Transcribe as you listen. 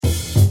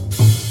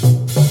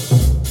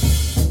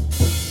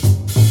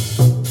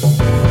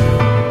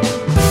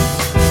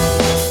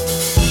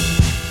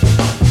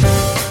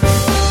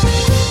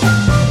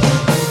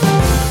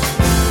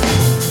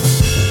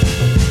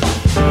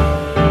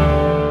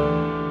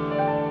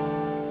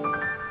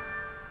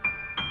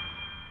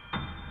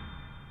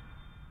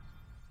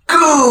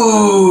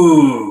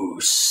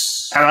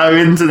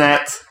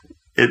internet.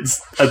 It's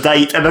a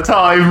date and a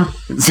time.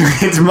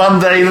 It's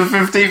Monday the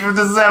 15th of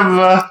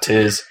December. It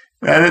is.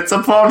 And it's a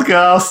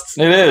podcast.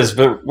 It is,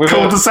 but we're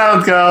called the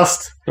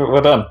SaladCast.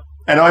 We're done.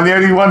 And I'm the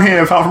only one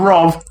here apart from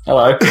Rob.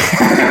 Hello.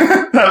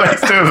 That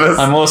makes two of us.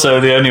 I'm also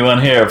the only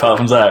one here apart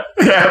from Zach.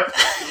 Yeah.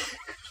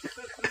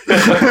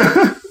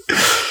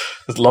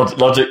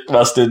 Logic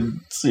must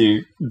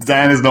ensue.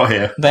 Dan is not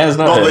here. Dan is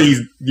not here. Not that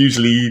he's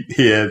usually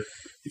here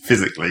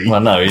physically. Well,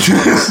 no,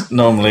 he's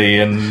normally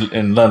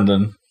in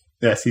London.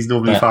 Yes, he's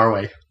normally far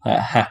away.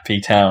 That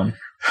happy town.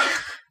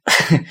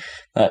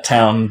 That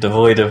town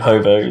devoid of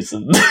hobos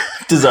and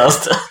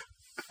disaster.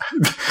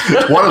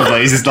 One of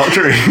those is not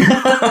true.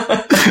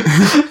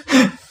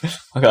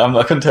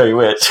 I couldn't tell you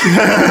which.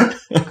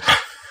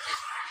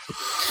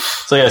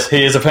 So yes,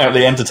 he is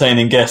apparently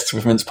entertaining guests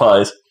with mince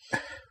pies.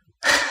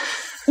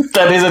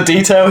 That is a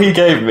detail he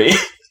gave me.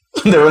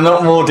 There were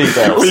not more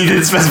details. Well, you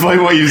didn't specify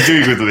what he was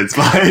doing with the mince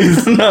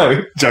pies.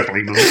 No.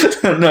 Juggling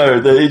them.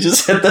 No, he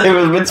just said there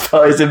were mince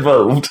pies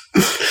involved.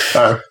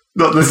 Oh,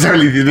 not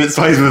necessarily the mince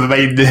pies were the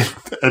main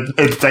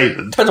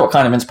entertainment. Depends what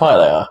kind of mince pie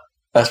they are,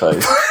 I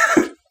suppose.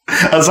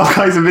 Are some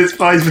kinds of mince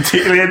pies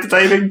particularly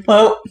entertaining?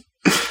 Well,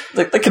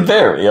 they can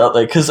vary, aren't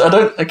they? Because I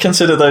don't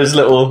consider those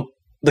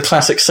the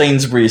classic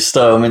Sainsbury's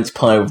style mince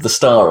pie with the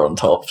star on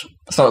top.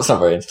 It's not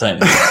very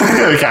entertaining.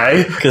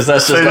 Okay. Because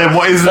that's just. So then,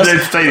 what is an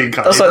entertaining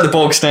kind? That's like the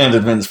bog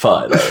standard mince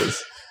pie.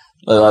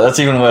 That's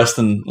even worse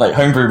than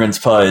homebrew mince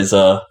pies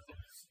are.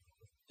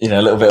 A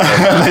little bit.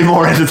 Are they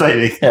more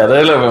entertaining? Yeah,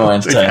 they're a little bit more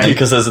entertaining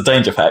because there's a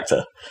danger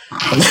factor.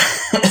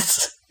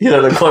 You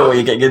don't know quite what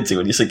you're getting into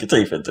when you sink your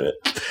teeth into it.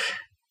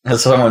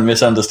 Has someone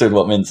misunderstood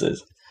what mince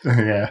is?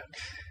 Yeah.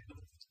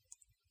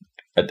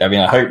 I mean,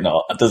 I hope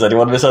not. Does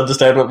anyone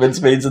misunderstand what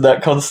mince means in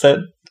that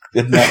content?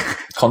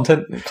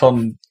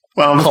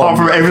 Well, apart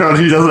from everyone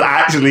who doesn't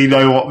actually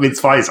know what mince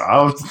pies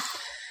are.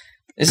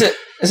 Is it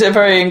a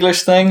very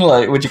English thing?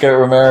 Like, would you go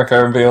to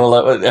America and be all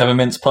like, have a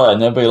mince pie?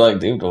 And they'll be like,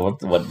 dude,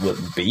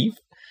 what beef?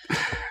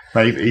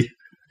 Maybe.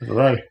 I don't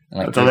know.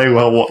 I don't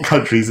know what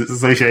countries it's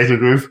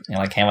associated with. You're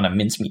like having a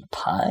mincemeat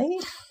pie?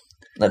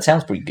 That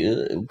sounds pretty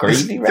good.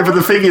 Gravy, right? Yeah, but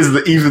the thing is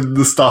that even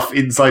the stuff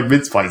inside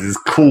mince pies is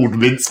called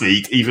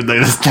mincemeat, even though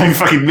there's no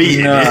fucking meat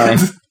in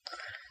it.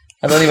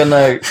 I don't even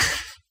know.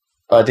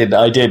 I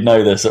did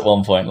know this at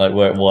one point, like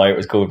why it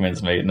was called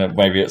mincemeat, and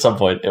maybe at some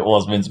point it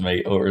was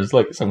mincemeat, or it was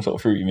like some sort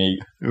of fruity meat.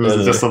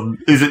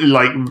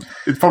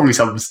 It's probably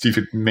some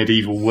stupid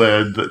medieval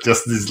word that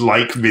just is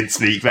like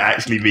mincemeat, but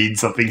actually means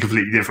something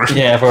completely different.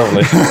 Yeah,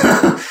 probably.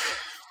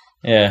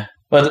 Yeah,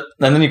 but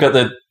and then you got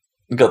the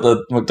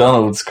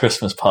McDonald's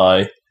Christmas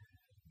pie,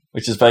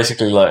 which is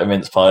basically like a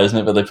mince pie, isn't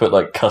it? But they put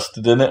like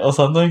custard in it or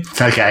something.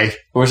 Okay.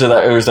 Or was it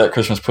that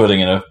Christmas pudding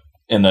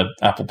in a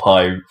apple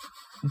pie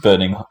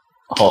burning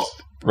hot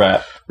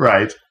wrap?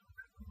 Right.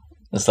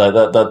 It's like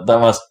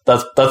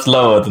that's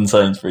lower than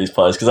Sainsbury's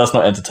pies because that's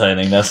not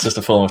entertaining. That's just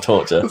a form of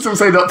torture. That's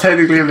also not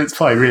technically a mince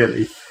pie,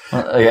 really.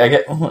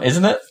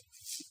 Isn't it?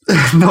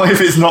 Not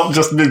if it's not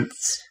just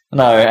mince.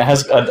 No, it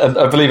has.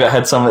 I believe it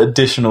had some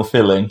additional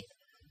filling.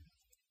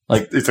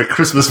 Like it's a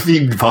Christmas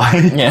themed pie.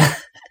 Yeah,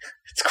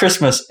 it's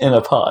Christmas in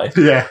a pie.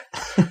 Yeah,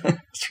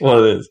 that's what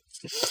it is.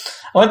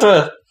 I went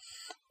to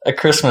a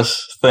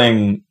Christmas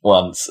thing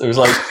once. It was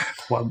like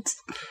once.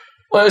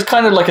 Well, it was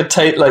kind of like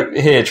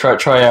here,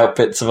 try out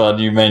bits of our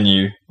new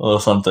menu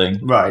or something,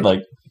 right?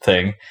 Like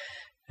thing.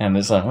 And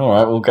it's like, all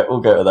right, we'll go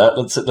with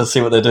that. Let's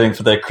see what they're doing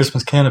for their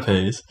Christmas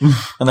canapes.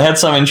 And they had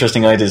some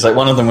interesting ideas. Like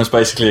one of them was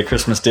basically a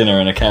Christmas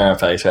dinner in a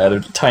canapé, so it had a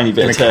tiny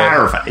bit of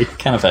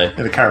canapé.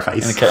 In a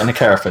carapace. In a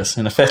carapace.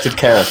 In a fetid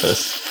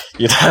carapace.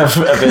 You'd have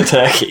a bit of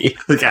turkey.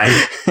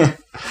 Okay. And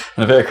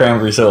a bit of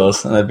cranberry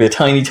sauce. And there'd be a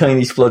tiny,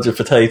 tiny splodge of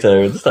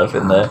potato and stuff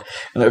in there.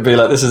 And it would be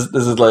like, this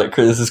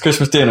is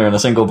Christmas dinner in a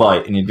single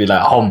bite. And you'd be like,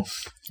 hom.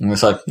 And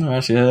it's like, oh,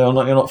 actually, you're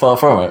not far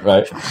from it,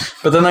 right?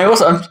 But then they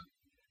also...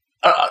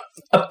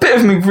 a bit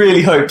of me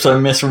really hopes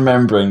I'm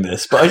misremembering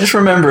this, but I just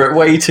remember it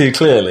way too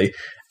clearly.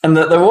 And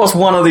that there was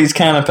one of these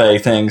canapé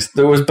things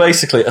that was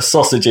basically a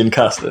sausage in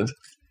custard.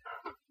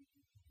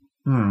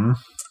 And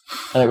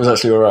it was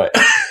actually alright.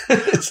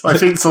 I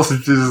think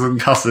sausages and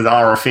custard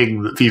are a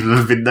thing that people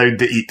have been known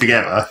to eat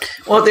together.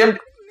 Well, the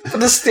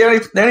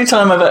only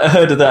time I've ever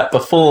heard of that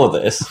before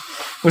this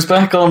was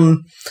back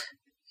on...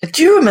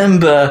 Do you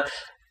remember...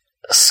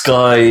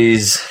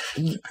 Skies?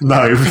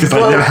 No, because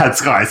I never had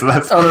Skies, so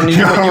that's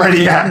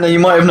you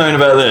might have known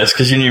about this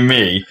because you knew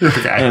me.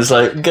 Okay. And it's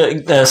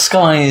like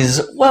Sky's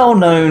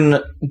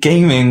well-known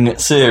gaming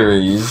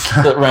series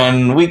that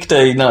ran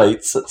weekday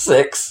nights at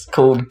 6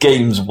 called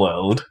Games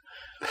World.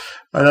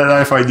 I don't know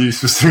if I knew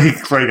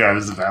specific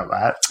programs about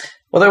that.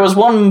 Well, there was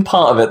one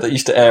part of it that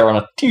used to air on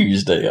a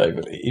Tuesday, I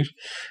believe,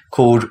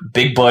 called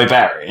Big Boy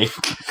Barry.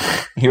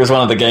 He was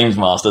one of the games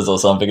masters or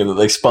something, and that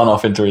they spun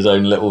off into his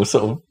own little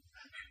sort of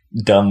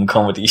dumb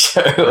comedy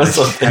show or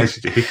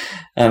something.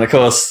 And of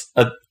course,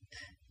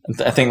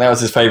 I think that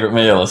was his favourite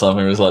meal or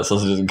something. It was like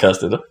sausages and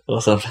custard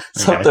or something.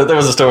 Okay. There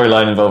was a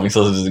storyline involving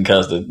sausages and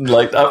custard.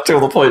 Like, up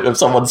till the point of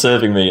someone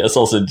serving me a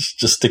sausage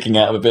just sticking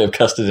out of a bit of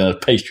custard in a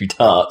pastry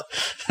tart.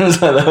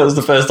 That was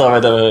the first time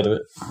I'd ever heard of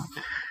it.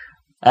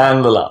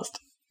 And the last.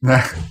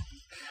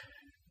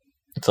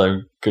 So,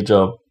 good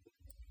job,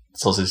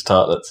 sausage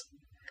tartlets.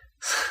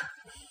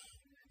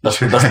 That's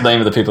the name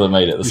of the people that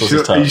made it, the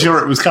sausage tartlets. Are you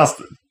sure it was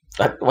custard?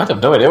 I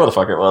have no idea what the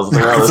fuck it was.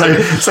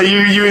 So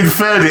you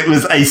inferred it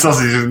was a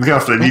sausage and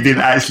custard, you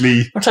didn't actually...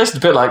 It tasted a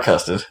bit like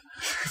custard.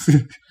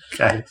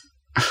 Okay.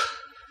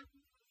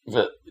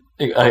 But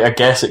I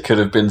guess it could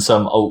have been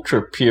some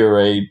ultra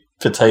pureed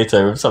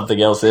potato with something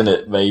else in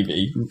it,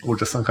 maybe. Or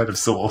just some kind of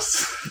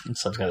sauce.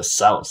 Some kind of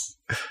sauce.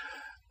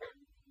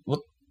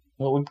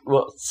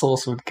 What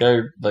sauce would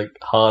go like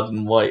hard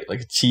and white,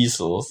 like a cheese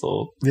sauce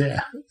or...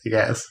 Yeah, I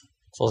guess.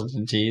 Sausage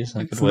and cheese,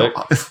 that could work.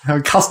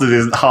 Custard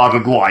isn't hard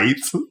and white.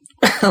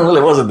 Well,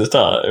 it wasn't the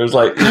start. It was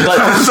like so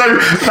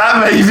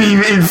that maybe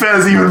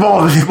infers even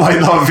more that it might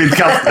not have been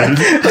custard.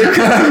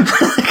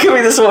 It could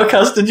be the sort of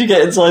custard you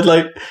get inside,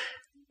 like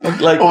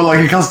or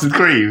like a custard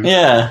cream.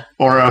 Yeah,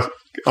 or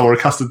a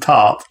custard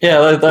tart.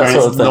 Yeah, that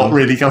sort of thing. Not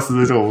really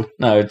custard at all.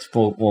 No, it's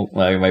more. Well,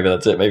 maybe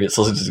that's it. Maybe it's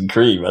sausages and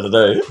cream. I don't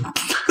know.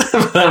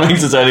 That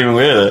makes it sound even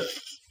weirder.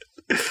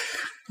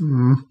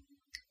 Mm.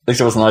 At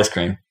least it wasn't ice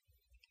cream.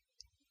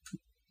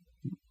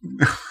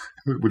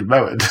 Would have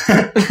known.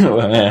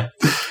 Well, yeah.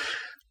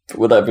 But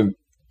would that have been?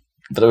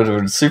 But it would have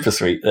been super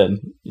sweet then.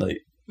 Like,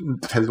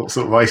 depends what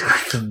sort of ice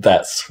cream.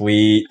 That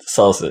sweet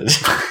sausage.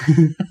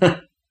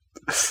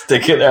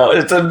 Sticking out.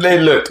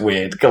 It looked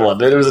weird. Come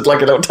on, it was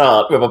like a little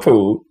tart with a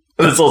pool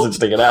and a sausage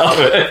sticking out of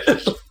it.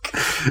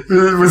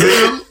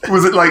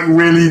 Was it like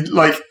really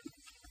like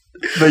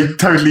they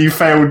totally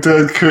failed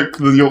to cook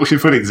the Yorkshire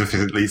puddings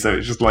efficiently? So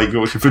it's just like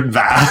Yorkshire pudding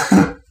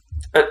batter.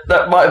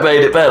 That might have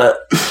made it better.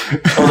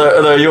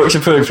 Although Yorkshire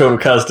pudding filled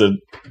with custard,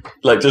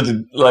 why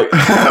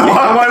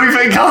are we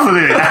putting custard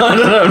in it? I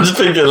don't know. I'm just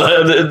thinking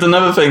it's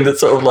another thing that's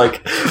sort of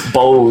like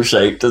bowl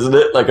shaped, isn't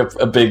it? Like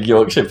a big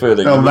Yorkshire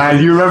pudding. Oh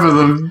man, you remember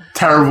the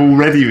terrible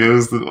ready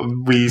meals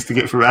that we used to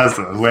get from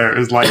Asda, where it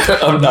was like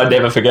I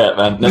never forget,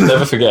 man.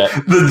 Never forget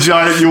the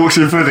giant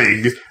Yorkshire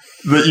pudding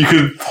that you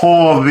could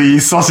pour the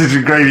sausage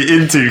and gravy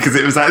into because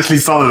it was actually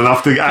solid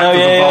enough to act as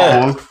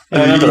a bowl,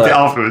 and then you eat it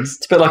afterwards.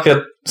 It's a bit like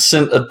a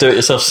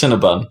do-it-yourself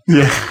Cinnabon.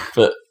 Yeah,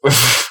 but with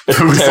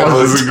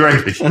sausages and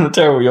gravy and a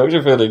terrible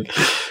Yorkshire pudding.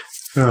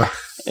 Yeah,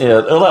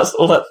 all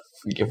that.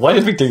 Why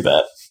did we do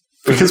that?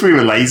 Because we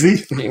were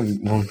lazy.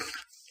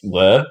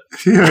 Were?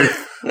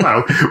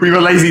 Well, we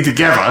were lazy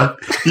together.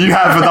 You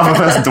have another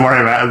person to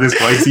worry about at this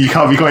point, so you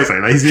can't be quite so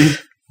lazy.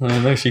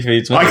 No, she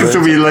feeds me. I can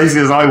still be lazy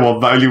as I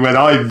want, but only when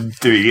I'm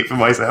doing it for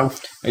myself.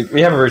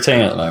 We have a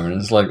routine at the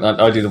moment. It's like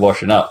I do the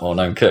washing up while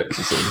no one cooks,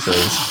 you see.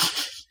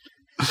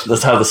 So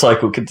that's how the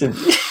cycle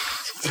continues.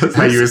 That's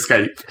how you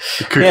escape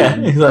the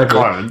cooking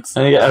requirements.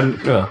 And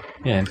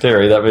in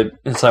theory,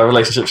 that's how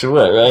relationships should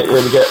work, right?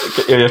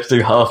 You have to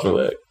do half the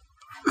work.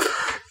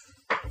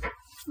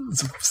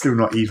 It's still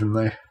not even,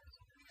 though.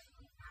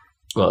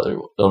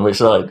 Well, on which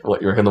side?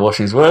 What, you reckon the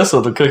washing's worse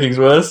or the cooking's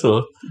worse?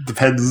 Or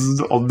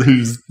depends on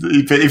who's.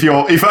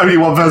 If only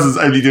one person's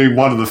only doing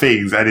one of the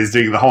things and is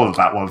doing the whole of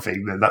that one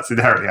thing, then that's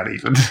inherently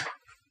uneven.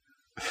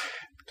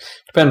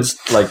 Depends,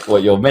 like,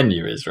 what your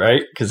menu is,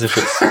 right? Because if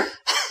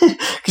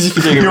you're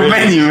doing your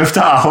menu of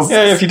tasks,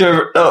 if you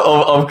do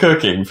of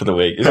cooking for the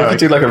week, if you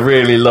do like a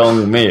really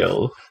long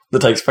meal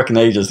that takes fucking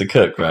ages to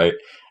cook, right?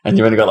 And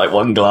you've only got like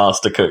one glass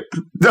to cook,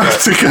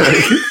 to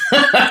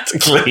cook, to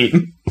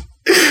clean.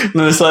 And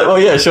then it's like, well,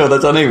 yeah, sure,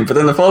 that's uneven. But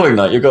then the following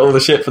night, you've got all the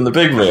shit from the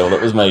big meal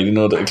that was made in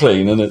order to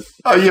clean, and it.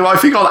 Oh yeah, well, I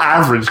think on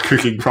average,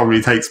 cooking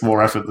probably takes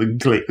more effort than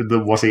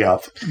washing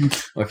up.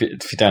 Well, if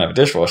you don't have a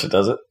dishwasher,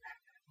 does it?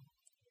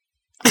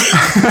 You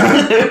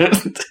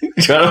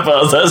trying to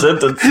pass that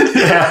sentence?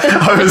 Yeah,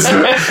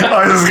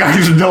 I was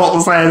going to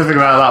not say anything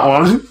about that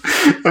one.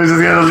 I was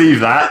just going to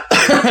leave that.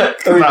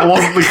 That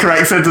wasn't the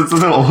correct sentence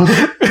at all.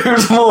 It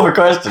was more of a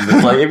question.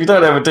 It's like, if you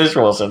don't have a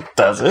dishwasher,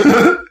 does it?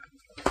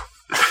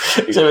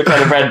 Except it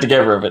kind of ran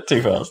together a bit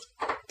too fast.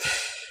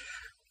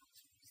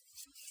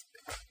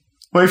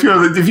 Well, if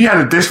you had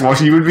a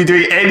dishwasher, you wouldn't be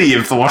doing any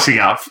of the washing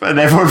up, and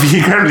therefore it'd be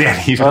incredibly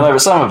uneven. Well, no, but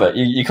some of it,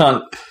 you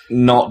can't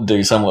not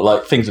do somewhat,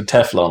 like things with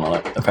Teflon on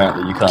it,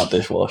 apparently you can't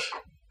dishwash,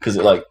 because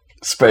it like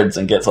spreads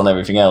and gets on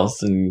everything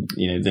else, and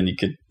then you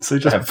could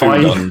have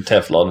food on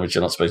Teflon, which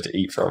you're not supposed to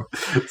eat from.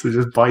 So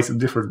just buy some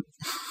different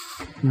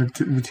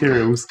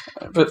materials.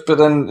 But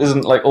then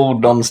isn't like all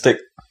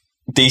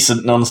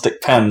decent non-stick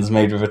pans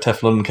made with a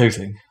Teflon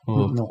coating?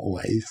 Not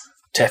always.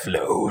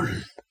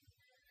 Teflon.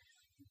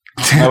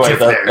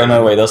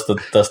 No wait, that's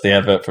the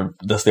advert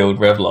that's the old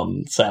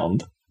Revlon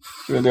sound.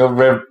 The old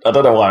I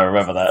don't know why I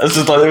remember that. It's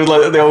just like it was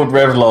like the old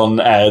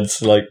Revlon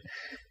ads. Like,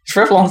 is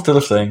Revlon still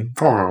a thing?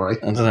 Probably.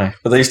 I don't know,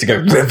 but they used to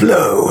go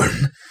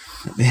Revlon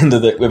at the end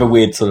of it with a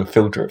weird sort of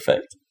filter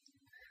effect.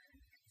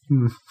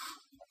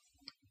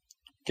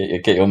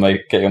 Get your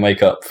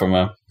makeup from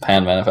a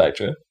pan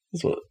manufacturer.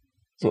 That's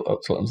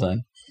what I'm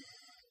saying.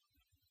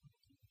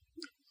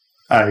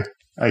 Oh,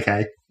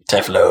 okay.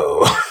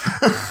 Teflo.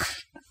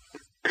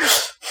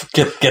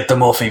 Get the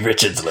Morphy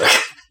Richards look.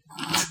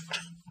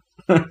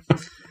 I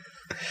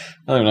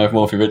don't know if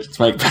Morphy Richards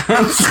make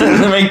pans.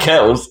 They make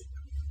kettles.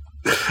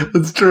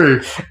 That's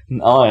true.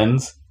 And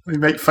irons. They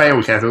make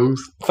fail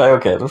kettles. Fail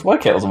kettles? Why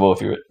kettles are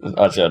Morphy Richards?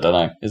 Actually, I don't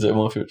know. Is it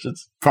Morphy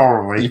Richards?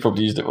 Probably. You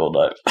probably used it all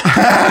night.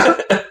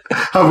 I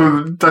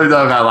don't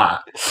know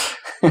about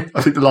that.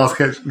 I think the last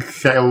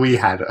kettle we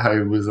had at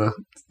home was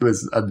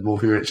under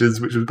Morphy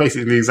Richards, which was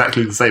basically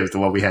exactly the same as the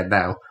one we had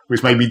now,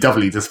 which made me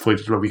doubly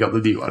disappointed when we got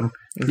the new one.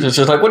 It's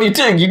just like, what are you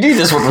doing? You knew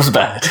this one was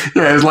bad.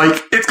 Yeah, it's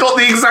like, it's got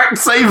the exact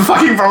same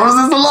fucking problems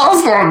as the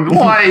last one.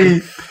 Why?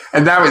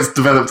 And now it's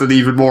developed an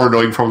even more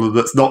annoying problem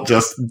that's not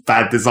just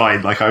bad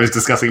design, like I was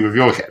discussing with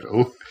your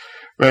kettle,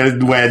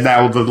 where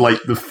now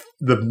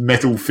the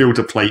metal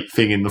filter plate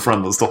thing in the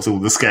front that stops all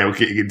the scale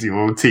getting into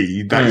your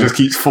tea, that just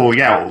keeps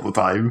falling out all the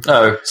time.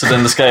 Oh, so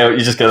then the scale,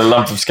 you just get a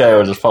lump of scale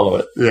and just follow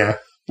it. Yeah.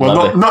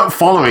 Well, not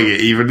following it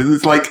even.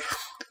 It's like,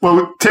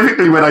 well,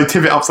 typically when I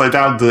tip it upside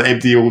down to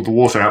empty all the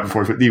water out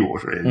before I put new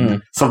water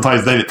in,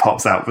 sometimes then it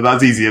pops out, but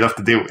that's easy enough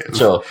to deal with.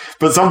 Sure.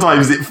 But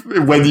sometimes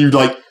when you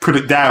like put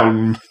it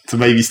down to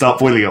maybe start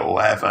boiling it or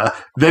whatever,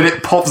 then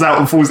it pops out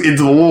and falls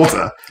into the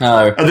water.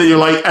 Oh. And then you're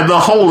like, and the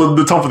hole in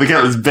the top of the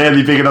kettle is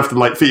barely big enough to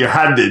like fit your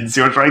hand in,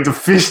 so you're trying to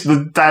fish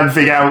the damn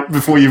thing out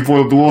before you've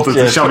boiled the water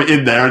to shove it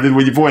in there, and then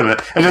when you boil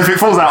it, and then if it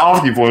falls out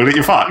after you boil it,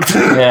 you're fucked.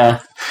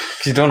 Yeah.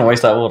 Because you don't want to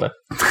waste that water.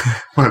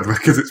 Well,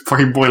 because it's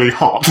fucking boiling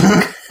hot.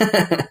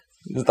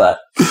 Is that?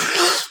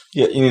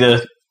 Yeah, you need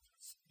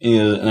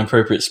an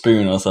appropriate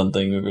spoon or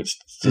something with which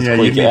to just you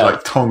need it out.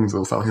 like tongs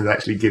or something to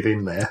actually get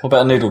in there. What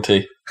about a noodle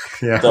tea?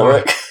 Yeah, does that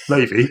work?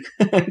 Maybe.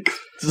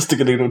 Just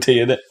stick a noodle tea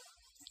in it.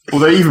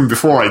 Although even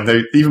before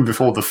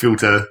the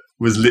filter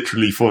was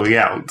literally falling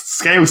out,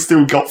 scale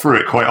still got through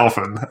it quite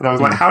often, and I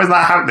was like, "How is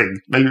that happening?"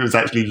 Maybe it was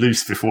actually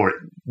loose before it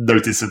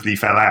noticeably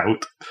fell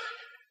out.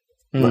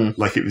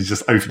 Like it was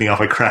just opening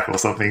up a crack or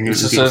something.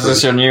 So is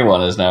this your new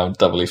one is now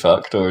doubly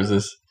fucked, or is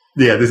this...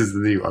 Yeah, this is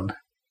the new one.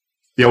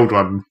 The old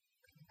one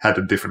had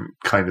a different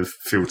kind of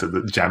filter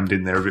that jammed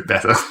in there a bit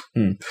better.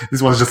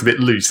 This one's just a bit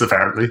loose,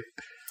 apparently.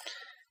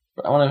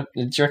 Do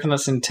you reckon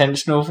that's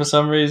intentional for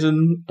some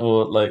reason?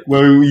 Or like...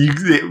 Well,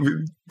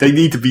 they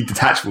need to be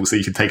detachable so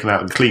you can take them out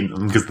and clean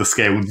them, because the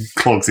scale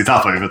clogs it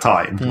up over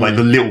time. Like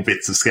the little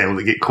bits of scale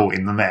that get caught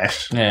in the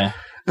mesh. Yeah.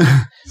 Do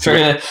you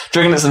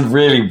reckon it's a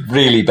really,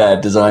 really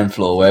bad design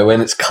flaw where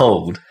when it's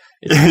cold,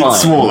 it's fine.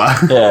 Smaller.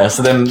 Yeah,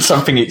 so then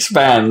something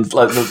expands,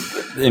 like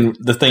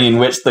the thing in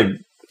which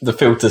the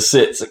filter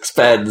sits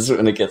expands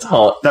when it gets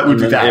hot. That would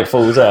be bad. It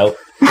falls out.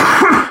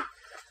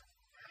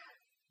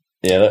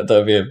 Yeah, that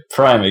would be a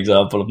prime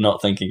example of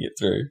not thinking it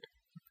through.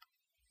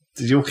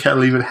 Did your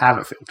kettle even have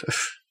a filter?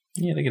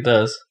 Yeah, I think it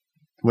does.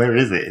 Where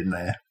is it in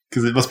there?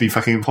 Because it must be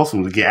fucking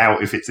impossible to get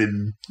out if it's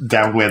in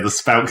down where the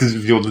spout, because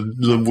of your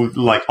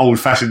like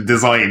old-fashioned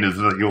design of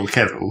your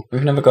kettle.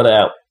 We've never got it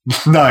out.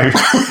 No.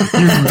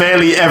 You've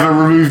barely ever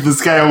removed the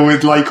scale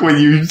with, like,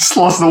 when you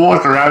slosh the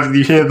water around and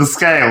you hear the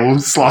scale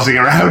sloshing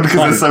around because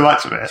there's so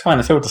much of it. It's fine,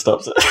 the filter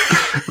stops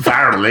it.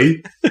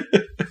 Apparently.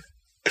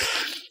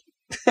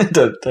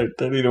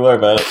 Don't need to worry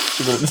about it.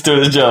 It's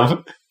doing its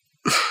job.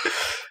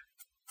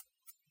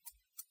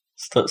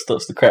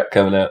 Stops the crap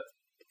coming out.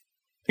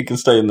 It can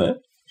stay in there.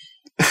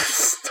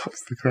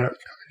 Stops the crap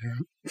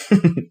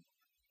coming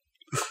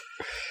out.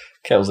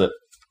 Kills it.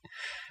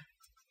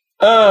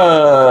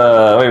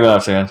 What have you been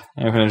up to, man?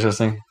 Anything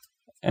interesting?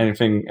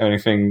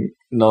 Anything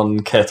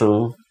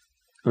non-kettle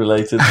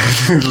related?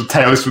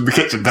 Tales from the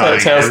kitchen.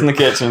 Tales from the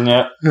kitchen,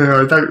 yeah.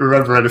 I don't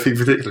remember anything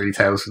particularly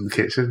Tales from the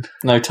kitchen.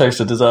 No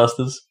toaster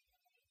disasters?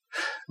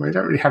 We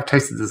don't really have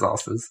toaster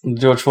disasters.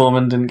 George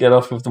Foreman didn't get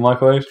off with the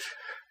microwave?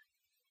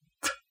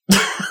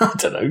 I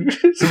don't know.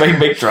 It's a very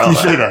big drama.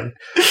 You know,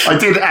 I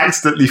did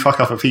accidentally fuck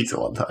up a pizza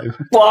one time.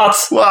 What?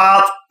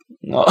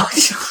 No,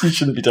 you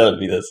shouldn't be telling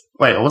me this.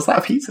 Wait, was that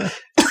a pizza?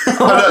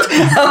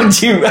 How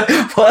did you...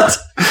 What?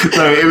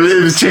 No,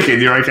 it was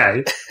chicken, you're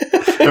okay.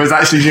 It was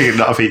actually chicken,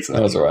 not a pizza.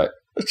 That was alright.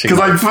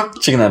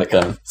 Chicken had it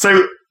coming.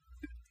 So,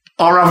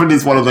 our oven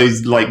is one of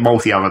those, like,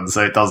 multi-ovens,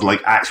 so it does,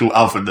 like, actual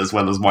oven as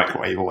well as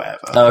microwave or whatever.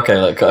 Oh, okay,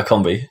 like a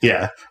combi.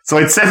 Yeah. So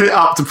I'd set it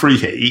up to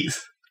preheat,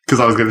 because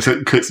I was going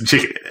to cook some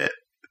chicken in it.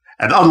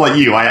 And unlike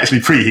you, I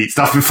actually preheat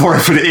stuff before I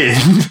put it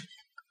in.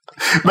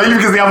 Maybe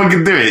because the oven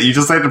can do it, you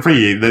just set the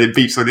preheat, then it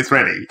beeps when it's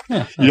ready.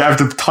 Yeah. You have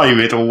to time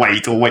it or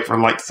wait for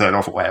a light to turn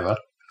off or whatever,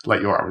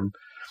 like your oven.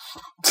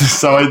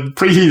 So I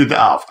preheated it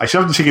up. I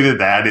shoved the chicken in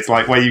there, and it's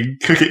like where you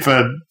cook it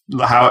for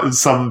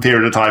some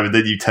period of time, and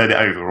then you turn it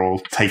over or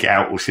take it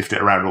out or shift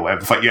it around or whatever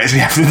the fuck you actually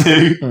have to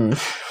do.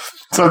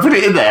 So I put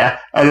it in there,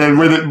 and then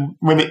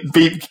when it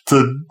beeped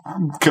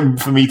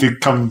for me to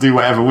come do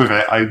whatever with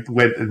it, I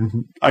went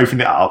and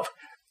opened it up.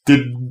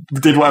 Did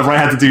whatever I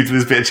had to do to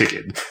this bit of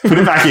chicken. Put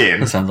it back in.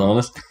 That sounds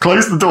honest.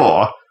 Close the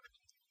door.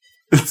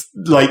 It's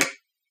like,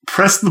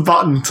 press the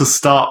button to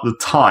start the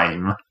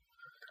time.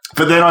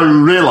 But then I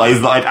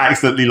realised that I'd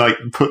accidentally like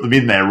put them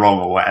in there wrong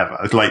or whatever.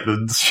 Like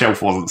the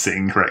shelf wasn't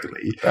sitting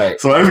correctly. Right.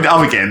 So I opened it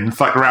up again,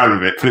 fucked around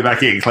with it, put it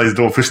back in, close the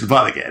door, push the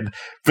button again.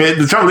 But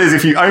the trouble is,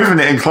 if you open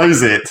it and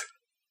close it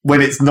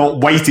when it's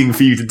not waiting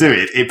for you to do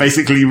it, it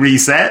basically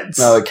resets.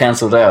 No, it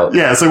cancelled out.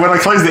 Yeah, so when I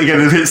closed it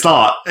again and hit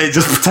start, it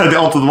just turned it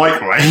onto the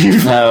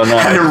microwave. No.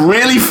 And it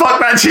really fucked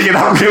that chicken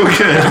up real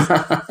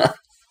good.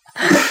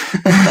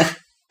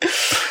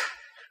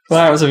 What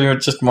happens if you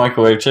just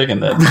microwave chicken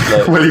then?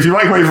 Like, Well, if you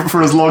microwave it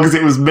for as long as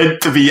it was meant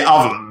to be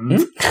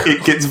ovened,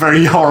 it gets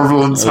very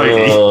horrible and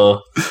smoky.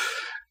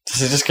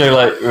 Does it just go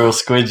like real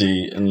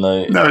squidgy and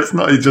like? No, it's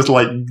not. It just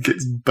like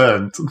gets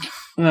burnt.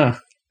 No.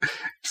 It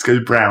just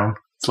goes brown.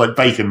 It's like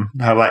bacon,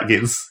 how that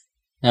gets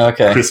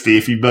Okay. crispy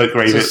if you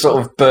microwave So it. it's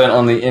sort of burnt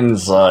on the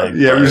inside.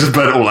 Yeah, we just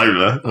burnt it all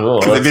over. Oh,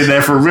 Because it'd been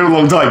there for a real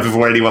long time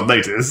before anyone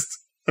noticed.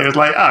 It was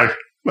like, oh,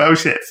 well,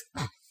 shit.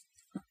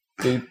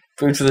 food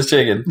to the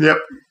chicken. Yep.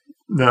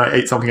 Then I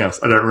ate something else.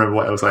 I don't remember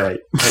what else I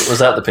ate. Was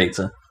that the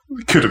pizza?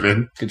 Could have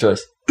been. Good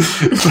choice.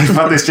 Like,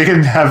 fuck this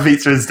chicken, have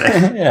pizza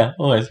instead. Yeah,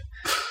 always.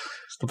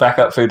 It's the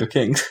backup food of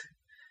kings.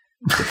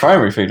 It's the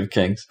primary food of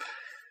kings.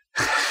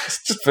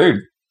 It's just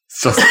food.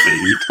 It's just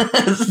food.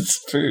 It's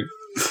just food.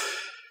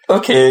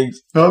 Of kings.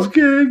 Of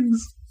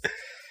kings.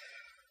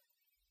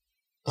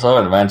 So I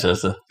went to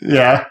Manchester.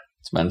 Yeah.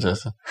 It's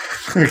Manchester.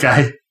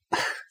 Okay.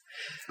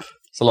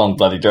 It's a long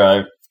bloody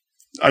drive.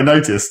 I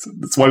noticed.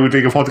 That's why we're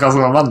doing a podcast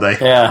on a Monday.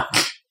 Yeah.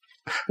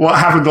 What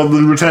happened on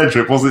the return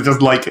trip? Was it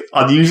just like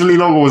unusually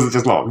long or was it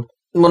just long?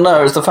 Well,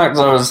 no, it's the fact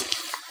that I was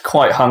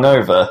quite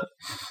hungover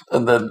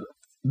and then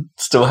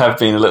still have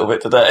been a little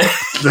bit today.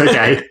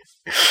 Okay.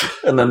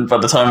 And then by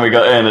the time we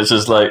got in, it's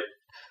just like,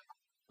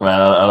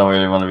 man, I don't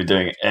really want to be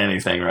doing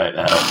anything right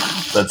now.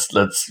 Let's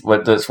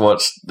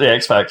watch the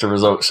X Factor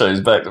result shows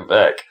back to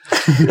back.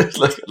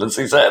 Let's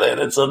see Saturday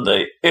and then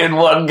Sunday in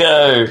one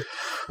go.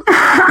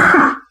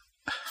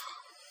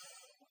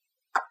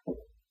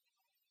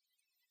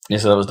 Yeah,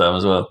 so that was dumb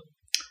as well.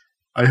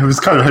 I was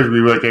kind of hoping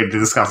we weren't going to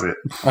discuss it.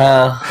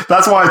 Well,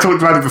 That's why I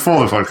talked about it before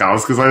the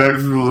podcast, because I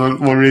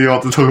don't really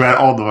want to talk about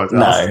it on the podcast.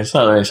 no, it's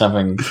not really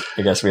something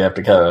I guess we have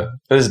to cover.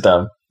 But it's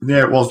dumb.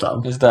 Yeah, it was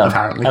dumb. It's dumb.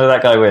 Apparently. How did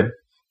that guy win?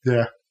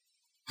 Yeah.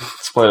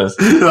 Spoilers.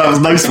 That was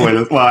no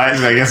spoilers. Well,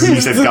 actually, I guess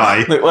you said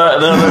guy. Well,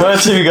 there were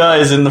two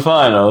guys in the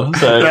final.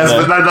 So, Yes,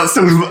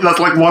 but that's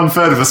like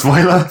 1/3 of a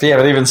spoiler. yeah,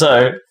 but even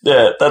so,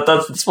 yeah,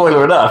 that's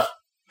spoiler enough.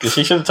 Because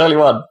she should have totally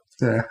won.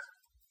 Yeah.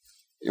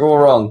 You're all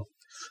wrong.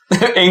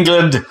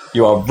 England,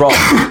 you are wrong.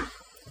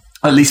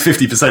 At least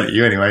 50% of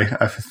you, anyway.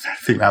 I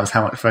think that was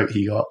how much vote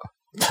he got.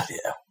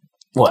 Yeah.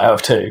 What, out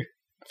of 2?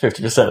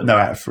 50%? No,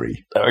 out of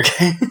 3. Oh,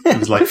 okay. It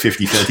was like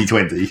 50, 30,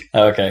 20.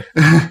 Oh, okay.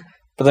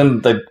 But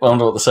then I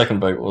wonder what the second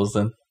vote was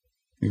then. What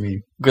do you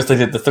mean? Because they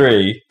did the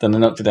 3, then they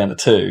knocked it down to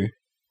 2.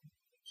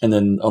 And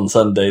then on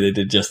Sunday they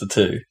did just the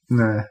 2.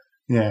 No.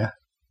 Yeah.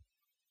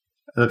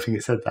 I don't think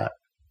it said that.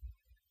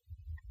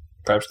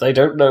 Perhaps they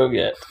don't know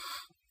yet.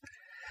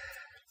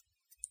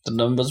 The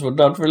numbers were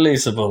not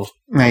releasable.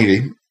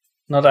 Maybe.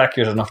 Not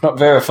accurate enough. Not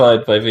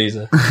verified by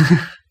Visa.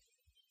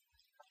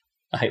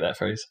 I hate that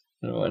phrase.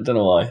 I don't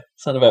know why.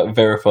 It's not about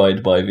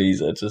verified by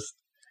Visa. Just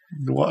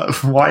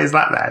What? Why is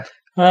that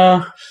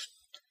bad?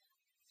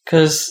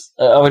 because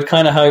I would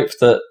kind of hope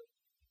that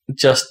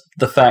just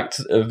the fact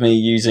of me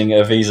using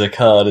a Visa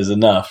card is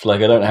enough.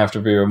 Like, I don't have to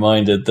be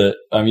reminded that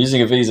I'm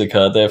using a Visa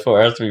card, therefore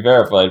it has to be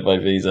verified by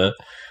Visa,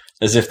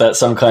 as if that's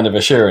some kind of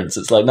assurance.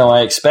 It's like, no,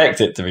 I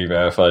expect it to be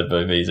verified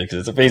by Visa because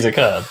it's a Visa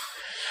card.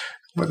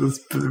 But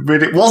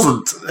it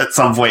wasn't at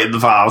some point in the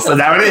past, and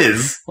now it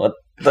is. What?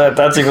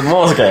 That's even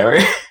more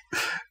scary.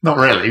 Not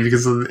really,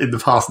 because in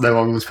the past no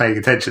one was paying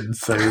attention,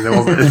 so there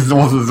wasn't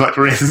as much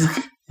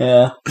risk.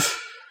 Yeah.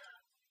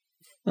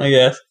 I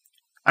guess.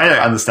 I don't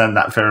understand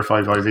that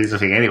verified by Visa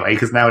thing anyway,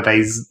 because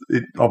nowadays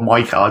on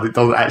my card it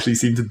doesn't actually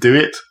seem to do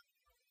it.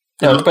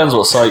 Yeah, it depends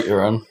what site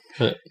you're on.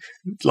 But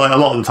Like a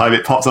lot of the time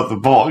it pops up the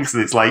box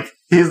and it's like,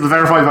 here's the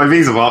verified by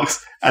Visa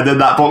box, and then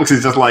that box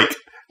is just like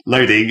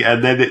loading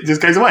and then it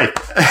just goes away.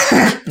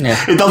 Yeah.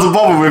 It doesn't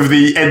bother with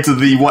the enter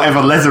the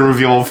whatever letter of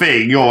your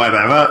thing or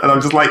whatever, and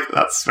I'm just like,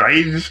 that's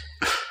strange.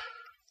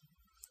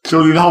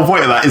 Surely the whole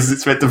point of that is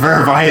it's meant to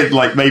verify it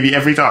like maybe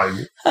every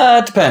time.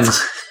 It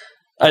depends.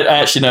 I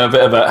actually know a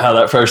bit about how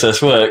that process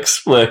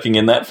works, working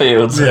in that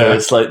field. So Yeah.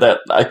 it's like that.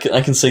 I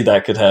can see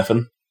that could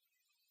happen.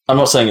 I'm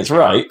not saying it's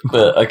right,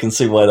 but I can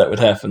see why that would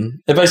happen.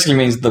 It basically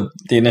means the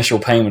initial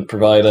payment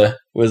provider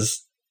was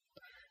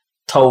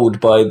told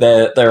by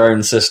their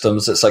own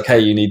systems, it's like, hey,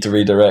 you need to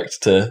redirect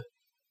to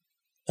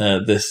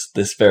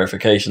this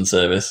verification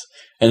service,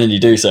 and then you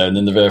do so, and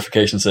then the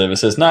verification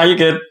service says, "No, you're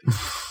good."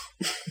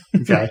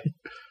 Okay.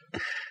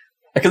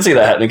 I can see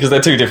that happening because they're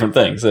two different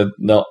things. They're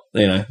not,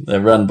 they're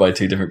run by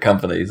two different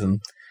companies, and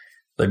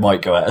they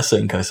might go out of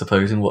sync, I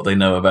suppose, in what they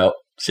know about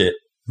shit.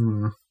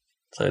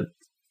 So,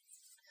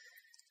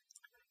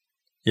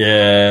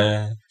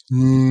 yeah.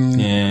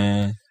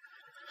 Yeah.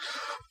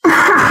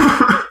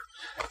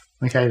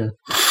 Okay then.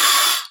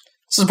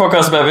 This is a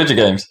podcast about video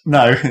games.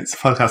 No, it's a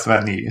podcast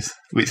about news,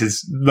 which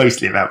is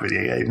mostly about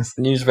video games.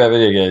 News about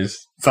video games.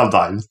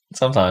 Sometimes.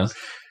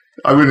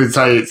 I wouldn't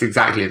say it's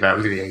exactly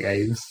about video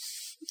games.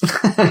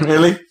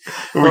 Really?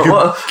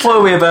 What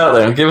are we about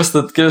then? Give us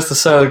the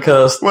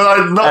SaladCast.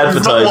 Well, not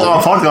what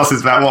our podcast is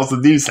about. What's the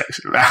news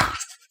section about?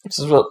 This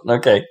is what.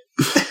 Okay.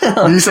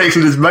 The news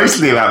section is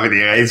mostly about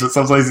video games, but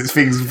sometimes it's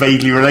things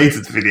vaguely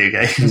related to video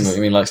games. What,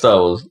 you mean like Star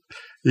Wars?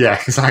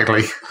 Yeah,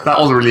 exactly. That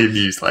wasn't really in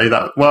news, though.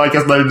 I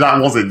guess that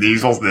was in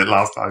news, wasn't it,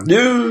 last time?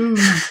 No.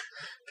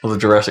 Or the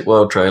Jurassic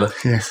World trailer.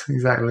 Yes,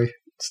 exactly.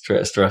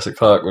 It's Jurassic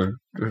Park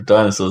with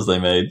dinosaurs they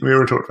made. We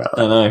already talked about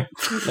that. I know.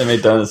 They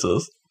made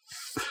dinosaurs.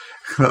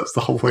 That's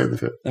the whole point of the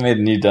film. They made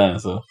a new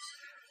dinosaur.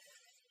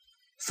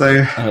 So,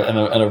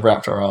 and a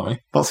raptor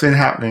army. What's been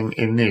happening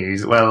in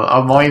news? Well,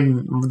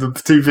 the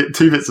two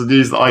bits of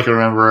news that I can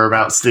remember are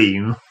about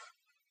Steam.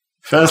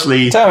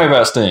 Firstly, tell me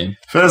about Steam.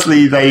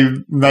 Firstly, they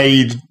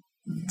made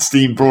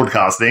Steam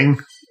broadcasting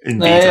in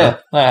beta. Yeah,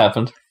 that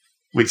happened.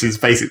 Which is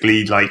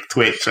basically like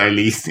Twitch,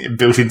 only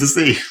built into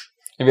Steam.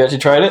 Have you actually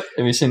tried it?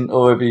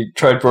 Have you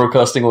tried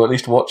broadcasting or at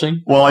least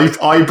watching? Well,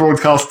 I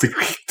broadcast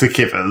to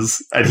Kippers,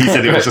 and he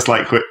said it was just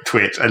like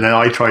Twitch, and then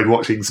I tried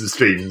watching some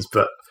streams,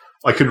 but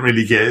I couldn't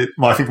really get it.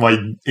 I think my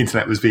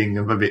internet was being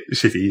a bit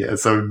shitty,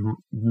 so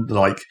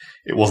like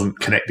it wasn't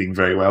connecting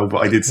very well,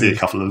 but I did see a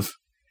couple of...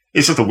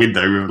 It's just a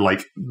window with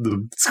like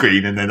the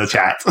screen and then a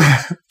chat.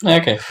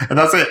 Okay. And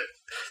that's it.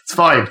 It's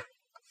fine.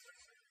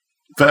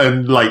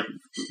 But like,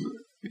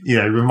 you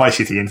know, with my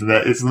shitty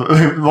internet,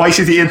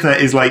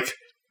 is like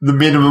the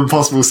minimum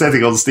possible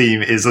setting on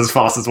Steam is as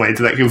fast as my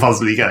internet can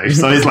possibly go.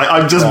 So it's like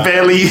I'm just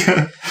barely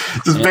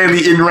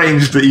in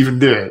range to even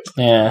do it.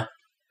 Yeah.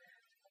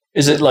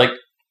 Is it like,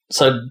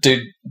 so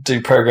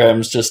do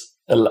programs just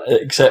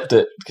accept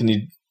it?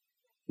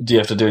 Do you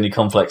have to do any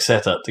complex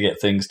setup to get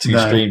things to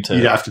stream to?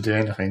 You don't have to do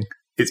anything.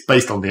 It's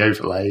based on the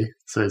overlay,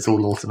 so it's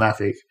all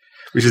automatic,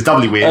 which is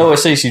doubly weird. Oh, I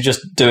see. So you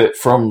just do it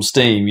from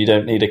Steam. You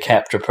don't need a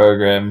capture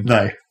program.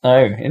 No.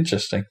 Oh,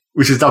 interesting.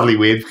 Which is doubly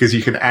weird because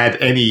you can add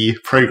any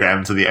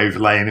program to the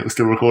overlay and it will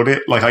still record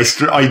it. Like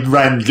I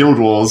ran Guild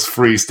Wars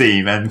through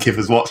Steam and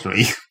Kippers watched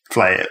me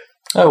play it.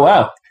 Oh,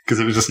 wow. Because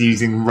it was just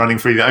running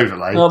through the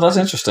overlay. Oh, that's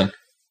interesting.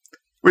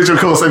 Which, of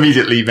course,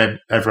 immediately meant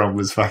everyone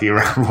was fucking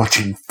around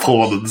watching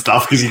porn and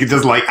stuff because you could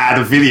just, like,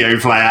 add a video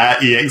player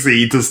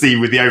exe to Steam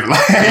with the overlay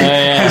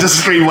and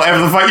just stream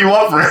whatever the fuck you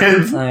want for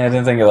it. I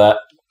didn't think of that.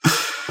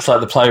 It's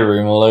like the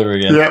Playroom all over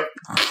again.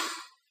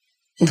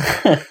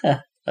 Yep.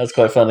 That's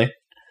quite funny.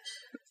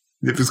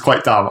 It was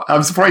quite dumb.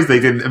 I'm surprised they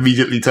didn't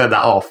immediately turn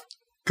that off.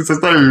 Because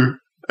there's no...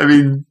 I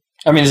mean,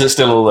 is it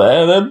still all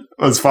there, then?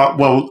 As far...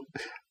 Well...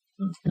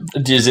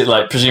 Is it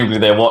like presumably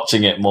they're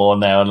watching it more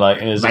now and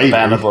like is it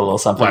bannable or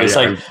something? Well, it's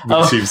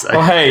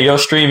like hey, you're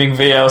streaming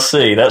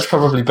VLC. That's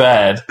probably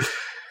bad.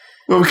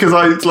 Well, because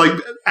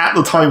at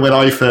the time when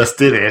I first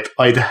did it,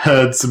 I'd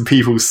heard some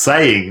people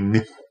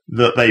saying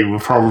that they were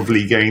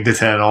probably going to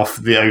turn off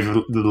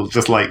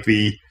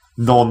the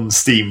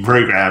non-Steam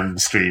program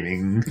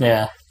streaming.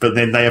 Yeah, but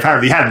then they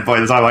apparently hadn't by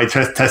the time I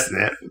tested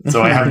it,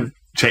 so I haven't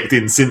checked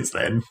in since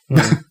then.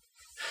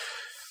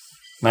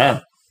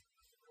 Man.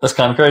 That's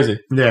kind of crazy.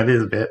 Yeah, it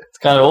is a bit. It's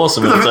kind of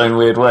awesome in its own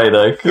weird way,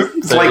 though.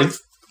 It's like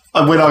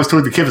when I was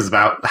talking to Kippers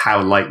about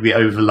how like the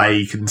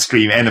overlay can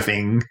stream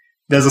anything,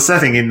 there's a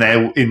setting in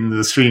there in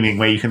the streaming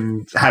where you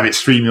can have it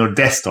stream your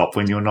desktop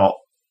when you're not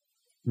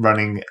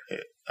running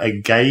a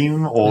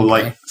game or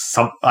like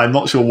some. I'm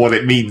not sure what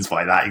it means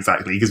by that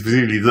exactly because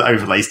presumably the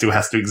overlay still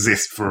has to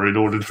exist in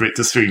order for it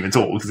to stream at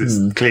all because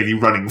it's clearly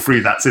running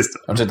through that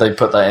system. Or did they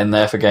put that in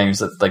there for games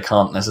that they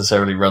can't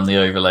necessarily run the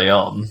overlay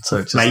on? So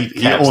it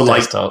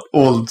just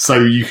or so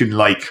you can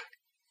like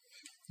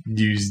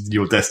use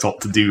your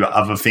desktop to do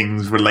other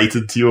things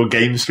related to your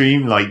game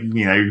stream, like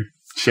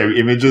show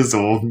images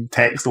or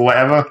text or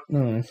whatever.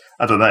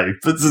 I don't know.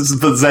 But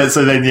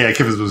so then,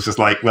 Kippers was just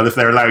like, well, if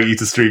they're allowing you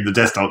to stream the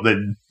desktop,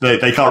 then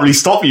they can't really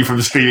stop you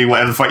from streaming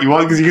whatever the fuck you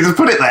want because you can just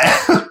put it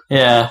there.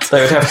 Yeah,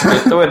 they would have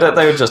to.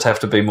 They would just have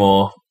to be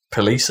more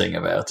policing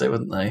about it,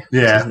 wouldn't they?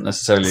 Yeah, isn't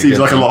necessarily seems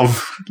like a lot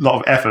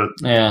of effort.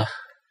 Yeah,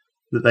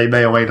 that they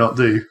may or may not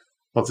do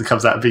once it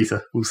comes out of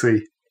beta. We'll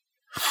see.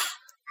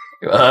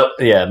 I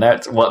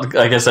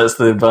guess that's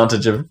the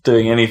advantage of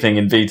doing anything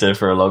in beta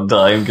for a long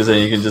time, because then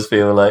you can just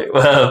feel like,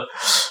 well,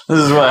 this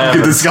is what happens.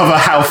 You can discover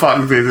how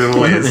fucked it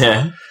all is.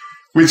 Yeah.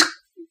 Which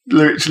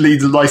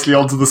leads nicely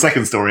on to the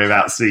second story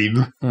about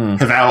Steam,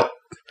 about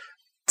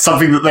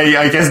something that they,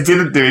 I guess,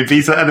 didn't do in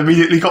beta and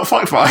immediately got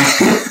fucked by.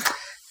 Is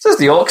this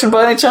the auction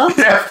by any chance?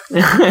 Yeah.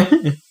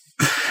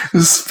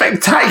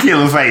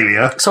 Spectacular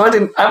failure. So I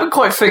haven't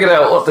quite figured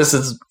out what this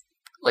is.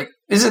 Like,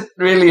 is it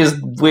really as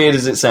weird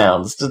as it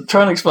sounds? To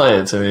try and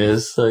explain it to me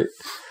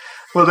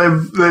well,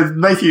 they're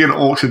making an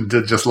auction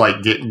to just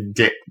like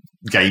get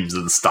games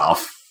and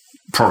stuff,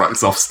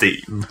 products off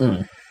Steam,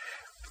 and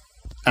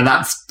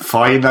that's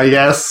fine, I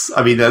guess.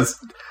 I mean,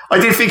 I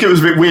did think it was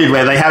a bit weird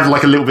where they have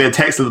like a little bit of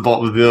text at the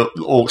bottom of the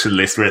auction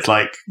list where it's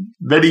like,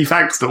 many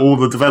thanks to all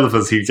the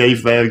developers who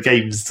gave their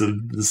games to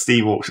the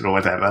Steam auction or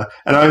whatever.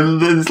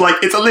 And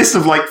it's a list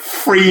of like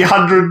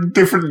 300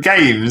 different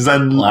games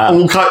and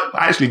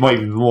actually might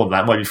be more than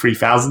that, might be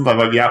 3,000, I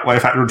might be out by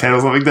 510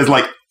 or something. There's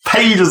like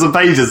pages and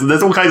pages and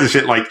there's all kinds of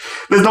shit. Like,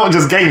 there's not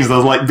just games,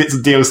 there's like bits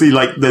of DLC,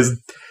 like there's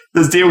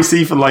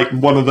DLC for like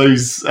one of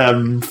those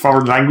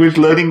foreign language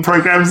learning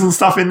programs and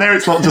stuff in there.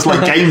 It's not just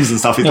like games and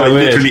stuff. It's like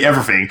literally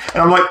everything.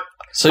 And I'm like,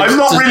 I'm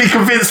not really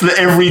convinced that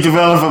every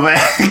developer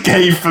there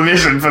gave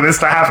permission for this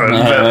to happen.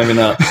 No, maybe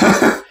not.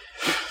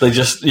 They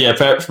just,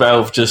 perhaps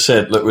Valve just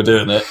said, look, we're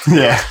doing it.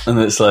 Yeah. And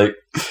it's like,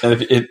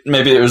 and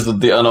maybe it was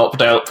the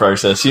un-opt-out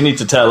process. You need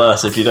to tell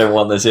us if you don't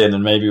want this in,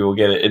 and maybe we'll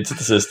get it into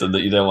the system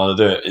that you don't want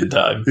to do it in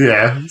time.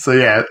 Yeah. So,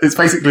 it's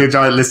basically a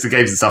giant list of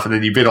games and stuff, and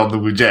then you bid on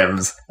them with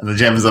gems, and the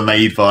gems are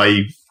made by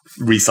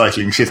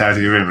recycling shit out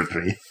of your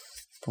inventory.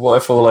 What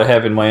if all I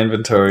have in my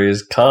inventory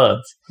is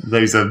cards?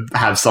 Those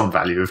have some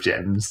value of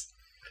gems.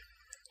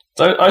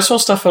 I saw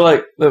stuff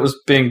that was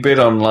being bid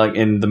on like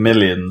in the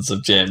millions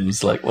of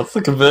gems. Like, what's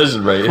the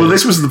conversion rate? Well,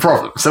 this was the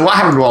problem. So what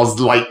happened was,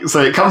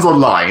 so it comes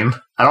online,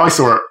 and I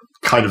saw it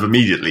kind of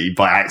immediately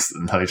by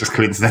accident. I just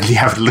coincidentally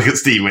happened to look at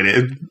Steam when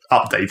it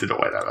updated or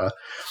whatever.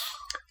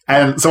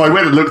 And so I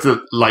went and looked at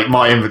like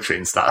my inventory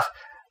and stuff.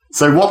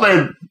 So what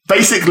they're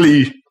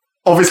basically,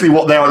 obviously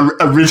what their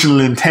original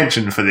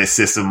intention for this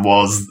system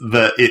was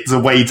that it's a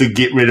way to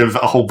get rid of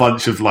a whole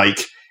bunch of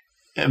like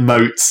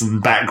emotes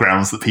and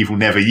backgrounds that people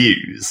never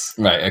use.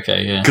 Right,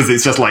 okay, yeah. Because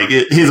it's just like,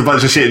 here's a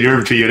bunch of shit in your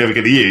inventory you're never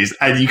going to use,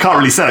 and you can't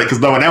really sell it because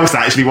no one else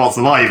actually wants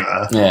them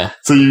either. Yeah.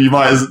 So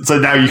so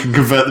now you can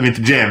convert them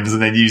into gems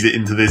and then use it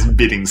into this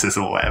bidding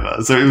system or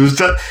whatever. So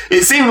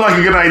it seemed like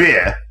a good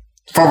idea.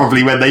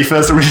 Probably when they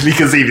first originally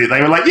conceived it,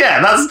 they were like,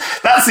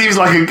 that seems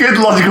like a good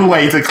logical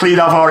way to clean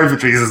up our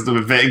inventory system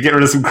a bit and get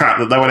rid of some crap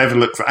that no one ever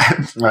looks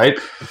at. Right.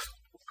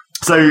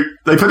 So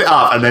they put it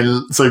up, and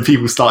then so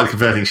people started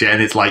converting shit,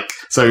 and it's like,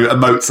 so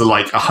emotes are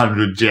like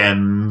 100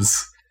 gems,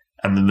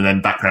 and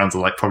then backgrounds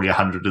are like probably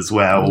 100 as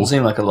well. Doesn't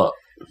seem like a lot.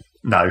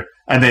 No.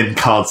 And then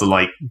cards are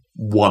like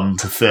 1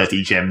 to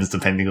 30 gems,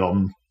 depending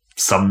on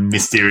some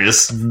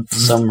mysterious...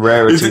 Some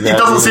rarity. It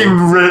doesn't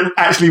seem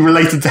actually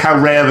related to how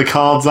rare the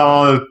cards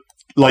are,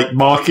 like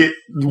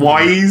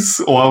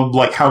market-wise, or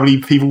like how many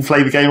people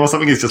play the game or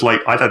something. It's just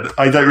like, I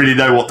don't really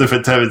know what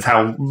determines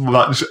how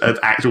much an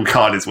actual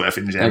card is worth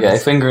in gems. Okay,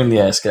 finger in the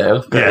air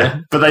scale. Yeah,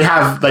 but they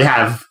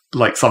have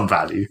like some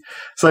value.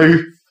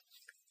 So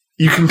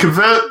you can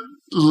convert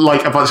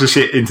like a bunch of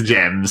shit into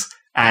gems,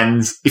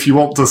 and if you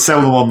want to sell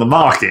them on the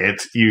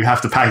market, you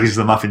have to package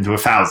them up into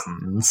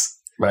 1,000s.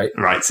 Right.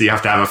 So you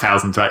have to have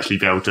 1,000 to actually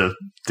be able to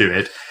do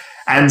it.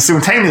 And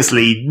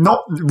simultaneously,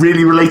 not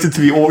really related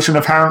to the auction,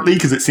 apparently,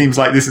 because it seems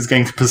like this is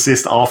going to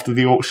persist after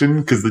the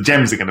auction, because the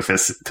gems are going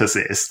to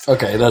persist.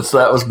 Okay, that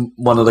was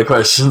one of the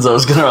questions I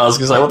was going to ask.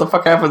 It's like, what the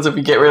fuck happens if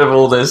you get rid of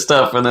all this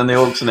stuff and then the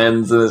auction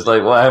ends and it's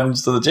like, what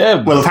happens to the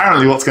gems? Well,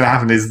 apparently what's going to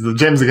happen is the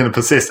gems are going to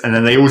persist, and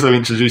then they also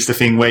introduced a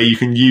thing where you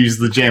can use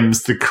the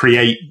gems to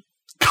create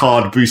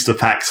card booster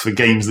packs for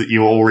games that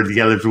you're already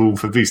eligible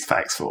for booster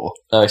packs for.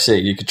 I see.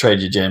 You could trade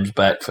your gems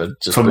back for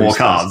just for boosters. More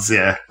cards,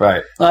 yeah.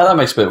 Right. That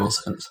makes a bit more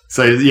sense.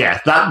 So yeah,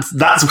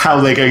 that's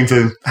how they're going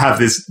to have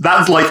this.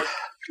 That's like,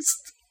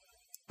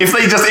 if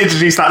they just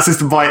introduced that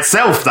system by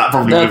itself, that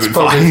probably would have been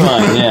fine.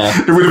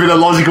 Yeah. It would have been a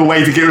logical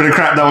way to get rid of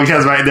crap no one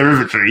cares about in their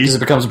inventory. Because it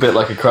becomes a bit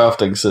like a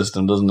crafting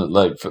system, doesn't it?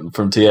 Like from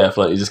TF,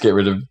 like you just get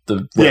rid of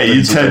the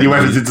weapons. You turn your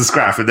weapons into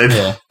scrap and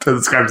then turn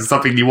the scrap into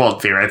something you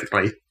want,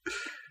 theoretically.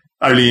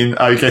 Only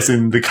I guess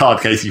in the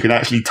card case, you can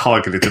actually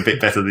target it a bit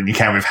better than you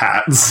can with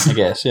hats. I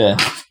guess, yeah.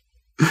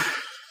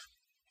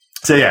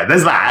 So yeah,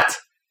 there's that.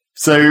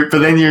 But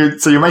then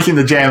you're making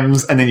the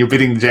gems, and then you're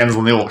bidding the gems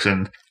on the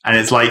auction, and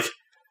it's like,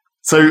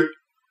 so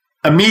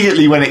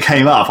immediately when it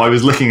came up, I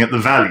was looking at the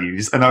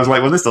values, and I was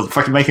like, well, this doesn't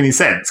fucking make any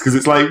sense, because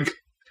it's like,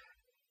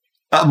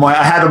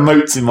 I had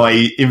emotes in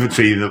my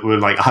inventory that were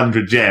like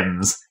 100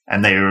 gems,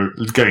 and they were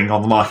going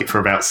on the market for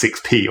about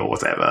 6p or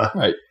whatever.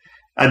 Right.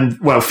 And,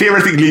 well,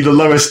 theoretically, the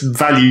lowest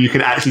value you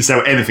can actually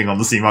sell anything on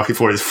the Steam market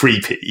for is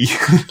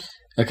 3p.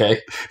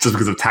 Okay. Just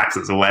because of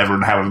taxes or whatever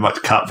and how much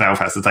cut Valve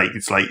has to take.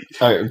 It's like...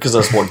 Oh, because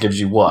that's what gives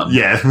you 1.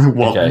 Yeah,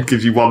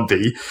 gives you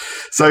 1p.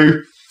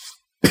 So,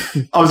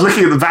 I was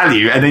looking at the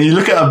value, and then you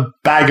look at a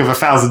bag of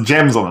 1,000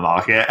 gems on the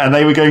market, and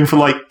they were going for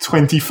like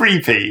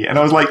 23p. And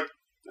I was like,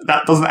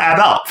 that doesn't add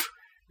up.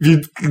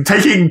 If you're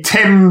taking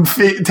 10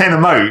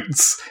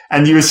 emotes,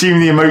 and you assume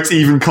the emotes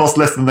even cost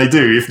less than they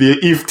do,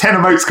 if 10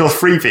 emotes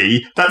cost 3p,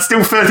 that's still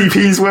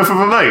 30p's worth of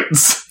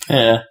emotes.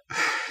 Yeah.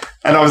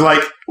 And I was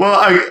like, well,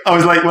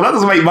 that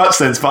doesn't make much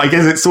sense, but I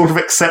guess it's sort of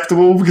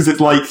acceptable, because it's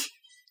like,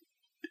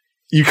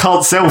 you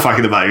can't sell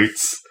fucking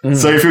emotes. Mm.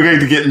 So if you're going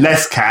to get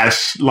less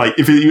cash, like,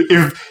 if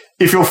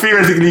if you're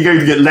theoretically going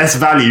to get less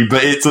value,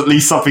 but it's at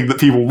least something that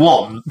people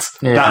want,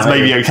 that's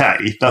maybe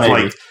okay. That's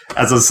like,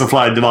 as a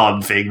supply and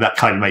demand thing, that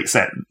kind of makes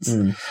sense.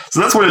 So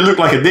that's what it looked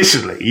like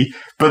initially.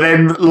 But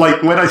then,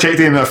 like, when I checked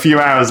in a few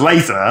hours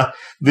later,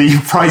 the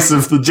price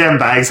of the gem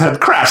bags had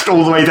crashed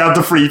all the way down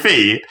to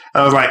 3p.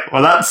 I was like,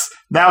 well,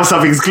 now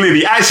something's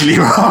clearly actually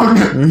wrong.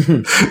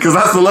 Because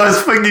that's the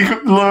lowest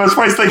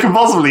price they can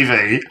possibly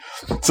be.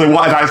 So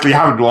what had actually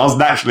happened was,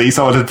 naturally,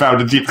 someone had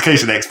found a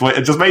duplication exploit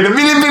and just made a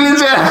million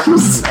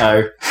gems!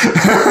 No.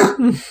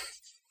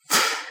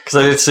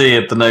 Because I did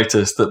see the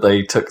notice that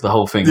they took the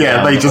whole thing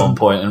down at one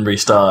point and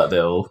restarted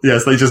it all.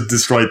 Yes, they just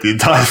destroyed the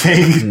entire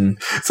thing.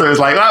 So it was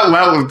like, oh,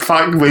 well,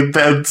 fuck, we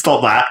better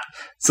stop that.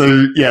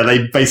 So, yeah,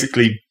 they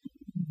basically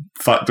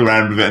fucked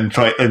around with it and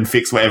tried and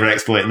fixed whatever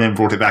exploit and then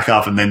brought it back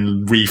up and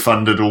then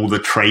refunded all the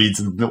trades.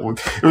 And it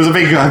was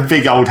a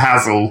big old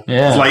hassle.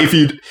 Yeah.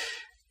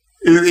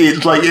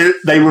 It's like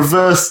they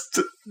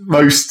reversed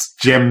most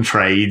gem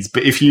trades,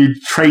 but if you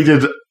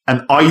traded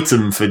an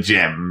item for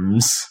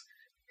gems,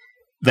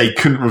 they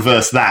couldn't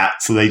reverse that,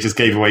 so they just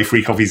gave away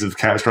free copies of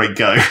Counter-Strike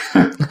Go.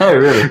 Oh,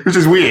 really? Which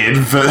is weird,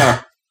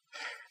 but...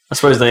 I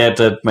suppose they had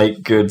to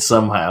make good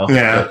somehow.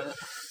 Yeah. But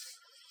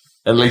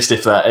at least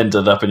if that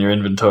ended up in your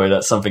inventory,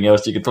 that's something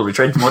else you could probably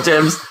trade for more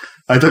gems.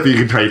 I don't think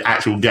you can trade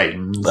actual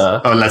games.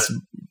 Unless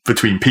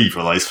between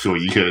people, I'm sure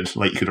you could.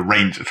 Like, you could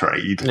arrange a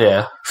trade.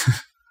 Yeah.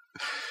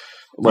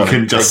 Well, you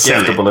can just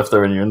sell giftable if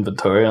they're in your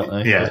inventory, aren't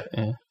they? Yeah. But,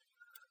 yeah.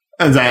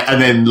 And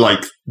then,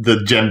 like,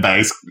 the gem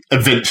bags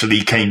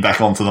eventually came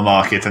back onto the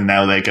market, and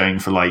now they're going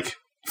for, like,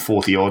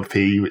 40-odd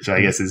p, which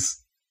I guess is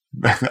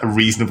a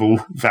reasonable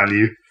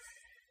value.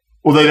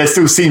 Although there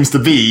still seems to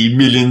be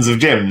millions of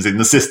gems in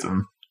the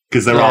system,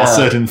 because there are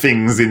certain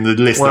things in the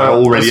list that are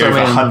already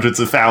over hundreds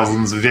of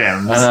thousands of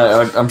gems.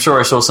 I'm sure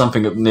I saw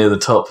something up near the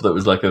top that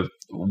was, like,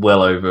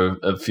 well over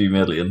a few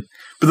million.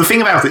 But the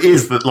thing about it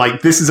is that,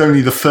 like, this is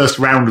only the first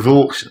round of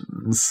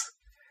auctions.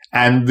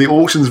 And the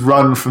auctions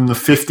run from the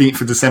 15th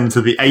of December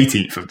to the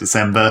 18th of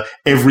December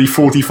every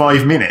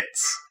 45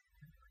 minutes.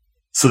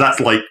 So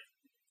that's like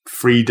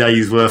 3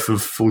 days worth of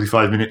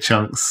 45-minute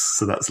chunks.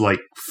 So that's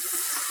like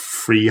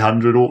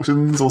 300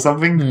 auctions or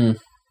something.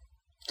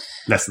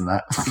 Less than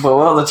that. But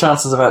what are the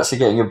chances of actually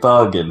getting a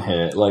bargain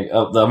here? Like,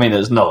 I mean,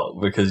 it's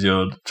not because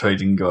you're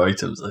trading your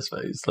items, I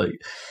suppose. Like,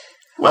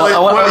 I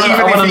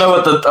want to know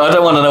what I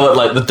don't want to know what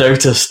like the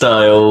Dota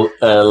style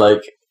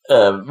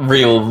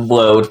real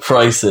world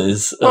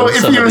prices. Well,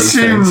 if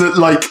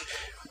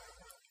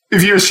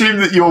you assume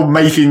that you're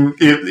making,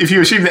 if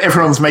you assume that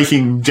everyone's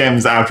making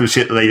gems out of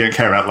shit that they don't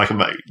care about, like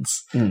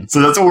emotes,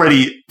 so that's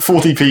already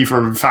 40p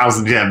for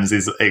 1,000 gems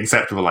is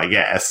acceptable, I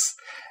guess.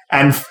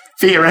 And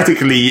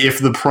theoretically, if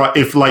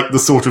the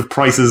sort of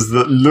prices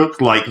that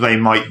look like they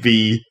might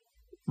be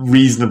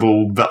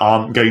reasonable but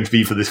aren't going to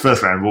be for this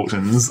first round of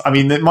auctions, I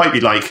mean, it might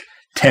be like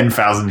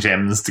 10,000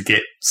 gems to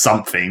get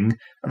something,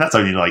 and that's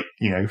only like,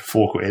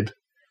 £4,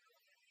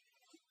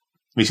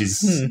 which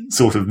is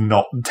sort of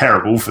not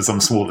terrible for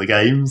some smaller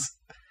games.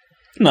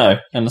 No,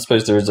 and I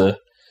suppose there is the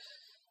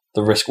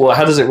risk. Well,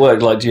 how does it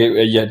work? Like, do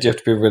you have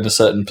to be within a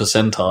certain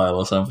percentile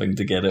or something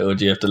to get it, or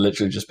do you have to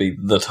literally just be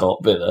the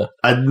top bidder?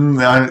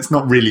 It's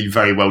not really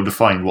very well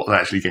defined what's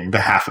actually going to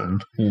happen,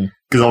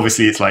 because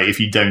obviously it's like if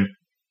you don't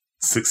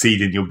succeed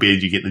in your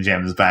bid, you get the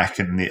gems back,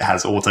 and it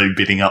has auto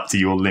bidding up to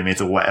your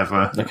limit or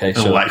whatever,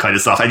 all that kind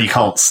of stuff, and you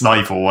can't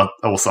snipe or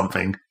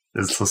something.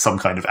 There's some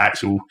kind of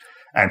actual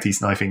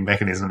anti-sniping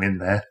mechanism in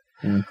there.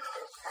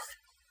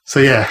 So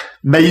yeah,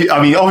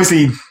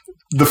 obviously.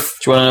 Do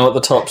you want to know what the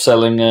top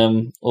selling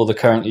or the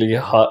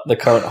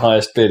current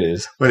highest bid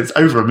is? Well, it's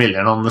over 1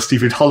 million on the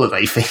stupid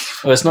holiday thing.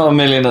 Well, it's not 1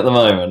 million at the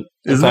moment.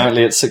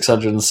 Apparently, it's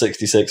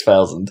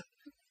 666,000.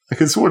 I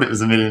could have sworn it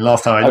was 1 million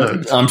last time I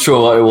looked. I'm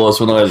sure it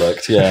was when I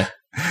looked, yeah.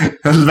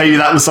 Maybe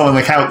that was someone's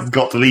account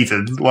got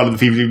deleted. One of the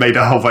people who made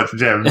a whole bunch of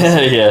gems.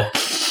 Yeah.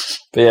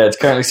 But yeah, it's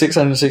currently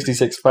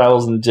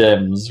 666,000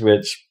 gems,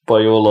 which,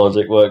 by your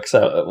logic, works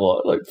out at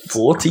what, like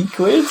 40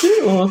 quid?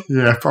 Or?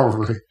 Yeah,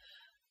 probably.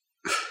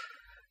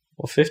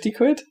 Or 50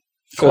 quid?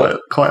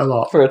 Quite a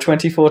lot. For a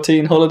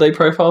 2014 holiday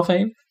profile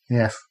theme?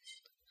 Yes.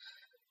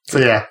 So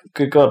yeah.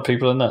 Good God,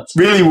 people are nuts.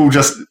 Really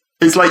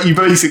it's like you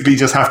basically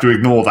just have to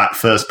ignore that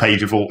first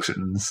page of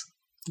auctions.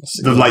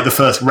 The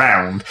first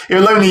round. It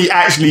will only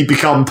actually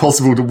become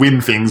possible to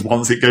win things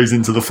once it goes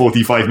into the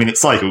 45-minute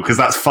cycle, because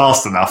that's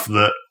fast enough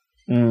that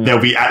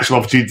there'll be actual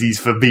opportunities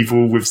for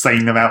people with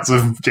sane amounts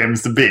of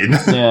gems to bid.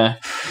 Yeah.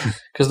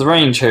 Because the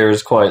range here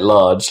is quite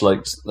large.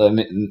 Like,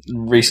 the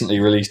recently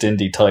released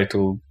indie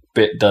title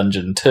Bit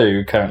Dungeon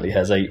 2 currently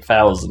has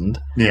 8,000.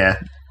 Yeah.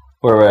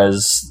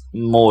 Whereas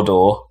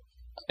Mordor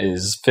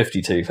is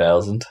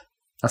 52,000.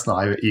 That's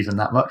not even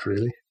that much,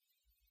 really.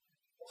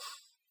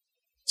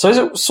 So is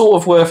it sort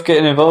of worth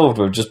getting involved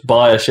with? Just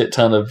buy a shit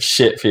ton of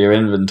shit for your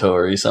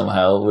inventory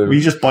somehow?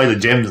 We just buy the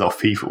gems off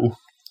people.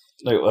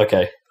 Oh,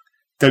 okay.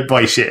 Don't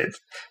buy shit.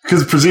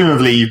 Because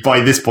presumably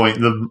by this point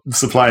the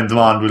supply and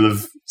demand will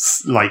have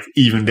like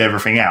evened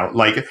everything out.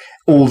 Like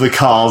all the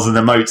cars and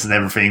emotes and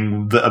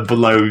everything that are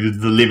below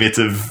the limit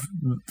of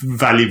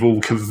valuable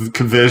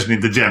conversion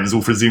into gems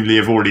will presumably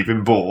have already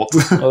been bought.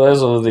 Well,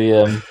 there's all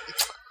the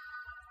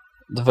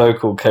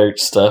vocal coach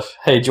stuff.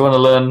 Hey, do you want to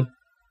learn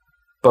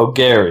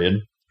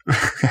Bulgarian?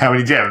 How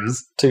many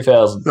gems?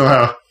 2,000. Oh,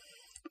 wow.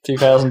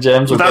 2,000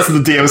 gems. But that's the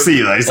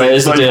DLC though. So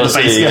it's the not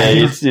DLC.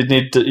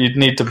 Yeah, you'd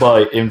need to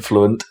buy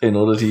Influent in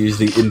order to use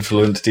the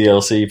Influent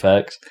DLC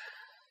packs.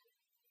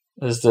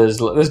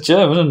 There's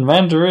German and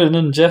Mandarin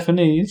and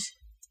Japanese.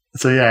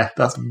 So yeah,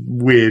 that's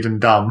weird and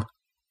dumb,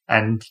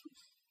 and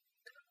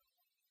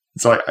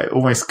it's like I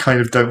almost kind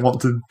of don't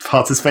want to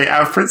participate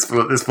out of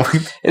principle at this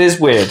point. It is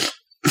weird.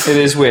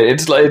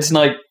 It's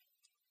like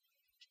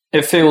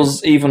it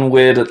feels even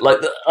weird. Like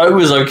I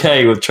was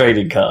okay with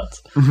trading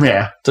cards.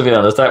 Yeah, to be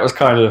honest, that's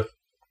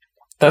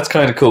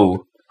kind of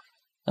cool.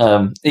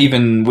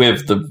 Even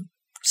with the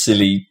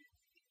silly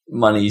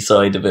money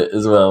side of it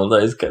as well,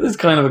 that's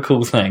kind of a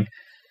cool thing.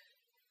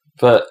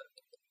 But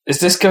is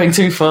this going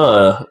too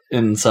far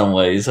in some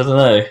ways? I don't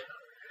know.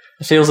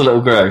 It feels a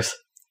little gross.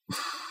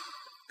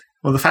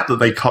 Well, the fact that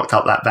they cocked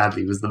up that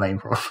badly was the main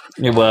problem.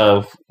 Yeah,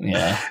 well,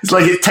 yeah. It's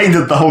like it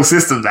tainted the whole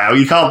system now.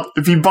 You can't...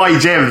 If you buy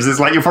gems, it's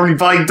like you're probably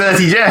buying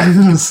dirty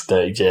gems.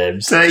 Dirty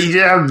gems. Dirty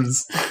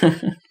gems.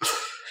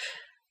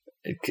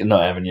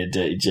 Not having your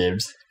dirty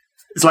gems.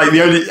 It's like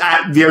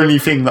the only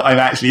thing that I'm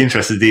actually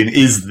interested in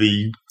is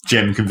the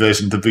gem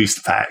conversion to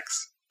booster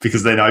packs.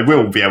 Because then I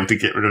will be able to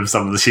get rid of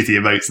some of the shitty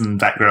emotes and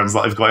backgrounds that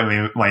I've got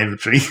in my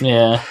inventory.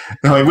 Yeah.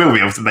 And I will be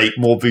able to make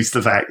more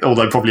booster packs,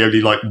 although probably only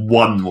like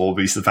one more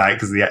booster pack,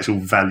 because the actual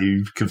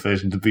value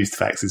conversion to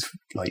booster packs is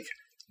like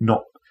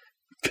not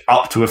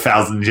up to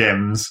 1,000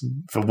 gems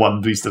for one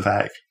booster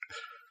pack.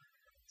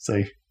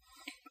 So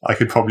I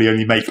could probably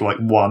only make like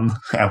one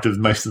out of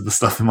most of the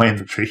stuff in my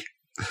inventory.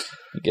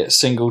 You get a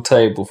single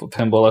table for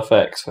Pinball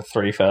FX for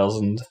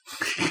 3,000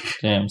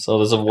 gems. So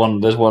there's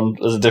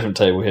a different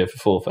table here for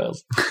 4,000.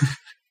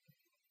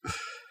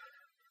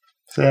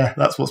 So yeah,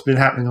 that's what's been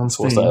happening on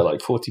Steam. What's that,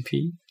 like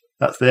 40p?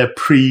 That's their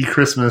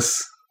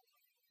pre-Christmas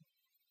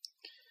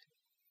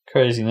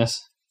craziness.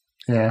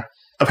 Yeah.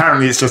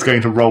 Apparently it's just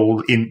going to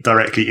roll in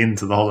directly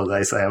into the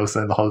holiday sale,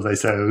 so the holiday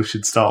sale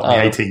should start on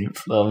the 18th.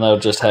 They'll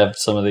just have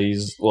some of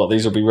these...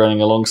 these will be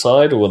running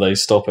alongside, or will they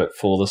stop it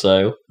for the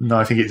sale? No,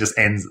 I think it just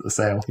ends at the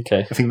sale.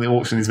 Okay. I think the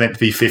auction is meant to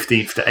be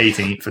 15th to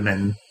 18th, and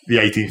then the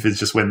 18th is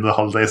just when the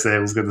holiday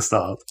sale is going to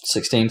start.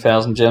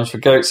 16,000 gems for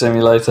Goat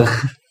Simulator.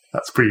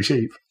 That's pretty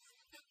cheap.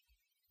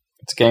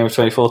 It's a game of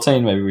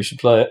 2014, maybe we should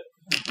play it.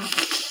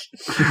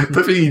 I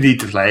don't think you need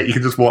to play it, you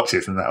can just watch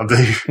it and that'll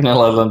do.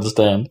 I'll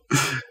understand.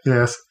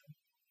 Yes.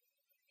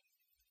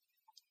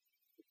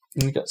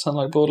 And you got something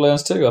like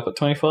Borderlands 2 up at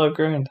 25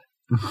 grand.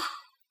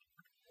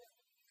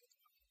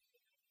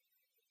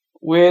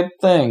 Weird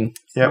thing.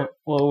 Yep.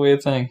 What a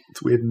weird thing.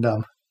 It's weird and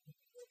dumb.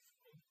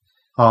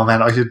 Oh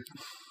man, if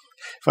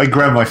I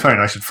grab my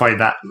phone, I should find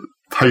that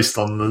post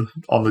on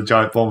the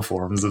Giant Bomb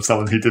forums of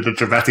someone who did a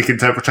dramatic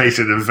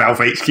interpretation of Valve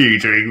HQ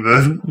during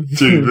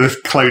the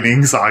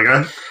cloning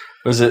saga.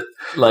 Was it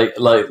like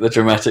the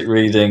dramatic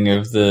reading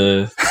of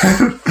the...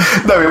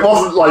 No, it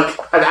wasn't like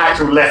an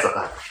actual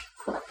letter.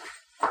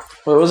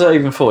 What was that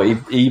even for?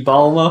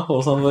 E-Balmer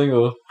or something?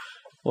 Or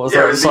what was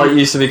that site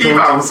used to be called?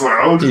 E-Balm's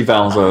World.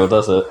 E-Balm's World,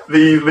 that's it.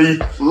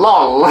 The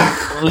LOL.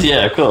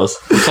 Yeah, of course.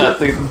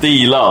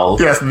 The LOL.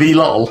 Yes, the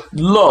LOL.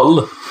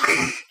 LOL.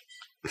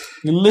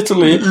 You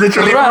literally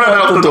ran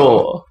out the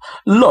door.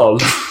 LOL.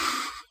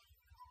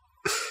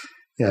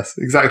 Yes,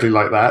 exactly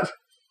like that.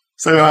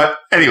 So,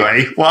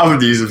 anyway, what other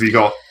news have you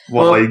got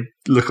while I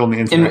look on the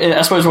internet?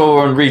 I suppose while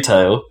we're on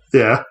retail...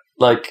 Yeah.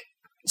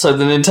 So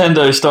the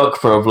Nintendo stock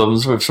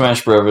problems with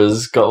Smash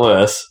Brothers got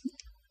worse.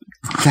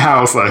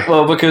 How so?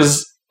 Well,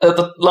 because at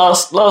the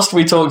last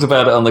we talked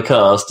about it on the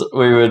cast,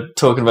 we were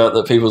talking about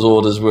that people's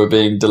orders were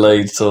being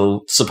delayed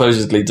till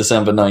supposedly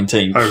December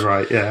 19th. Oh,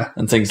 right, yeah.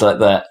 And things like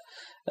that.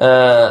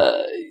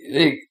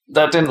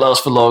 That didn't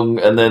last for long,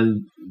 and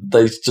then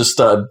they just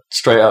started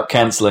straight up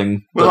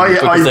cancelling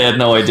because they had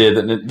no idea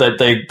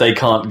that they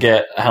can't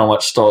get how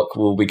much stock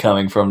will be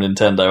coming from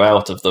Nintendo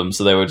out of them.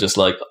 So they were just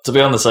like, to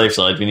be on the safe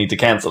side, we need to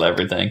cancel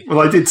everything. Well,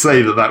 I did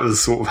say that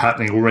was sort of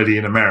happening already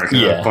in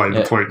America by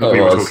the point that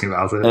we were talking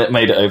about it. And it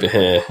made it over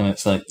here, and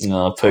it's like,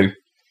 poo.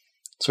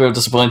 It's real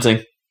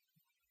disappointing.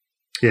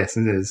 Yes,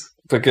 it is.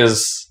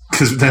 Because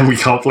then we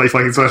can't play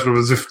fucking Smash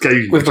Bros.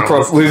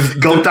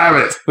 with God damn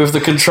it! With the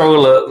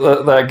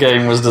controller that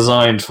game was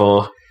designed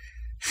for,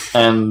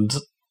 and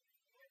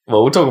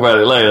we'll talk about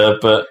it later.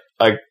 But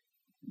I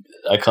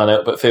can't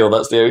help but feel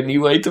that's the only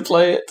way to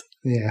play it.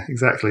 Yeah,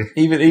 exactly.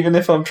 Even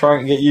if I'm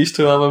trying to get used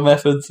to other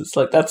methods, it's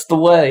like that's the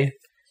way.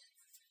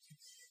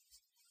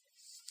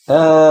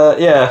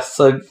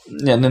 So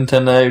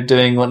Nintendo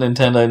doing what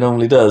Nintendo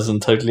normally does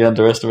and totally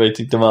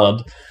underestimating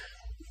demand.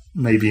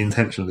 Maybe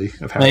intentionally,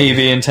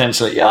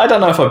 apparently. Yeah, I don't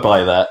know if I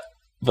buy that,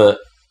 but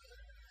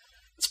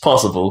it's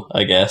possible,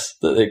 I guess,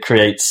 that it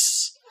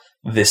creates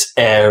this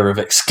air of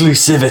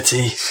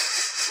exclusivity.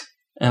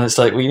 And it's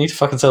like, well, you need to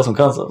fucking sell some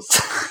consoles.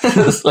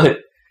 It's like...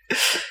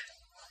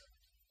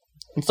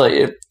 It's like,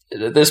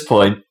 at this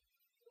point,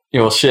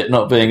 your shit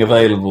not being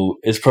available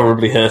is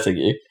probably hurting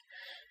you.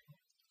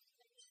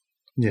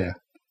 Yeah.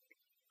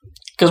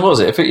 Because what was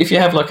it? If you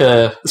have like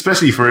a...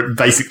 Especially for it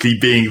basically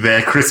being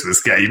their Christmas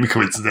game,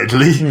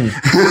 coincidentally.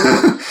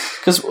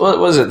 Because what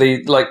was it?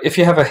 If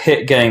you have a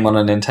hit game on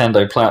a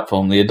Nintendo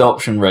platform, the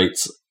adoption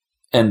rates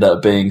end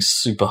up being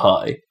super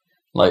high.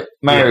 Like,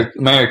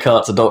 Mario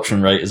Kart's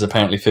adoption rate is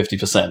apparently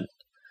 50%,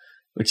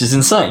 which is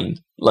insane.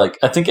 Like,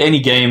 I think any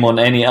game on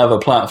any other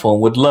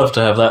platform would love to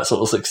have that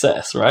sort of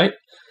success, right?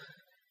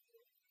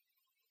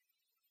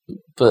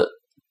 But...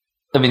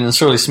 I mean,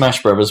 surely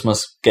Smash Brothers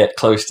must get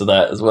close to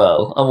that as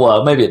well. Oh,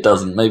 well, maybe it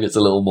doesn't. Maybe it's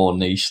a little more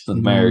niche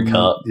than Mario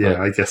Kart.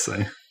 Yeah, I guess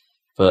so.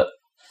 But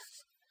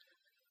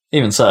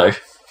even so,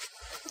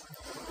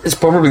 it's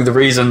probably the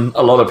reason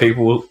a lot of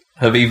people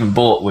have even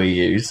bought Wii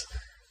U's.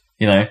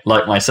 You know,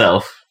 like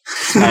myself.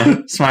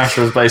 Smash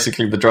was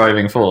basically the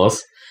driving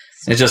force.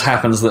 It just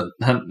happens that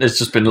it's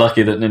just been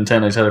lucky that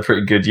Nintendo's had a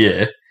pretty good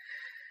year.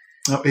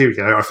 Oh, here we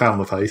go. I found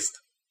the post.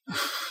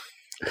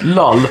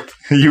 LOL.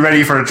 Are you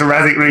ready for a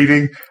dramatic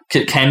reading?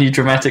 Can you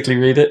dramatically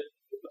read it?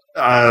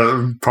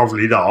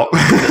 Probably not.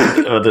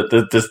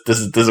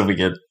 This will be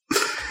good.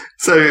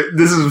 So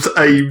this is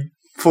a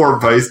forum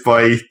post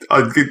by...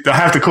 I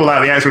have to call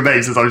out the actual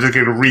name since I'm just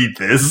going to read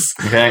this.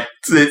 Okay.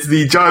 It's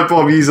the Giant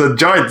Bomb user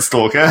Giant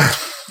Stalker.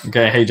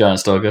 Okay, hey Giant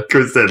Stalker.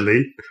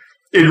 Coincidentally.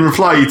 In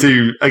reply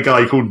to a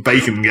guy called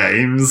Bacon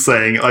Games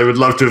saying, I would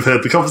love to have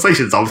heard the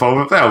conversations on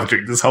Valve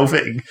during this whole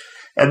thing.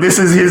 And this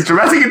is his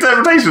dramatic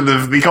interpretation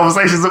of the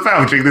conversations at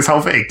Valve during this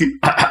whole thing.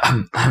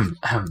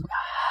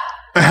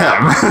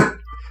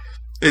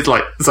 It's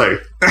like, so...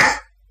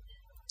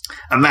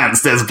 A man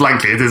stares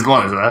blankly at his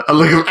monitor, a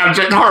look of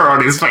abject horror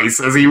on his face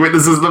as he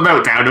witnesses the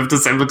meltdown of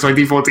December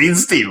 2014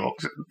 Steam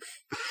auction.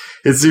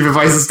 His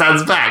supervisor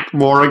stands back,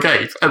 more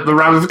agape, at the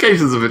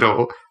ramifications of it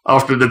all.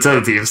 After an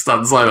eternity of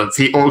stunned silence,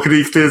 he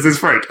awkwardly clears his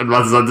throat and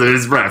mutters under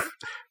his breath.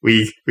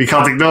 We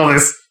can't ignore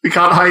this. We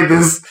can't hide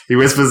this. He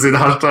whispers in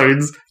hushed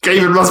tones.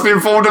 Gaiman must be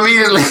informed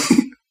immediately.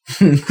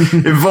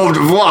 Informed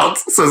of what?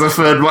 Says a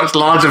third, much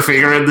larger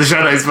figure in the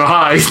shadows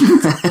behind.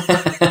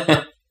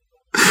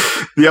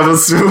 The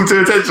others swim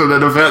to attention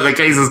and avert their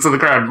gazes to the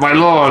ground. My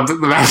lord, the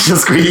master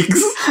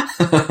squeaks.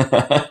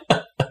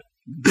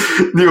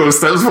 Newell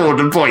steps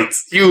forward and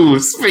points. You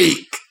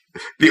speak.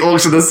 The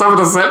auction has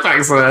suffered a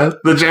setback, sir.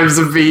 The gems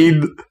have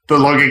been. The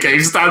longer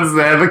game stands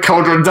there. The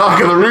colder and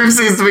darker the room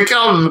seems to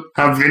become.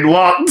 Have been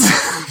what?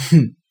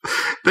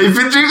 They've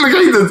been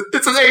duplicated.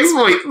 It's an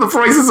exploit. The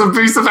prices of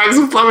booster packs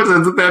have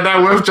plummeted. They're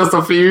now worth just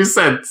a few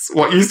cents.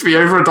 What used to be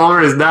over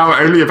 $1 is now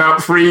only about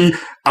 $3.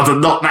 Utter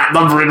not that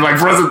number in my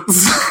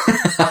presence.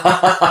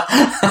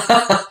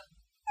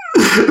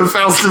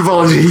 Faust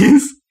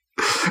apologies.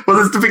 What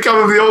is to become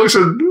of the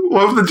auction?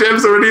 What of the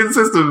gems already in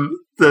system?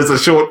 There's a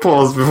short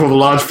pause before the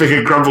large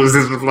figure grumbles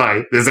his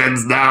reply. This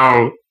ends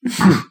now.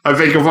 I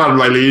beg your pardon,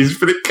 my liege,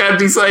 but it can't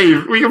be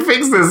saved. We can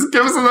fix this.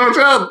 Give us another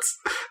chance.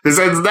 This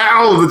ends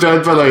now, the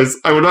giant bellows.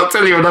 I will not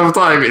tell you another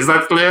time. Is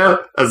that clear?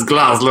 As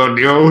glass, Lord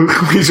Neo.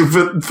 We should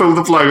pull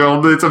the plug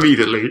on it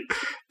immediately.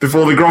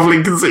 Before the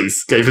grovelling can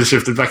cease, Gabe has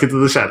shifted back into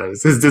the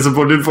shadows. His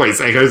disappointed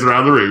voice echoes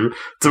around the room.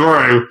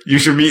 Tomorrow, you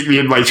should meet me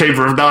in my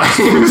chamber of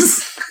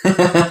knives.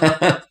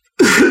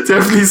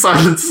 Deathly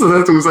silence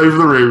settles over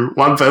the room.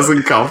 One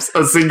person coughs.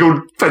 A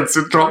single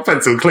drop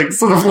pencil clinks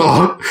to the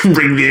floor.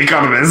 Bring the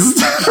economist.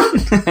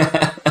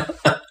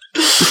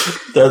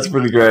 That's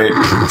pretty great.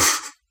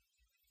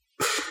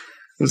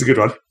 That's a good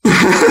one.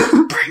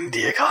 Bring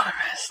the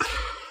economist.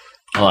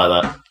 I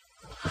like that.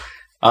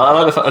 I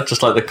like the fact, I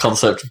just like the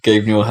concept of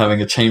Gabe Newell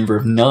having a chamber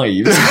of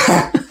knives.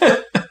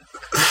 A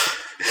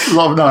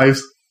lot of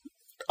knives.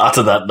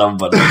 Utter that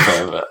number.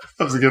 That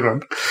was a good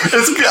one.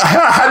 It's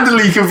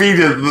handily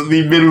convenient that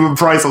the minimum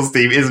price on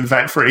Steam is in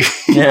fact free.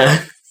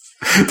 Yeah.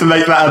 To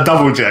make that a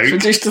double joke. It's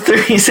reduced to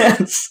 30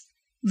 cents.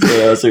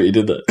 Yeah, I see what you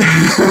did there.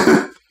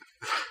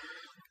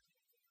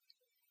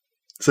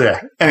 So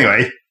yeah,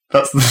 anyway,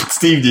 that's the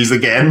Steam news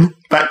again.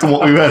 Back to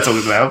what we were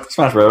talking about.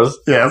 Smash Bros.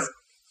 Yes.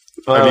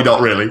 Well, maybe not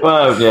really.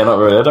 Well, yeah, not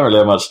really. I don't really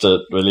have much to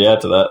really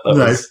add to that.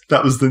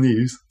 That was the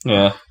news.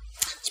 Yeah.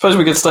 Suppose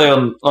we could staying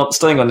on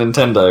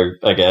Nintendo,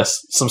 I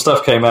guess. Some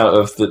stuff came out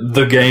of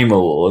the Game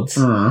Awards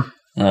for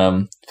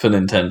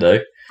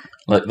Nintendo.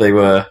 Like, they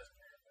were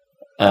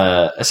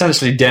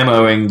essentially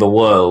demoing the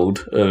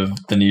world of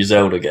the new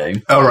Zelda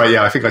game. Oh, right,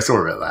 yeah, I think I saw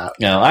about that.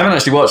 Yeah, I haven't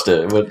actually watched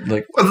it. But,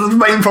 like, well, the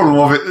main problem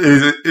of it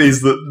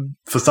is that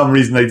for some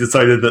reason they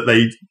decided that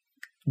they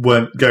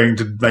weren't going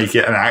to make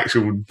it an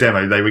actual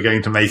demo. They were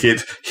going to make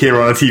it here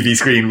on a TV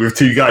screen with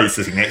two guys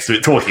sitting next to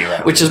it talking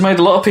about it. Which has made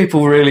a lot of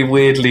people really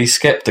weirdly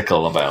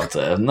sceptical about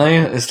it, haven't they?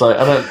 It's like,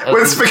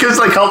 well, it's because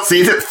they can't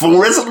see it at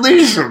full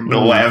resolution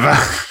or whatever.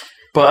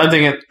 But I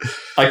think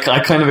I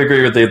kind of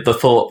agree with the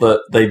thought that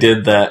they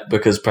did that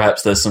because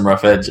perhaps there's some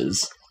rough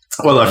edges.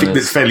 Well, I think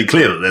it's fairly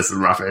clear that there's some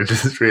rough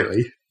edges,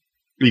 really.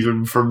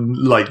 even from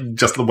like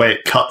just the way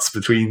it cuts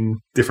between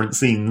different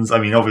scenes. I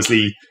mean,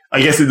 obviously,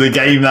 I guess in the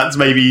game that's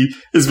maybe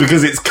it's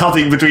because it's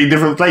cutting between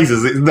different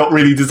places. It's not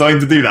really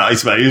designed to do that, I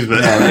suppose.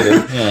 But yeah,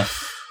 maybe. Yeah.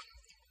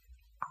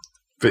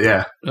 But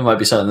yeah, it might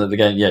be something that the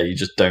game, you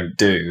just don't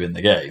do in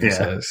the game. Yeah.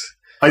 So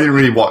I didn't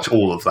really watch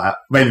all of that,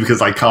 mainly because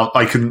I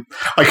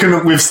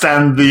couldn't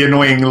withstand the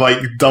annoying like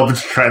dubbed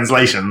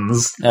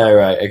translations. Oh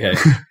right, okay.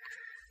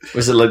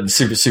 Was it like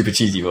super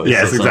cheesy voice?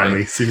 Yes,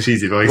 exactly, super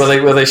cheesy voice.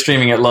 Were they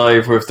streaming it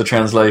live with the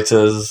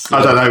translators?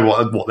 I don't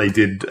know what they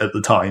did at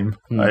the time.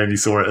 I only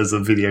saw it as a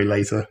video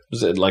later.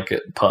 Was it like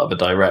part of a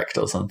direct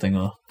or something?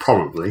 Or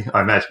probably,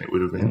 I imagine it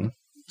would have been.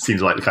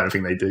 Seems like the kind of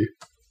thing they do.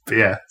 But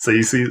yeah, so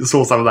you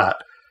saw some of that.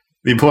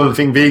 The important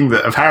thing being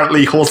that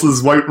apparently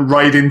horses won't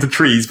ride into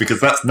trees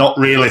because that's not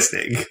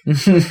realistic.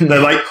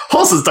 They're like,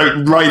 horses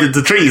don't ride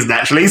into trees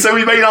naturally, so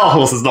we made our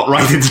horses not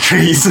ride into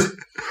trees.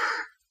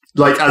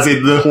 Like, as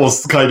in the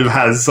horse kind of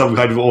has some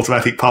kind of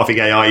automatic pathing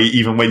AI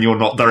even when you're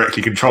not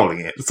directly controlling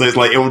it. So it's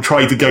like it will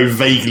try to go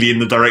vaguely in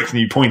the direction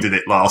you pointed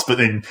it last, but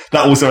then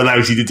that also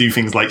allows you to do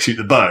things like shoot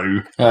the bow.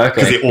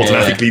 Because it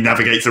automatically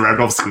navigates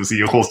around obstacles so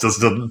your horse just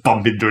doesn't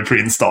bump into a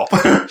tree and stop.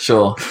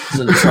 Sure.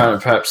 So trying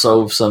to perhaps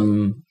solve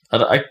some...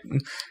 I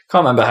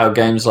can't remember how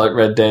games like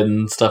Red Dead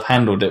and stuff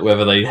handled it,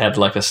 whether they had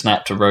like a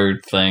snap to road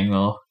thing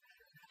or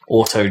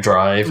auto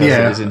drive.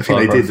 Yeah, I think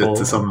they did it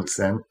to some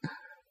extent.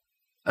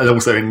 And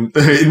also in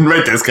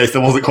Red Dead's case,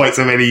 there wasn't quite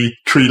so many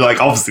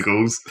tree-like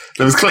obstacles.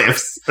 There was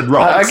cliffs and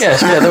rocks. I guess,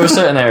 there were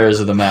certain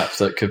areas of the map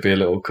that could be a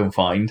little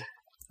confined.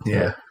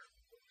 Yeah.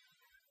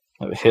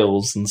 Like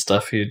hills and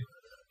stuff, you'd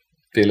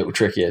be a little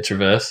trickier to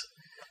traverse.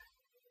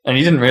 And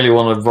you didn't really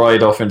want to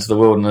ride off into the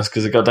wilderness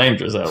because it got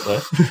dangerous out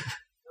there.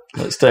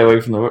 Like, stay away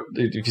from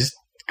if you just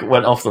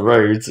went off the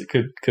roads, it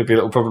could be a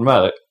little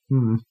problematic.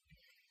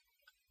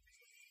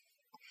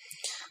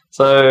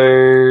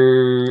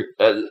 So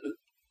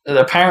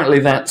apparently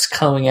that's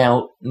coming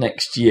out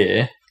next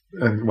year.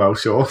 And well,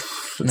 sure,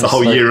 it's a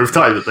whole year of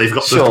time that they've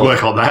got to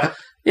work on that.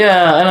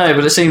 Yeah, I know,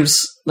 but it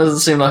doesn't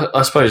seem like,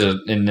 I suppose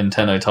in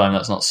Nintendo time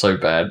that's not so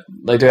bad.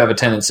 They do have a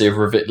tendency of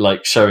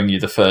like showing you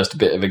the first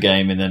bit of a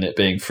game and then it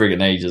being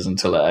friggin' ages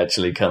until it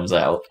actually comes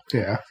out.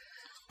 Yeah,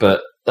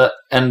 but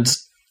and.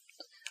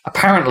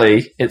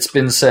 Apparently, it's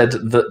been said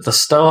that the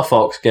Star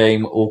Fox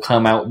game will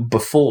come out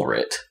before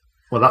it.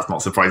 Well, that's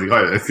not surprising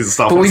either, because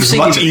Star Fox is a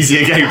much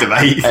easier game to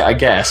make. I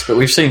guess, but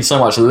we've seen so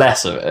much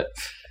less of it.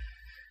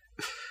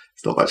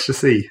 It's not much to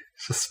see.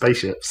 It's just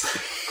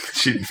spaceships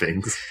shooting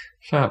things.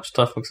 Shut up,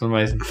 Star Fox is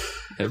amazing.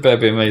 It better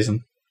be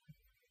amazing.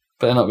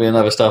 Better not be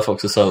another Star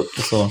Fox Assault,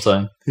 that's all I'm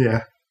saying.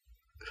 Yeah.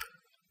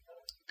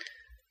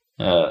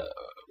 But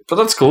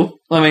that's cool.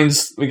 That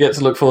means we get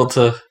to look forward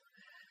to...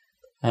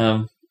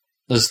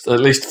 there's at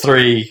least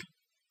 3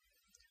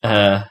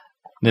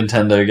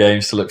 Nintendo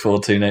games to look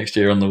forward to next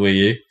year on the Wii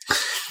U.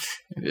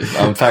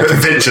 In fact,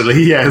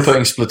 eventually, yes. I'm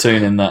putting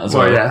Splatoon in that as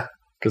well. Yeah.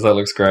 Because that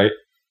looks great.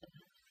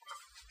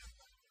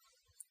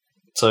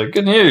 So,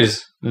 good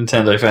news,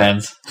 Nintendo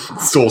fans.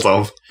 Sort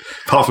of.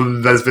 Apart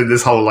from there's been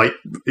this whole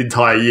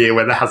entire year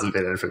where there hasn't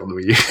been anything on the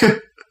Wii U.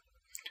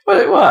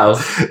 Well,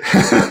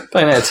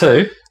 Bayonetta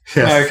 2, yes.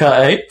 Mario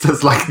Kart 8.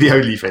 That's like the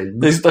only thing.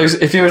 Those,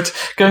 if you were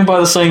going by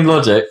the same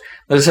logic,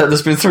 there's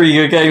been 3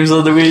 good games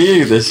on the Wii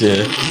U this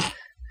year.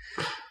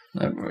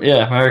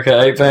 Yeah, Mario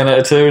Kart 8,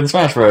 Bayonetta 2, and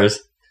Smash Bros.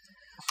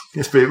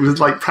 Yes, but it was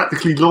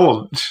practically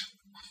launch.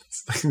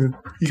 You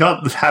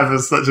can't have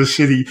such a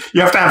shitty...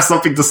 You have to have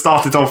something to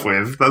start it off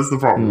with. That's the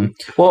problem.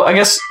 Well, I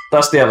guess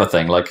that's the other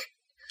thing.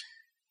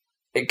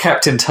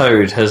 Captain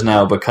Toad has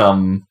now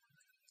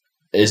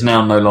is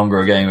now no longer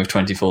a game of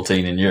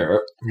 2014 in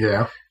Europe.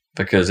 Yeah.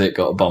 Because it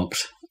got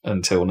bumped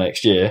until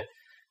next year.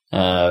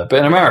 But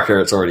in America,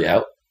 it's already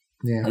out.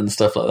 Yeah. And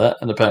stuff like that.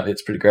 And apparently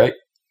it's pretty great.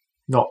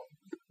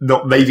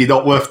 Maybe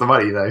not worth the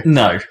money, though.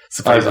 No.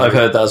 I've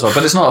heard that as well.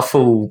 But it's not a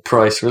full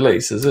price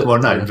release, is it? Well,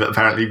 no, but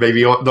apparently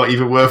maybe not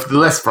even worth the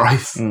less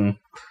price.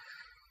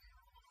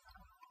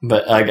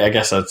 But I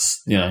guess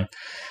that's, the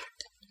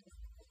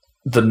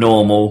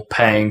normal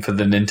paying for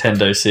the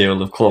Nintendo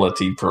seal of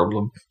quality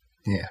problem.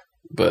 Yeah.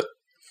 But,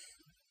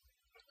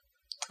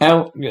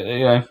 I'm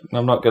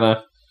not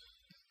gonna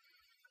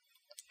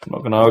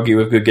argue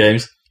with good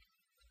games.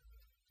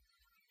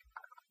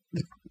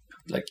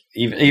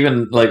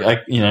 Even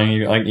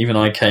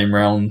I came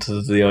round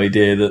to the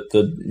idea that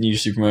the new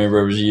Super Mario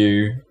Bros.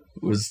 U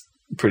was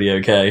pretty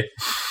okay.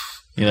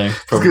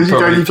 Because you'd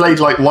only played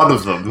one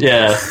of them.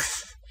 Yeah,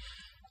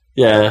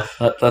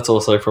 that's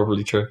also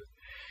probably true.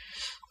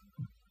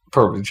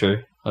 Probably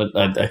true.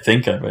 I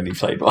think I've only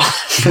played one.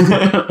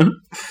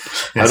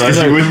 Yes,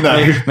 you wouldn't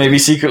know. Maybe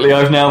secretly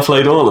I've now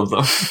played all of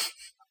them.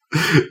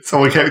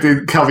 Someone kept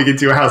coming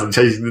into your house and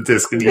changing the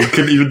disc, and you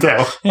couldn't even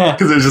tell. Yeah,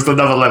 because it was just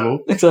another level.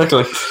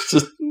 Exactly,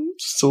 just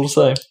all the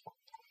same.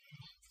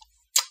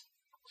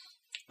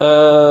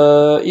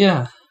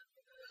 Yeah.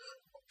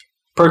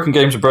 Broken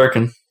games are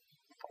broken.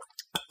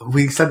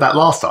 We said that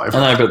last time.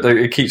 I know, but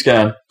it keeps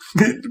going.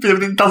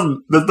 It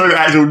doesn't. There's no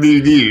actual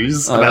new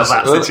news about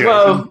that situation.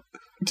 Well,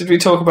 Did we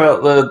talk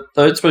about the?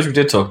 I suppose we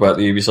did talk about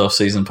the Ubisoft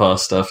Season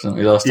Pass stuff, didn't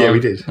we? Last time? Yeah, we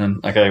did.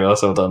 And, okay, well,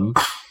 that's all done.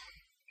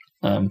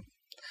 Well,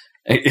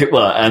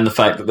 and the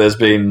fact that there's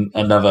been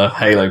another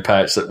Halo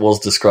patch that was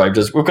described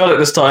as "we've got it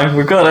this time,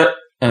 we've got it,"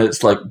 and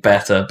it's like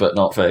better but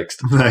not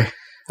fixed. No.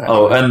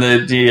 Oh, and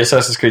the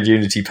Assassin's Creed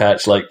Unity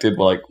patch did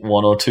 1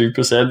 or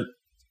 2%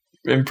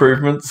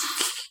 improvements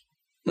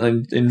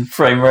in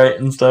frame rate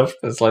and stuff.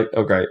 It's like,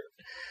 oh great,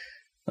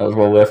 that was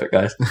well worth it,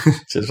 guys.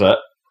 Just that.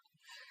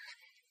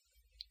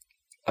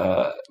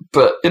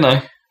 But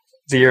the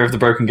year of the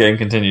broken game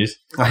continues.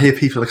 I hear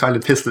people are kind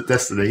of pissed at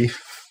Destiny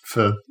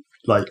for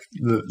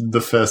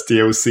the first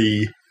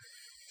DLC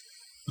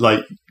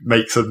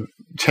makes some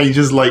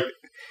changes.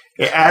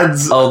 It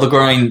adds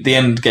the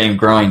end game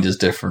grind is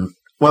different.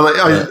 Well,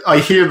 I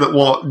hear that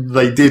what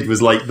they did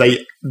was one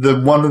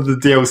of the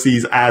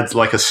DLCs adds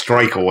a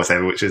strike or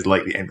whatever, which is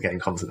the end game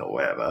content or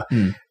whatever.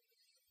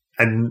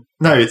 And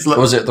no, it's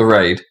was it the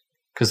raid?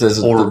 Because there's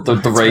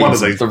the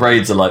raids. The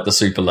raids are the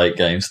super late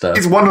game stuff.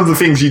 It's one of the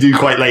things you do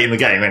quite late in the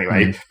game,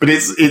 anyway. But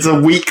it's a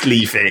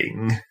weekly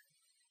thing.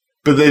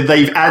 But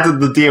they've added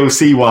the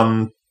DLC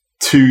one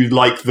to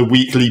the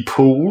weekly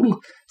pool.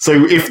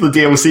 So if the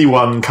DLC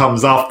one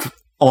comes up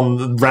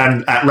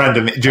at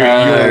random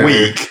during your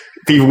week,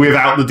 people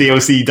without the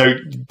DLC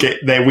don't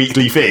get their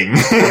weekly thing.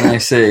 I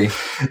see.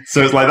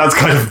 So it's that's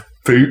kind of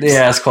boots.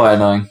 Yeah, it's quite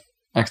annoying.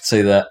 I can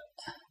see that.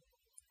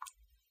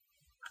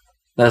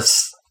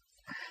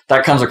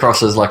 That comes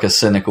across as a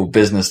cynical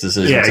business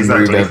decision to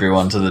move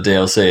everyone to the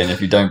DLC, and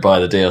if you don't buy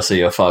the DLC,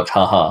 you're fucked.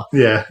 Haha.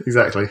 Yeah,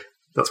 exactly.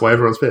 That's why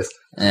everyone's pissed.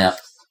 Yeah.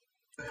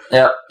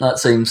 Yeah, that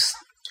seems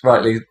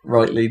rightly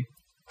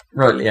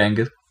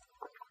angered.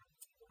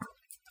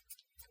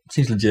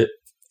 Seems legit.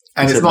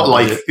 And it's not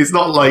like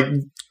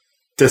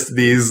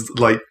Destiny is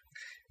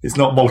it's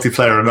not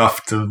multiplayer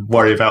enough to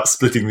worry about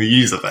splitting the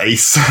user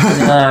base.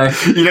 No.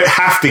 You don't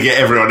have to get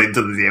everyone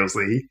into the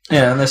DLC.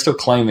 Yeah, and they're still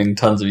claiming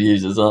tons of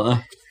users, aren't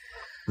they?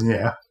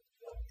 Yeah.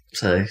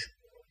 So, it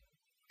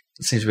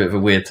seems a bit of a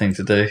weird thing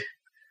to do.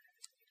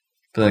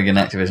 But then again,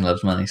 Activision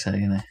loves money, so,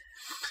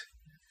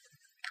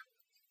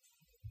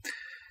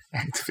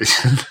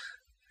 Activision.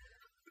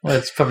 Well,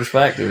 it's published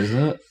by Activision,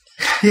 isn't it?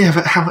 Yeah,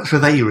 but how much were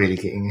they really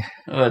getting?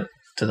 I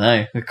don't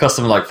know. It cost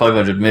them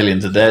 $500 million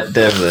to dev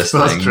this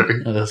That's thing.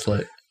 True. And it's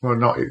well,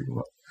 not.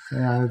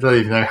 I don't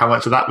even know how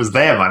much of that was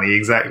their money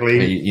exactly.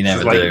 Well, you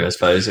never do, I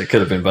suppose. It could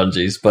have been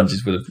Bungie's.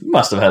 Bungie's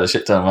must have had a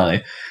shit ton of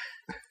money.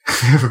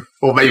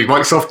 Or maybe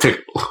Microsoft too.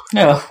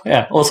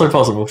 Yeah. Also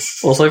possible.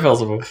 I'm trying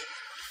to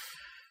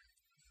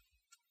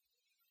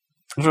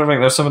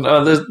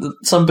think. There's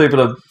some people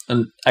have,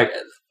 and I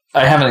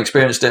haven't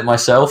experienced it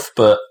myself,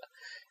 but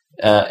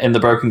in the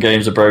Broken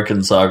Games are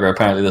Broken saga,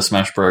 apparently the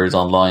Smash Bros.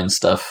 Online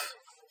stuff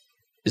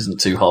isn't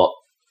too hot.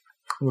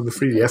 Well, the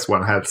 3DS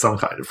one had some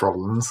kind of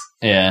problems.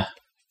 Yeah,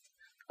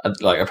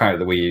 apparently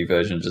the Wii U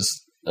version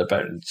just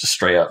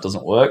straight up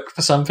doesn't work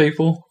for some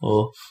people,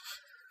 or.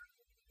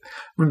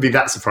 Wouldn't be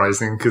that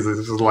surprising because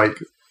it's just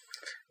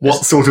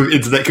what sort of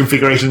internet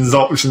configurations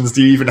options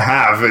do you even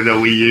have in a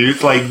Wii U?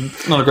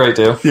 Not a great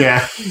deal.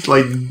 Yeah,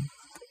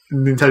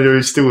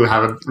 Nintendo still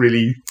haven't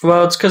really.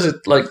 Well, it's because it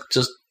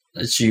just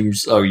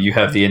assumes, you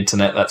have the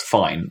internet, that's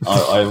fine.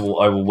 I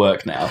will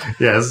work now.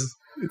 Yes,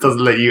 it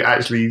doesn't let you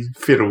actually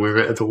fiddle with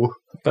it at all.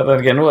 But then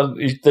again,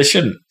 there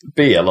shouldn't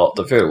be a lot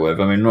to fiddle with.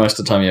 I mean, most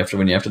of the time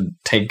when you have to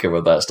tinker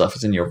with that stuff,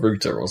 it's in your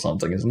router or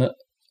something, isn't it?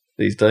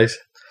 These days.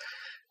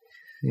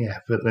 Yeah,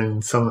 but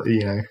then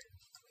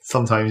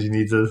sometimes you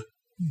need to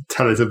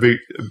tell it to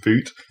boot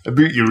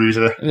your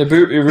router.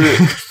 Boot your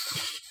router.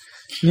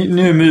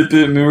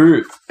 Boot my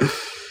route.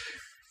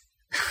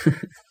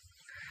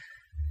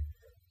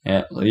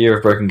 Yeah, the year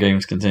of broken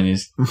games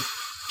continues.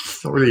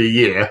 It's not really a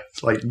year.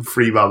 It's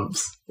 3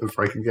 months of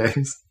broken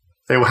games.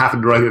 They all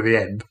happened right at the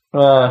end.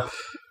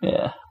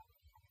 Yeah.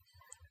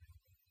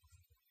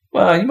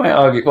 Well, you might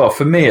argue. Well,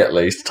 for me at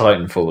least,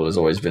 Titanfall has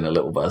always been a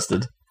little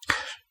busted.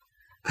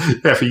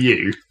 Yeah, for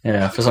you.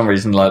 Yeah, for some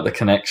reason, the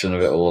connection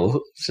of it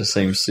all just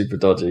seems super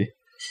dodgy.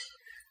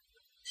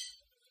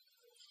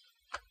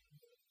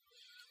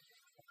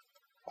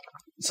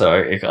 So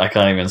I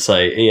can't even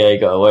say EA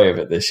got away with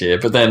it this year.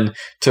 But then,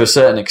 to a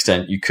certain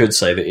extent, you could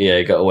say that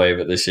EA got away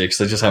with it this year because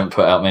they just haven't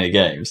put out many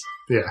games.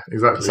 Yeah,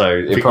 exactly.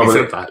 So they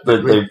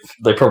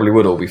probably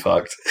would all be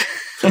fucked.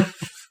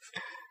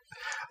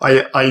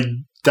 I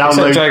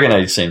download Dragon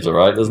Age seems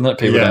alright, doesn't it?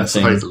 People don't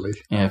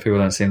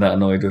seem that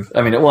annoyed with.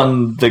 I mean, it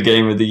won the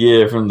Game of the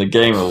Year from the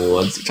Game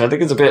Awards, which I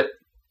think is a bit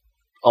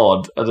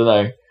odd. I don't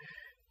know.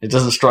 It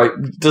doesn't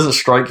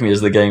strike me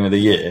as the Game of the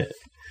Year.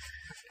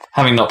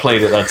 Having not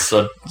played it, that's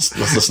a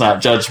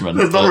snap judgment.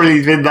 There's not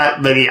really been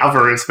that many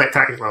other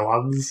spectacular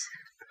ones.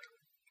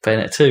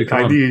 Bayonetta 2,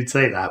 I knew you'd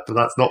say that, but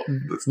that's not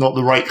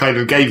the right kind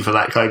of game for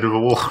that kind of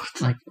award.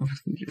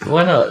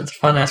 Why not? It's a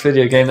fun-ass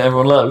video game that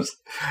everyone loves.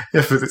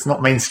 Yeah, but it's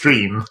not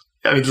mainstream.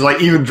 I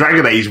mean, even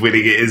Dragon Age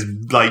winning it is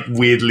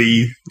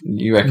weirdly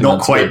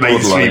not quite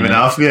mainstream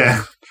enough.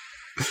 Yeah,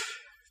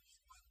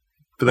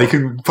 but they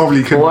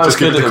probably couldn't just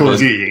give it to Call of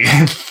Duty.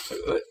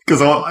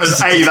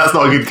 Because A, that's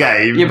not a good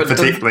game, Yeah, but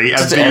particularly.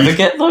 Did it ever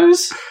get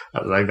those? I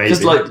don't know, maybe.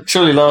 Just like,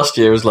 surely last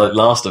year was like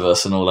Last of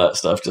Us and all that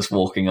stuff, just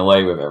walking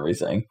away with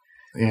everything.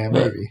 Yeah,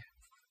 But maybe.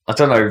 I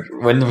don't know,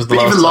 when was the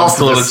But even last time Last of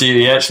Call Us- of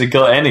Duty actually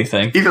got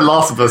anything? Even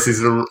Last of Us is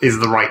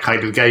the right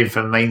kind of game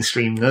for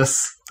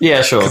mainstreamness.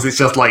 Yeah, sure. Because it's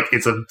just like,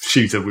 it's a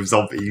shooter with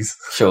zombies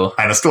Sure.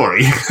 and a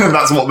story. And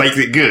that's what makes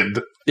it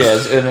good. Yeah,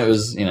 and it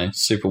was,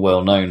 super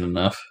well known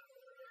enough.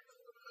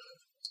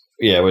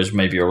 Yeah, which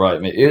maybe you're right.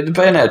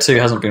 Bayonetta 2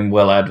 hasn't been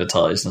well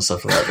advertised and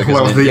stuff like that.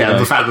 Because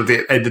The fact that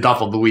it ended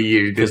up on the Wii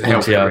U didn't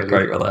help it, really.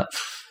 great with that.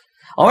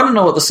 I want to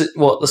know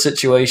what the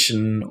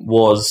situation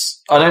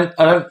was. I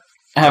don't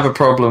have a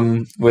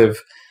problem with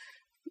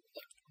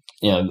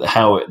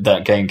how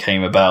that game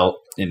came about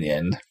in the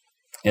end,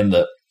 in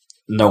that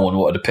no one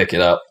wanted to pick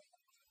it up,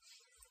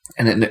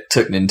 and it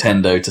took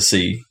Nintendo to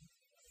see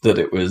that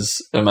it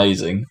was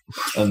amazing,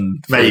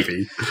 and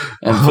Maybe.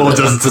 and Or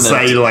just to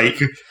say, like,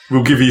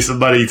 we'll give you some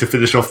money to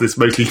finish off this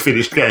mostly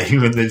finished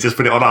game and then just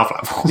put it on our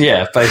platform.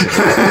 yeah,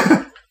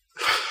 basically.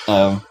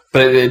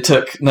 But it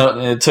took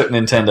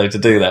Nintendo to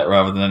do that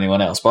rather than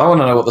anyone else. But I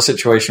want to know what the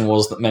situation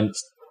was that meant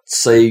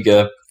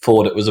Sega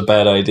thought it was a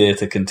bad idea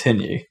to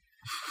continue,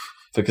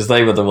 because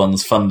they were the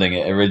ones funding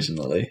it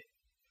originally,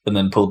 and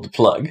then pulled the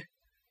plug,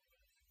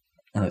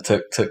 and it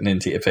took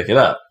Ninty to pick it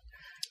up.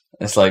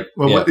 It's like,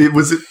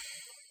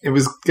 it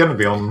was going to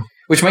be on.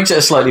 Which makes it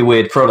a slightly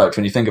weird product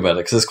when you think about it,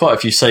 because there's quite a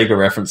few Sega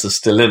references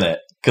still in it,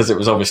 because it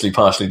was obviously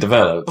partially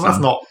developed. Well,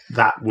 that's not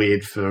that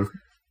weird for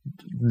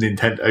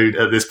Nintendo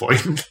at this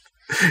point.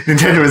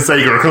 Nintendo and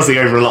Sega are crossing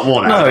over a lot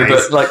more nowadays. No,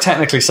 but like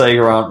technically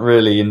Sega aren't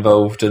really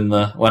involved in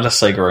unless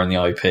Sega own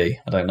the IP,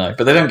 I don't know.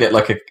 But they don't get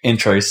like an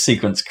intro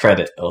sequence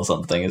credit or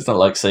something. It's not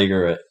like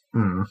Sega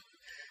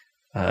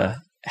are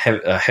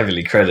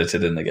heavily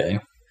credited in the game.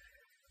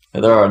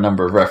 But there are a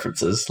number of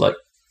references, like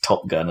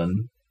Top Gun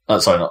and...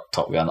 sorry, not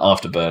Top Gun,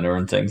 Afterburner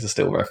and things are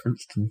still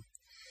referenced.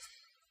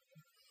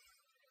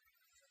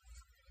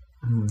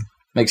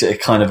 Makes it a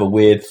kind of a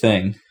weird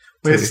thing.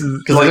 Because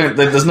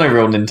there's no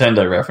real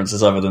Nintendo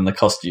references other than the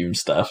costume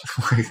stuff.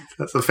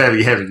 That's a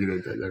fairly heavy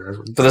Nintendo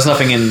reference. But there's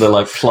nothing in the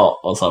like plot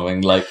or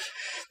something. Like,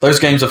 those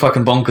games are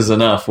fucking bonkers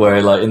enough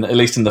where, like, at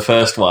least in the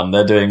first one,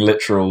 they're doing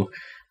literal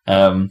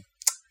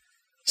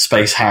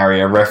Space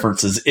Harrier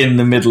references in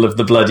the middle of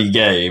the bloody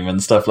game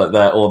and stuff like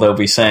that, or they'll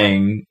be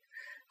saying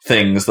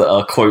things that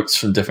are quotes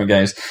from different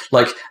games.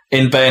 Like,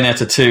 in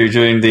Bayonetta 2,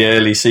 during the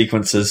early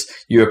sequences,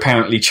 you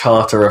apparently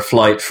charter a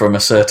flight from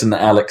a certain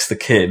Alex the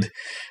Kid.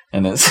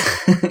 And it's,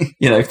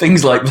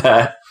 things like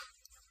that.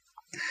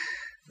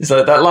 It's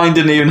like, that line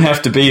didn't even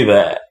have to be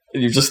there.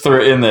 You just threw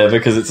it in there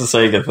because it's a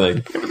Sega thing.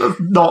 Yeah, but that's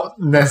not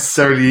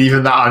necessarily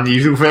even that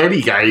unusual for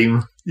any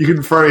game. You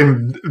can throw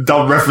in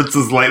dumb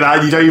references like that,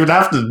 and you don't even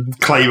have to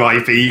claim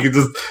IP. You can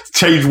just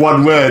change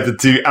one word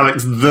to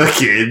Alex the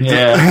Kid,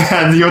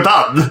 and you're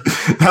done.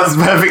 That's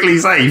perfectly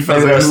safe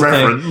as a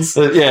reference.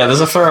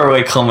 There's a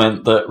throwaway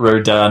comment that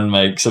Rodan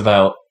makes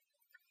about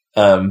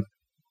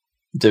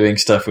doing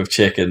stuff with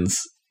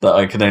chickens that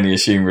I can only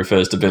assume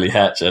refers to Billy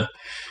Hatcher,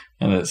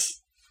 and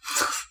it's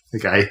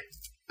okay.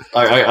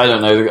 I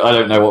don't know. I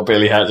don't know what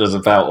Billy Hatcher's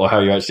about or how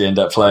you actually end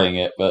up playing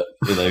it, but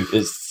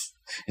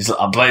it's like,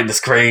 I'm playing this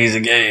crazy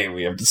game.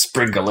 We have to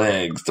sprinkle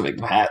eggs to make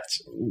them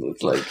hatch.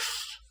 It's like,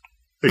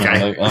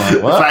 okay, like,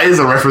 what? That is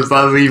a reference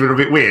that's even a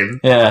bit weird.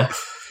 Yeah,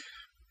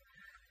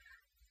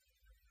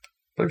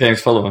 the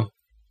game's full of them.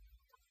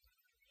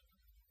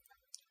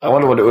 I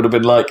wonder what it would have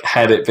been like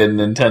had it been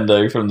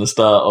Nintendo from the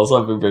start or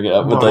something. Bring it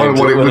up. Would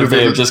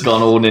they have just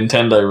gone all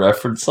Nintendo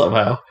reference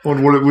somehow? What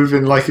it would have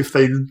been like if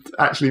they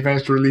actually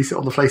managed to release it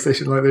on the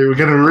PlayStation like they were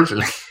going to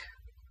originally?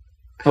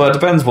 Well, it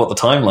depends what the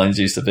timelines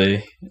used to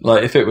be.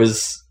 Like, if it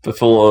was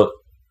before...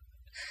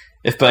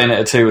 If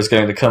Bayonetta 2 was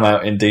going to come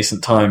out in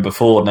decent time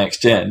before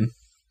next gen,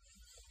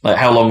 like,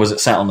 how long was it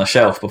sat on the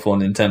shelf before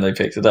Nintendo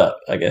picked it up,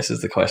 I guess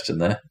is the question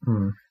there.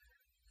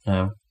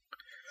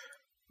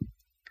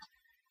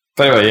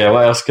 But anyway,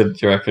 what else could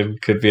you reckon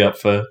could be up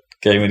for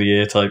Game of the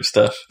Year type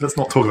stuff? Let's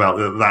not talk about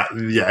that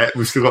yet.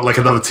 We've still got like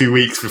another 2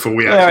 weeks before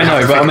we actually... Yeah,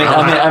 I know, but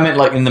I meant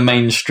like in the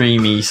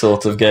mainstreamy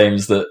sort of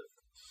games that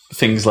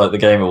things like the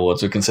Game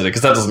Awards would consider,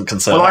 because that doesn't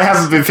concern us. I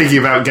haven't been thinking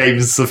about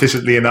games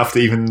sufficiently enough to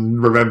even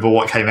remember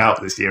what came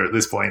out this year at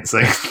this point,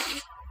 so...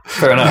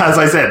 Fair enough. As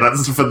I said,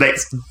 that's for the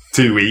next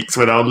 2 weeks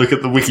when I'll look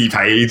at the wiki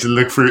page and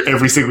look through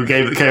every single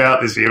game that came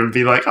out this year and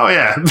be like, oh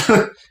yeah.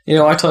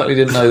 I totally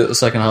didn't know that the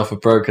second half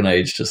of Broken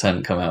Age just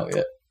hadn't come out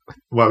yet.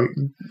 Well,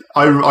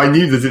 I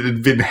knew that it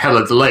had been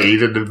hella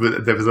delayed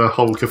and there was a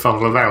whole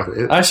kerfuffle about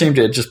it. I assumed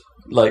it had just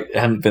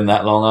hadn't been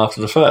that long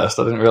after the first.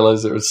 I didn't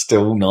realise it was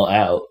still not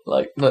out.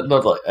 Like, not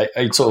like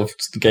I sort of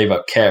gave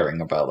up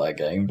caring about that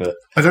game, but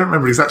I don't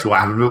remember exactly what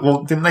happened.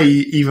 But didn't they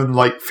even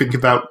think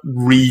about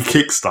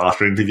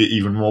re-Kickstartering to get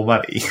even more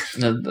money?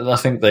 I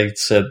think they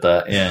said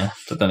that, yeah.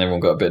 But then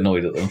everyone got a bit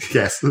annoyed at them.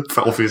 Yes,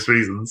 for obvious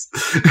reasons.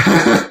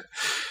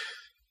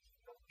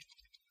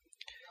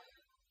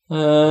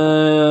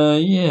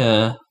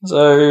 Yeah.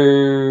 So,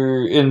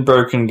 in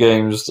Broken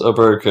Games Are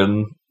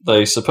Broken,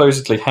 they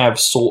supposedly have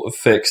sort of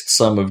fixed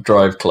some of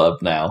Drive Club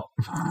now.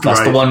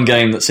 That's the one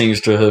game that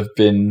seems to have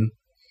been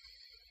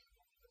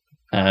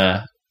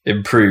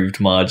improved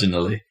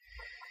marginally.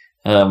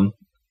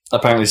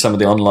 Apparently some of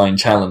the online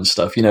challenge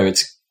stuff,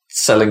 its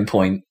selling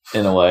point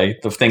in a way,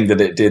 the thing that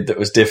it did that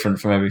was different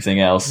from everything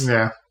else.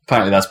 Yeah.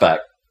 Apparently that's back.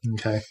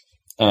 Okay.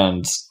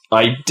 And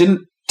I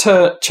didn't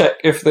check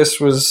if this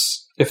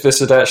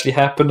had actually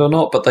happened or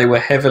not, but they were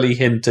heavily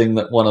hinting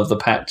that one of the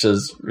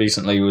patches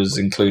recently was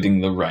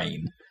including the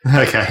rain.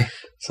 Okay.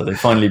 So they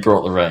finally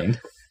brought the rain.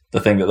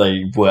 The thing that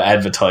they were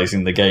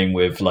advertising the game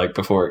with, like,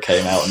 before it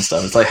came out and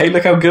stuff. It's like, hey,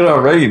 look how good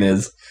our rain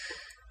is.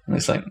 And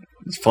it's like,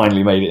 it's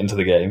finally made it into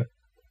the game.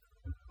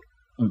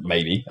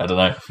 Maybe. I don't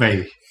know.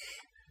 Maybe.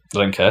 I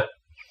don't care.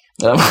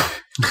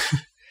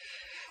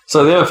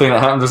 So the other thing that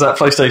happened was that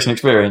PlayStation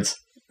experience.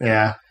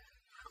 Yeah.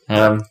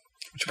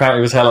 Which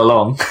apparently was hella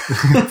long.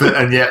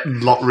 And yet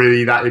not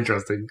really that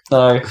interesting.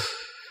 No.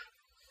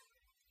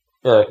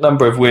 Yeah,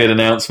 number of weird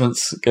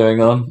announcements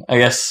going on. I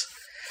guess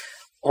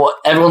what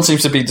everyone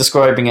seems to be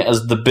describing it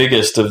as the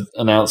biggest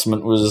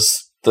announcement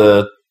was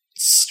the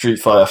Street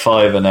Fighter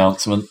V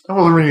announcement. That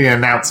wasn't really an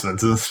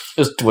announcement. It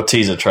was a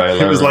teaser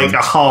trailer. It was like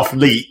a half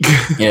leak.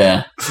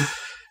 Yeah.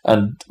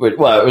 And,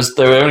 well,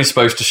 they were only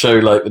supposed to show,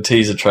 like, the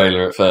teaser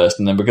trailer at first,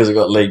 and then because it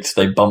got leaked,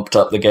 they bumped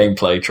up the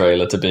gameplay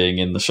trailer to being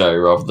in the show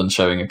rather than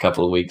showing a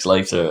couple of weeks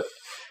later.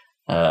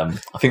 I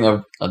think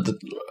I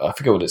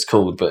forget what it's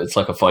called, but it's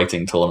like a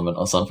fighting tournament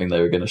or something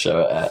they were going to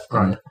show it at.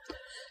 Right.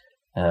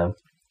 And,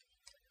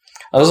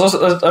 I was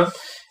also,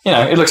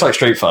 it looks like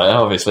Street Fighter,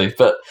 obviously,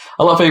 but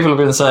a lot of people have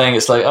been saying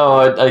it's like,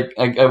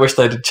 I wish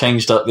they'd have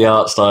changed up the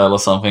art style or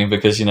something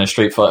because,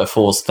 Street Fighter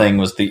 4's thing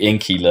was the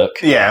inky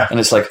look. Yeah. And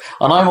it's like,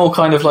 and I'm all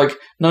kind of like,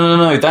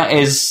 no, that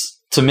is,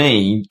 to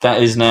me,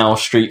 that is now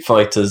Street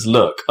Fighter's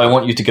look. I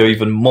want you to go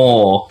even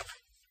more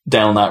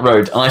down that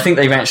road. And I think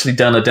they've actually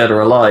done a Dead or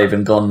Alive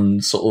and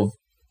gone sort of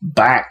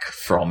back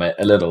from it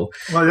a little.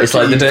 Well, it's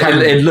like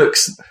it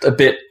looks a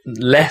bit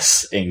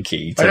less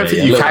inky to I don't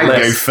think you can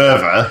go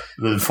further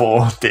than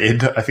 4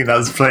 did. I think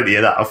that's plenty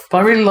enough. But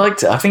I really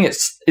liked it. I think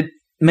it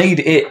made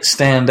it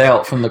stand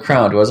out from the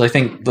crowd, whereas I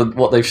think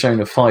what they've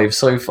shown of 5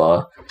 so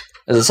far,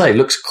 as I say,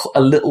 looks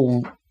a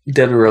little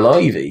Dead or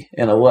Alive-y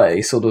in a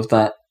way, sort of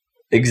that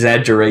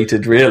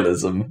exaggerated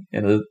realism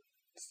in a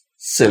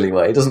silly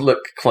way. It doesn't look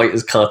quite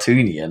as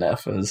cartoony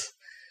enough or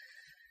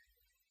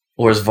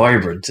as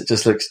vibrant. It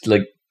just looks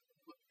like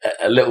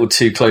a little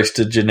too close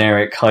to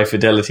generic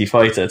high-fidelity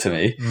fighter to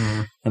me.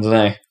 I don't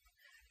know.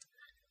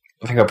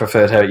 I think I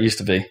preferred how it used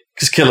to be.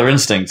 Because Killer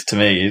Instinct, to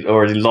me,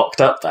 already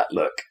locked up that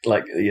look.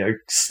 Like,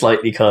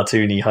 slightly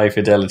cartoony,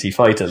 high-fidelity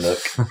fighter look.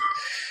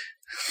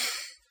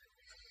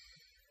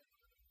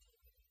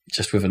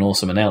 Just with an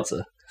awesome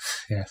announcer.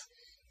 Yes.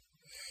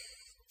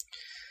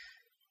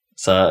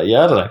 So,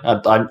 yeah, I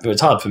don't know.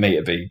 It's hard for me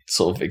to be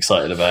sort of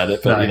excited about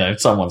it, but,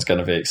 someone's going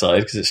to be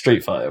excited because it's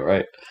Street Fighter,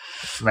 right?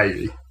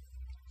 Maybe.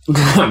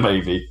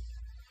 Maybe.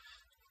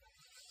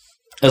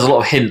 There's a lot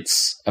of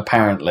hints,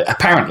 apparently.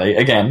 Apparently,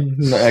 again,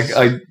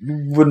 I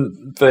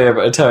wouldn't be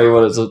able to tell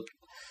you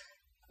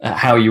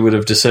how you would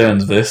have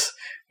discerned this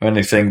or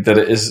anything, that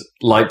it is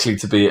likely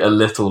to be a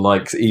little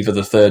like either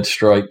the Third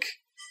Strike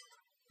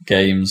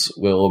games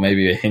or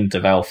maybe a hint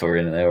of Alpha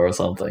in there or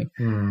something.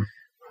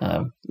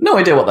 No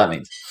idea what that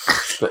means.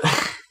 But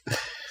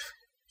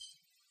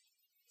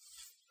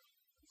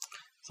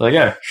so there you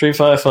go. Street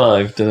Fighter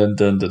 5. Dun,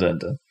 dun, dun, dun,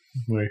 dun.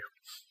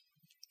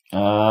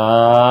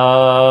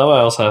 What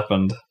else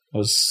happened? There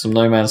was some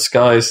No Man's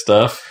Sky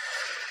stuff.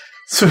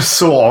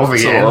 Sort of,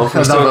 again.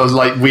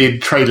 Another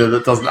weird trailer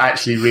that doesn't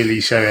actually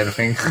really show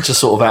anything. Just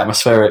sort of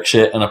atmospheric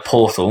shit and a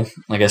portal.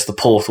 I guess the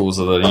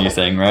portals are the new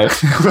thing, right?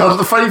 Well,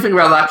 the funny thing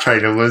about that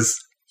trailer was,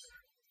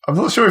 I'm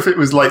not sure if it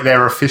was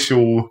their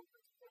official,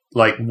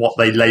 what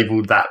they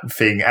labelled that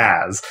thing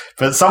as,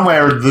 but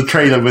somewhere the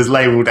trailer was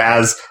labelled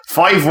as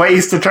 5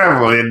 ways to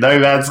travel in No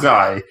Man's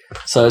Sky.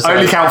 So it's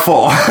only count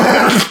 4.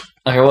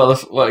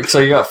 Okay, so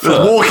you got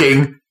there's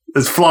walking,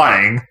 there's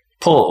flying,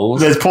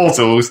 there's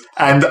portals,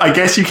 and I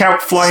guess you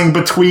count flying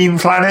between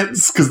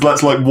planets because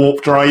that's like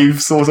warp drive,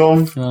 sort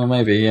of. Oh,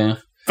 maybe, yeah.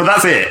 But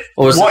that's it.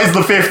 What is the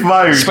 5th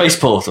mode? Space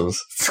portals.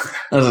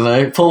 I don't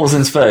know. Portals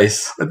in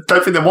space. I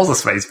don't think there was a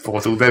space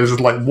portal. There was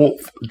just warp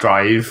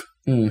drive.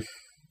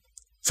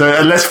 So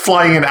unless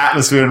flying in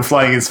atmosphere and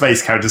flying in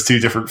space count as 2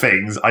 different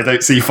things, I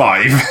don't see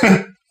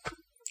 5.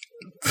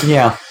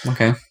 Yeah.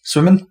 Okay.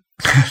 Swimming?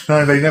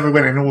 No, they never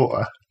went in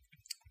water.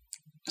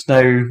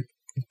 There's no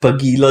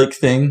buggy-like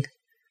thing?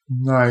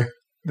 No.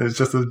 There's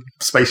just a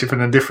spaceship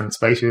and a different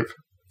spaceship.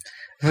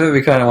 I think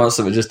we kind of want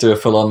something to just do a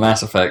full-on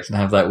Mass Effect and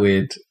have that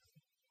weird...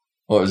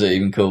 What was it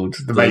even called?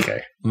 The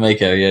Mako.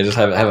 Mako, yeah. Just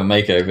have a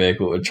Mako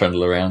vehicle that would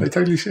trundle around. They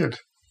totally should.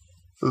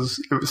 It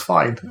was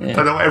fine. Yeah. I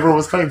don't know what everyone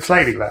was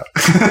complaining about.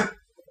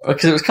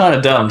 Because it was kind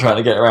of dumb trying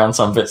to get around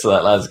some bits of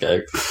that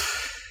landscape.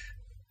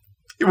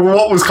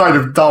 what was kind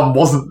of dumb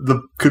wasn't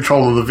the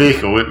control of the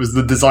vehicle, it was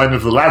the design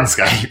of the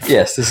landscape.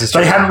 Yes, this is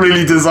true. They hadn't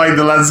really designed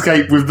the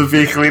landscape with the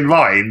vehicle in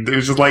mind. It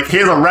was just like,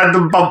 here's a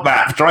random bump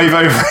map, drive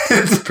over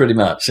it. Pretty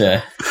much,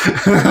 yeah.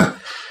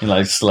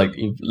 It's like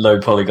low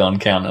polygon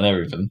count and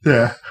everything.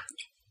 Yeah.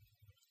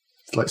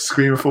 It's like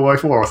Screamer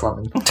 4x4 or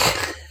something.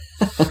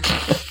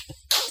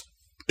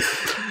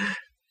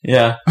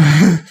 Yeah.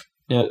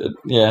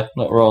 Yeah,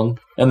 not wrong.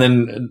 And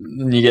then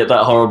you get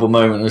that horrible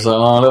moment. It's like,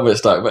 a little bit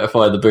stuck. Better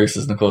fire the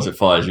boosters, and of course it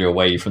fires you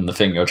away from the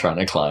thing you're trying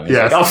to climb. It's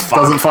it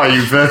doesn't fire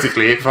you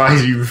vertically. It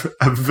fires you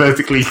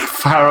vertically,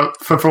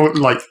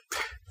 like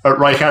at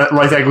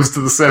right angles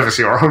to the surface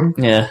you're on.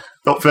 Yeah,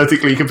 not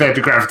vertically compared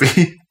to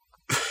gravity.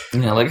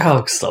 Yeah, like God,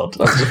 I'm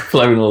just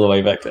flown all the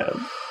way back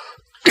down.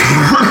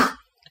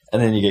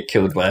 And then you get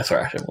killed by a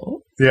thrasher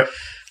ball. Yep,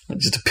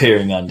 just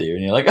appearing under you,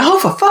 and you're like, oh,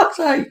 for fuck's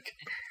sake!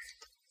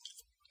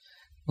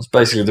 That's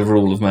basically the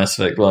rule of Mass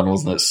Effect 1,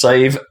 wasn't it?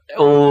 Save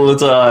all the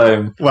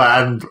time.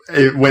 Well, and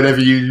whenever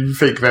you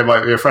think there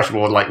might be a fresh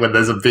board, like when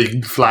there's a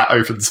big flat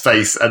open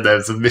space and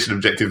there's a mission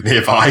objective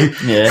nearby,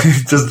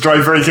 just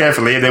drive very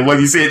carefully, and then when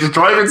you see it, just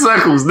drive in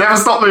circles, never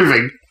stop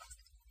moving.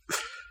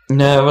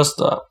 Never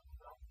stop.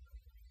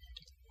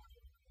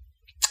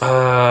 What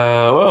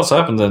else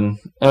happened then?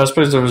 I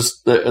suppose there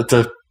was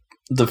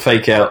the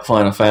fake out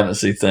Final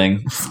Fantasy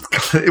thing.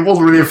 It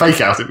wasn't really a fake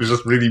out, it was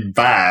just really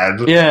bad.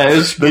 Yeah,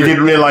 they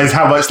didn't realise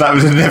how much that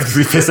would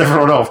inevitably piss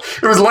everyone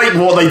off. It was like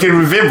what they did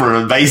with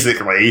Vibram,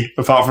 basically,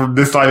 apart from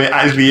this time it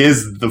actually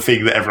is the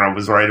thing that everyone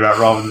was worried about,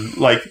 rather than,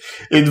 like,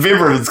 in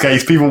Vibram's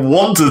case, people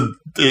wanted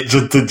it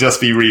to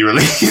just be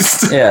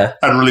re-released. Yeah.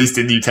 And released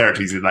in new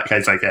territories in that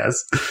case, I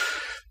guess.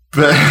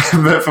 But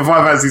for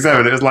Final Fantasy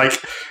VII, it was like,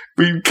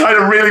 we kind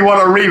of really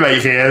want a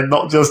remake here,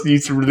 not just you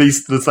to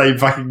release the same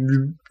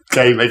fucking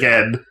game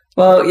again.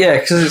 Well, yeah,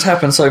 because it's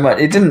happened so much.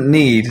 It didn't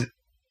need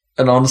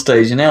an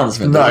on-stage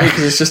announcement,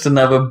 because it's just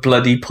another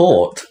bloody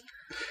port.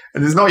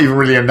 And it's not even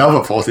really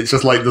another port, it's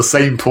just like the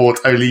same port,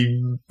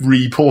 only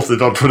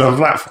reported onto another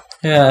platform.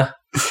 Yeah.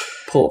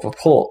 Port for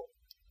port.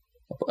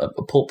 A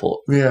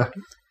port. Yeah.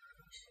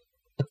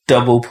 A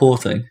double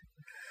porting.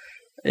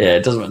 Yeah,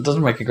 it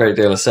doesn't make a great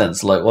deal of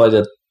sense. Like, why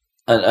did...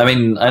 I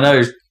mean, I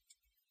know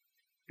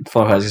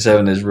Final Fantasy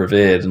VII is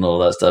revered and all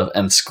that stuff,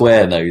 and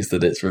Square knows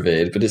that it's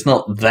revered, but it's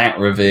not that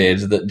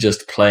revered that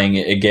just playing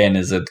it again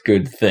is a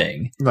good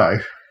thing. No.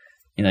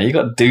 You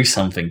got to do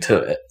something to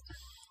it.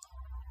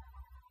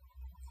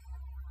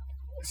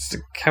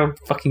 How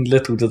fucking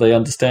little do they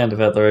understand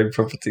about their own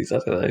properties? I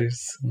don't know.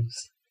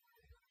 It's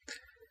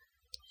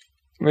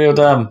real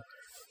dumb.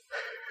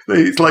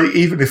 It's like,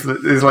 even if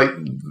it's like,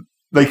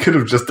 they could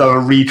have just done a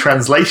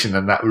retranslation,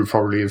 and that would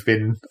probably have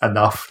been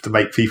enough to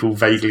make people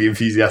vaguely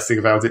enthusiastic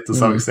about it to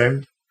some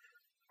extent.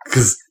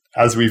 Because,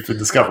 as we've been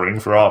discovering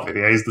for our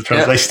videos, the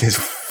translation is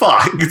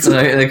fucked.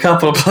 In a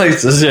couple of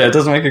places, it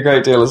doesn't make a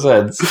great deal of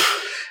sense.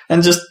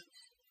 And just,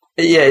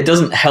 it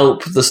doesn't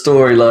help the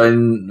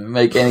storyline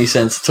make any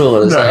sense at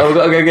all. It's like, we've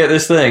got to go get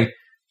this thing.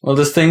 Well,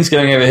 this thing's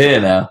going over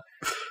here now.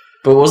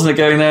 But wasn't it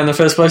going there in the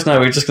first place? No,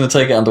 we're just going to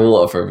take it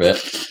underwater for a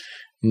bit.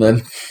 And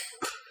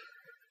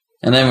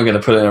then we're going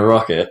to put it in a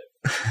rocket.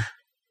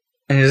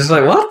 And you're just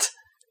like, what?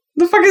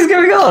 The fuck is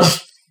going on?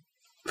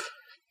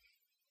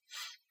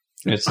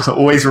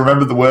 Always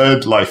remember the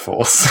word life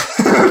force.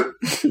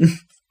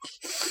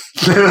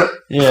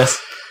 Yes.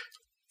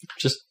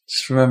 Just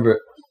remember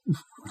it.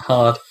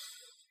 Hard.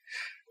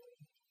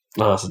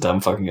 Oh, that's a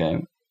dumb fucking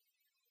game.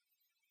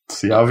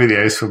 See our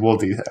videos for more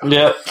detail.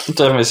 Yeah,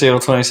 definitely see all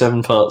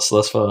 27 parts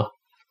thus far.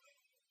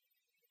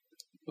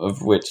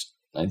 Of which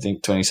I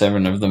think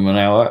 27 of them are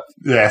now up.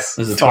 Yes,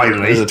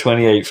 finally. There's a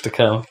 28th to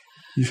come.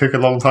 You took a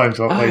long time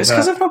to upload that. It's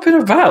because I've not been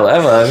about,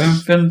 ever.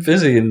 I've been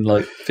busy and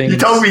like things. You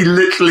told me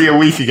literally a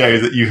week ago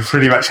that you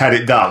pretty much had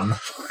it done.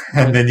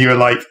 And then you were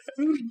like,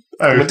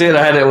 oh. I did,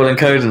 I had it all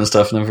encoded and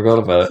stuff and then forgot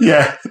about it.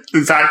 Yeah,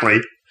 exactly.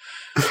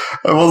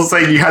 I wasn't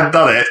saying you hadn't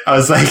done it. I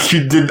was saying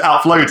you didn't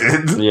upload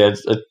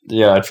it.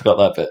 Yeah, I forgot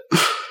that bit.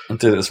 I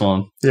did it this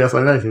morning. Yes,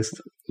 I noticed.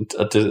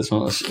 I did it this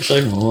morning. I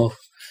shaved them all off.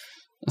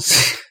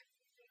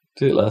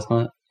 Did it last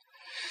night.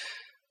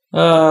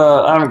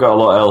 I haven't got a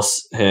lot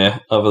else here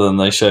other than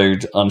they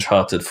showed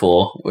Uncharted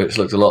 4, which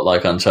looked a lot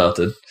like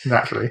Uncharted.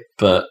 Naturally.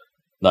 But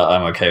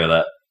I'm okay with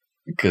that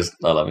because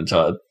I love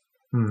Uncharted.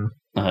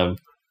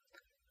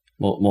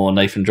 More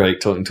Nathan Drake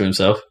talking to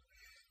himself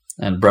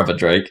and Brother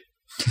Drake.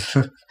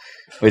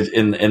 Which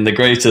in the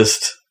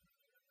greatest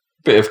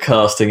bit of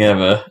casting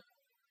ever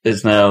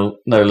is now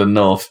Nolan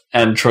North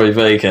and Troy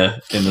Baker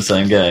in the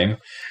same game.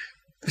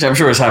 Which I'm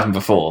sure has happened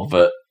before,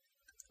 but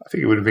I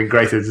think it would have been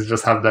greater to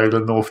just have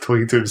Nolan North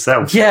talking to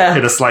himself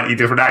in a slightly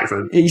different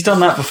accent. He's done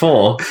that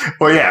before.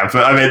 Well, yeah,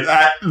 but I mean,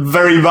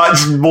 very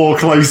much more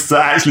close to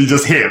actually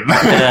just him.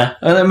 Yeah,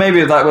 and then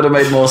maybe that would have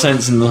made more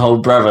sense in the whole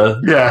brother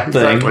thing.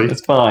 Exactly.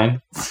 It's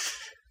fine.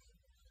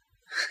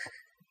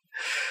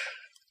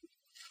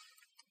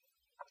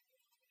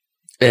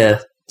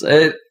 Yeah.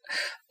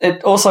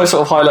 It also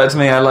sort of highlighted to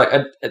me,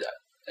 I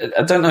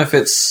don't know if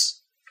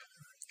it's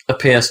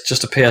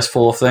just a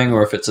PS4 thing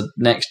or if it's a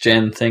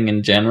next-gen thing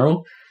in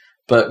general.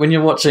 But when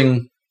you're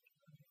watching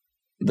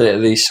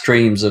these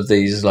streams of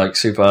these like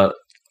super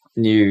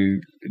new,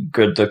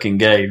 good-looking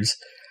games,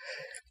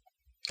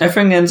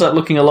 everything ends up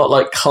looking a lot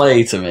like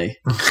clay to me.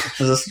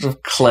 There's a sort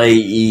of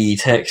clay-y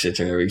texture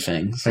to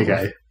everything.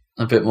 Okay.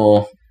 A bit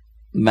more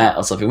matte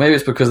or something. Maybe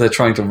it's because they're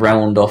trying to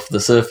round off the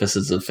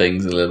surfaces of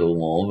things a little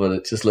more, but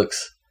it just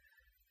looks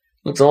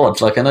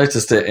odd. Like I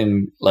noticed it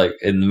in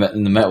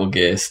the Metal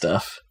Gear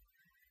stuff.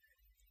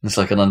 It's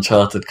like an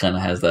Uncharted kind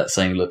of has that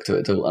same look to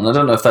it all. And I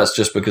don't know if that's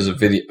just because of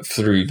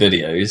through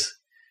videos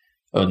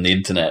on the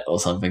internet or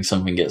something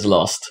gets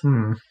lost.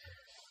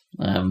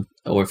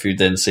 Or if you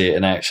then see it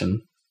in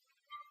action,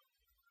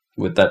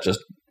 would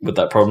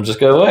that problem just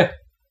go away?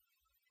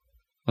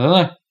 I don't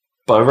know.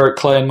 But I wrote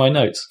clay in my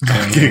notes.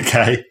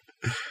 Okay.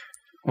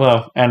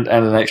 Well, and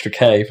an extra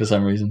K for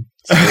some reason.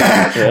 So,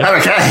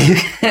 Okay.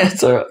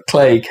 So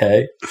clay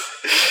K.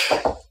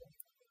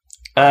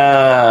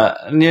 The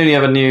only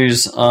other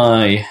news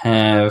I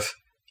have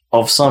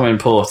of some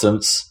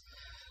importance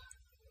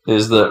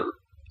is that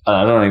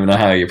I don't even know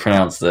how you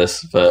pronounce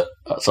this, but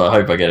so I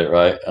hope I get it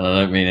right, and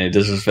I don't mean any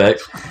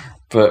disrespect.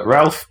 But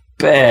Ralph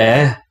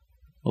Baer,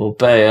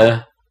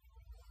 the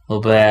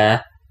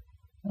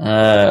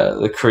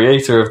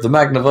creator of the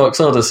Magnavox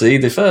Odyssey,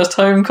 the first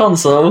home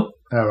console,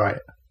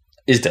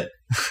 is dead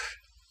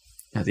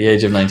at the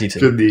age of 92.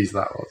 Good news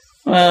that was.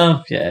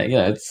 Well,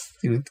 yeah, it's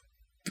in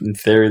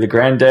theory the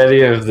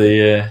granddaddy of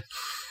the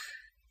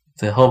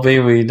hobby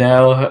we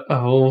now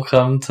have all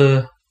come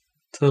to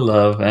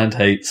love and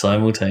hate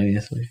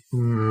simultaneously.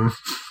 Mm.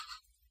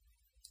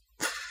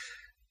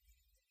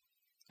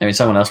 I mean,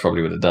 someone else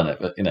probably would have done it,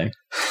 but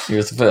he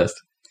was the first.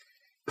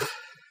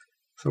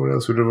 Someone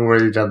else would have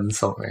already done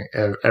something,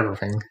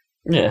 everything.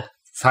 Yeah.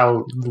 That's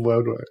how the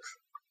world works.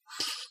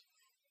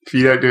 If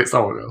you don't do it,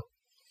 someone will.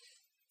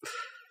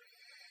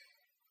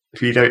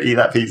 If you don't eat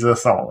that pizza,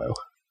 someone will.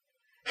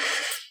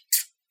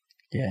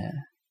 Yeah.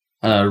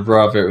 And I'd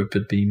rather it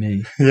would be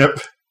me. Yep.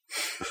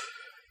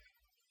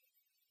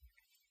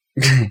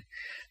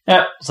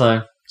 Yep,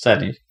 so,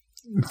 sad news.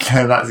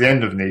 Okay, that's the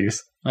end of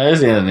news. That is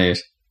the end of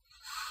news.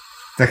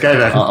 Okay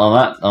then.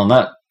 On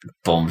that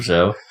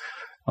bombshell,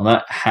 on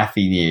that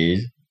happy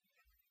news,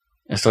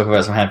 let's talk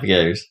about some happy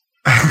games.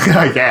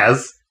 I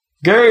guess.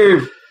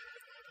 Go!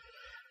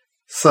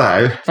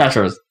 So, Smash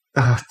Bros.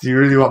 Do you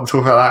really want to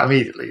talk about that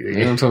immediately? Do We're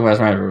you? going to talk about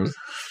Smash Bros.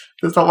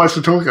 There's not much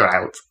to talk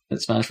about.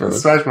 It's Smash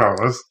Bros. Smash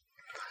Bros.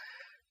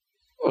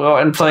 Well,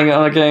 and playing it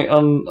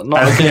on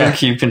not a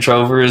GameCube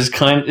controller is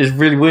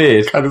really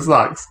weird. Kind of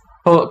sucks.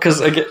 Well, because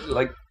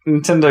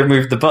Nintendo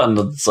moved the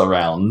buttons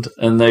around,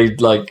 and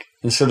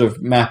instead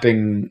of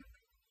mapping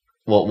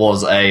what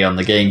was A on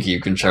the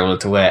GameCube controller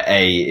to where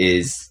A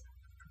is,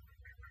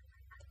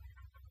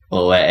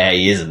 well, where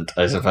A isn't,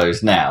 I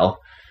suppose now.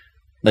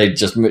 They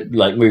just moved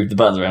the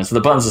buttons around, so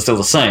the buttons are still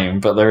the same,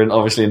 but they're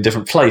obviously in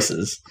different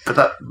places.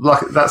 But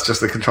that's just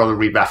the controller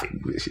remapping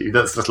issue.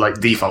 That's just like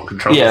default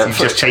controllers. Yeah, you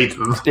just change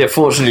them. Yeah,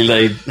 fortunately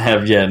they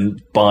have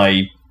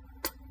by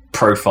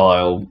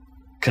profile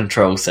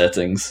control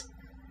settings,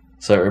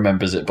 so it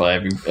remembers it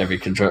by every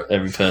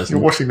person.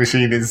 Your washing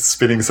machine is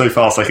spinning so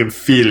fast I can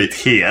feel it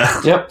here.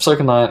 Yep, so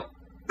can I.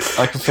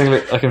 I can feel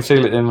it. I can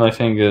feel it in my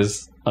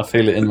fingers. I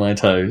feel it in my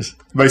toes.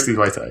 Mostly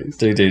my toes.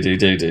 Do.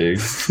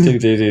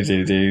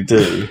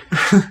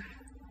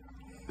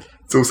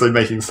 It's also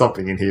making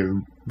something in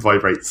here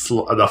vibrate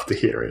enough to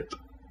hear it.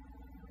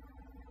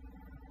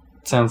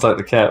 Sounds like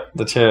the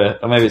chair,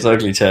 or maybe it's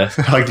ugly chair.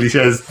 Ugly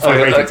chairs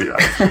vibrating to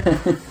that.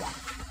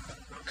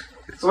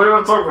 So what do you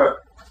want to talk about?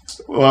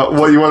 Well,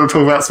 what you want to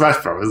talk about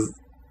Smash Bros?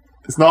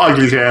 It's not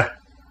ugly chair.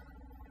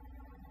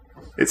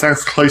 It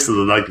sounds closer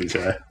than ugly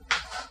chair.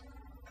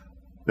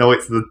 No,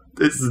 it's the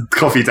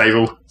coffee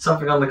table.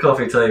 Something on the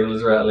coffee table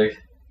is rattling.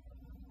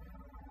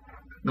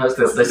 No, it's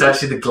this. It's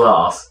actually the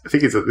glass. I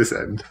think it's at this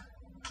end.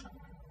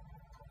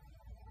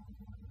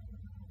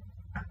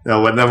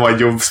 No, well, never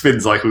mind. Your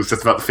spin cycle's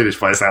just about to finish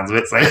by the sounds of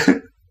it,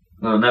 so...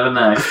 Well, never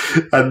know.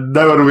 And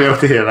no one will be able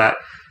to hear that,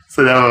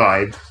 so never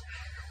mind.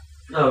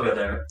 Oh, God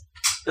damn it.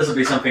 This will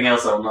be something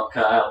else I will not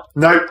cut out.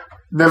 Nope.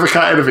 Never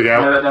cut anything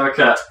out. Never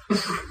cut.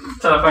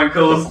 Telephone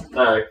calls?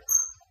 No.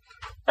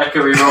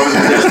 Echoey roll in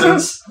the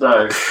distance?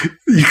 No.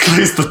 You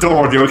closed the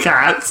door on your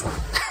cat.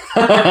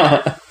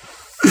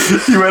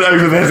 You went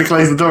over there to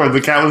close the door and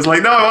the cat was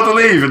like, no, I want to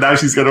leave. And now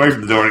she's going to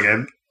open the door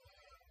again.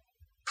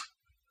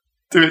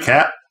 Do it,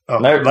 cat. Oh,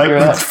 no,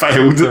 it's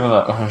failed.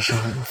 Oh,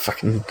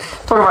 fucking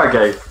talk about a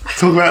game.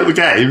 Talk about the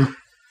game.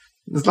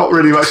 There's not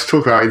really much to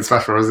talk about in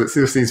Smash Bros. It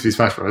still seems to be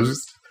Smash Bros.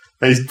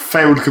 They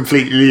failed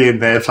completely in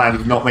their plan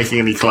of not making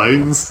any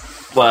clones.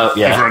 Well,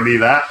 yeah. Everyone knew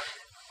that.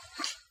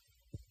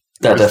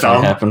 That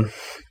definitely happened.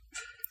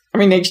 I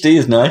mean, HD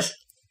is nice.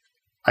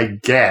 I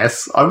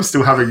guess. I was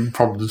still having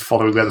problems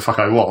following where the fuck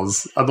I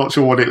was. I'm not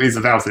sure what it is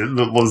about it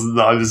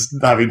that I was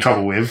having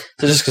trouble with.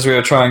 So just because we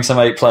were trying some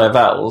 8-player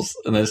battles,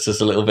 and it's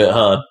just a little bit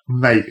hard?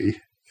 Maybe.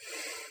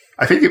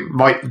 I think it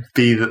might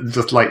be that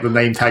just like the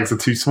name tags are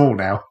too small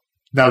now.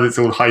 Now that it's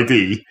all high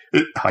D.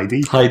 High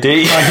D? High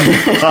D?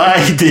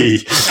 High D.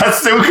 That's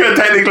still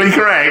technically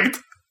correct.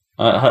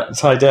 It's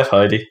high def,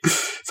 Heidi.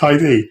 It's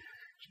Heidi.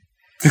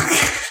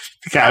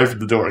 The cat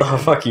opened the door again. Oh,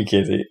 fuck you,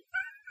 kitty.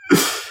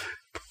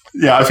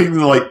 Yeah, I think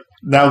like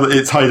now that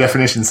it's high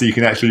definition so you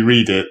can actually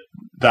read it,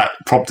 that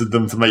prompted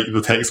them to make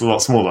the text a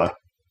lot smaller.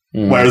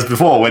 Whereas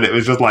before, when it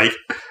was just like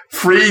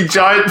 3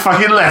 giant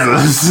fucking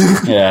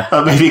letters, yeah,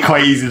 that made it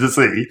quite easy to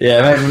see.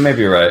 Yeah,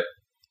 maybe you're right.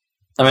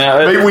 I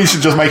mean, maybe we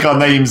should just make our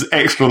names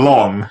extra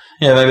long.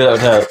 Yeah, maybe that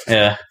would help.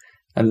 Yeah,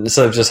 and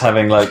instead of just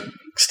having like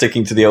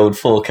sticking to the old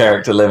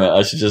 4-character limit,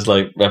 I should just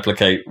like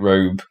replicate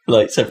robe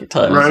like separate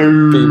times.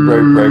 Robe.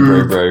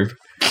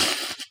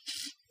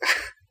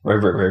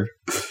 Robe.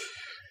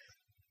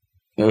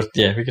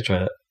 Yeah, we could try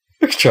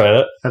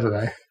that. I don't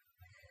know.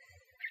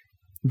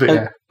 But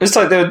yeah. It's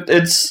like there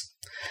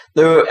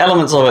were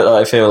elements of it that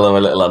I feel are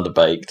a little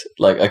underbaked.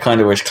 Like, I kind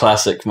of wish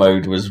classic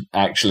mode was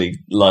actually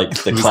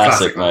like the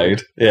classic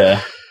mode.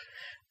 Yeah.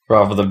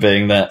 Rather than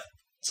being that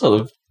sort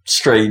of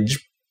strange,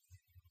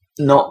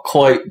 not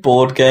quite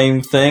board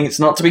game thing. It's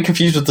not to be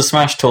confused with the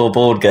Smash Tour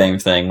board game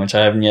thing, which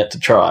I haven't yet to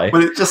try.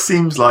 Well, it just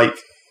seems like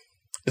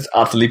it's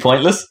utterly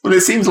pointless. Well, it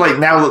seems like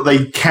now that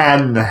they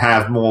can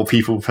have more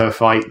people per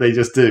fight, they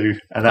just do.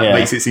 And that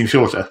makes it seem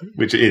shorter,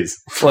 which it is.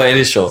 Well, it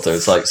is shorter.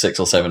 It's like 6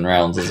 or 7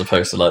 rounds as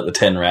opposed to like the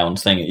 10-round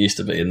thing it used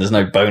to be. And there's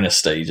no bonus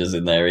stages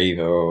in there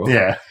either or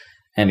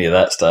any of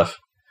that stuff.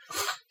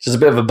 Which is a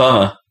bit of a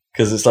bummer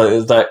because it's like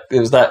it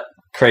was that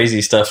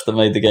crazy stuff that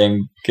made the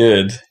game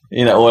good.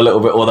 You know, or a little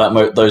bit, or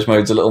those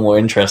modes a little more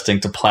interesting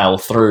to plow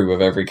through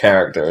with every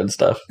character and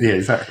stuff. Yeah,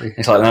 exactly.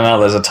 It's like now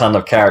there's a ton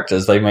of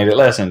characters, they made it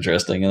less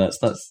interesting, and that's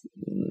like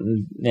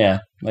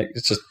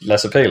it's just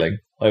less appealing.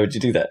 Why would you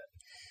do that?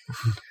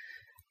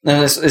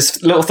 And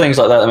it's little things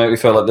like that that make me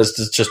feel like there's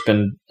just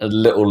been a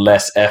little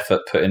less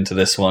effort put into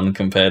this one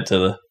compared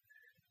to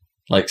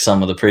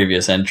some of the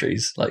previous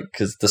entries. Like,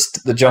 because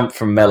the jump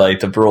from Melee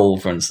to Brawl,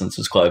 for instance,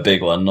 was quite a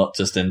big one, not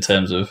just in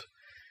terms of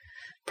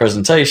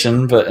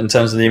presentation, but in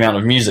terms of the amount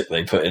of music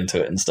they put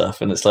into it and stuff.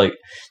 And it's like,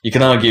 you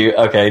can argue,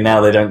 okay, now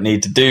they don't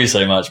need to do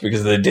so much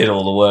because they did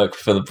all the work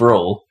for the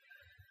Brawl,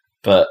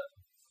 but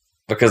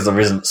because there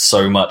isn't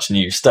so much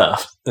new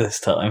stuff this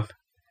time,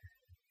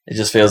 it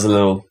just feels a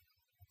little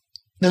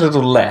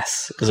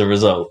less as a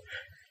result.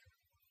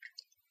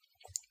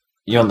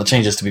 You want the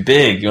changes to be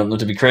big, you want them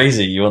to be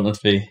crazy, you want them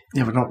to be...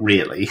 Yeah, but not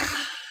really.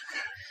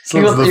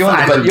 You want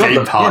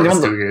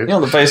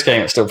the base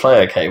game to still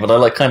play okay, but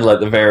I kind of like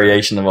the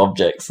variation of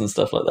objects and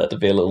stuff like that to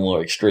be a little more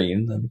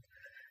extreme than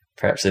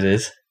perhaps it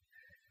is.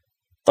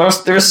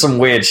 There is some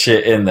weird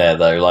shit in there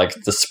though, like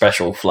the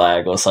special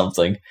flag or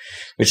something,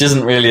 which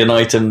isn't really an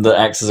item that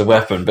acts as a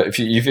weapon. But if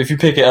you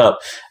pick it up,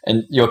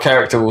 and your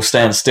character will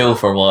stand still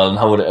for a while and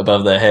hold it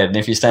above their head, and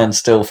if you stand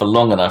still for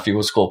long enough, you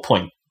will score a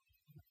point.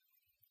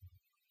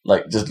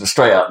 Like just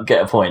straight up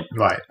get a point,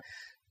 right?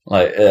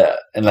 Like,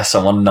 unless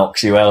someone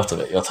knocks you out of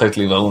it, you're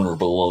totally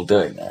vulnerable while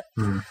doing that.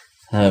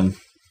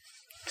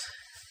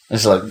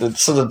 It's like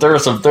there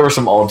are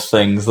some odd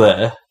things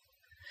there,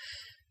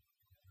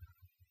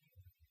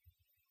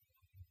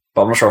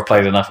 but I'm not sure I've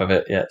played enough of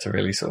it yet to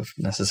really sort of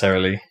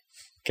necessarily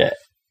get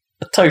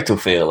a total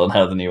feel on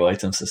how the new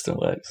item system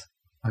works.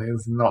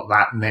 There's not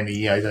that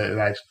many, I don't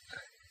imagine.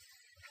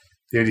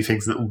 The only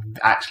things that will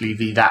actually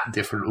be that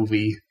different will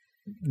be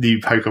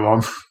new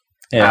Pokemon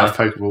out of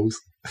Pokeballs.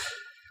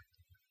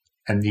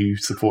 And new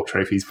support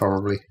trophies,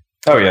 probably.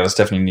 Oh yeah, there's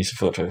definitely new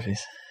support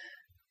trophies.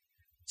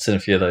 Seen a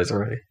few of those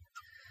already.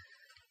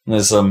 And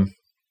there's I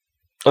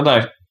don't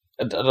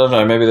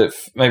know.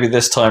 Maybe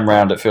this time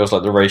round it feels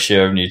like the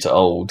ratio of new to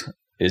old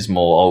is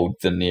more old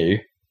than new,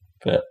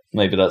 but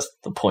maybe that's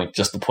the point.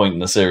 Just the point in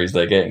the series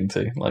they're getting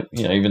to. Like,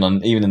 you know, even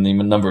in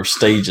the number of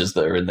stages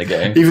that are in the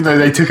game. Even though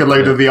they took a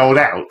load of the old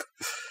out,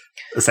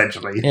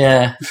 essentially.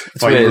 Yeah,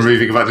 by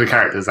removing a bunch of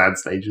characters and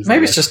stages.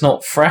 Maybe it's just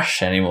not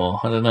fresh anymore.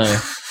 I don't know,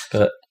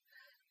 but.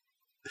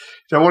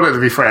 I don't want it to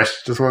be fresh,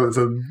 just want it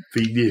to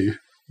be new.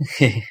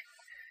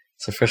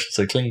 So fresh and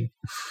so clean.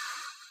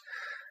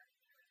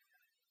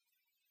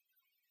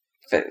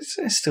 But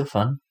it's still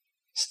fun.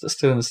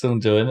 Still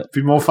enjoying it. It'd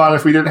be more fun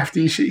if we didn't have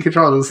to use shitty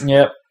controllers.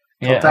 Yep.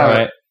 Yeah,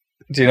 alright.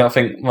 Do you not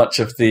think much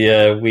of the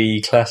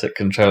Wii Classic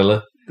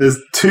controller? There's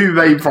 2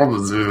 main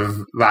problems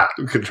with that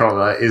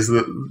controller, is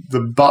that the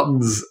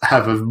buttons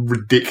have a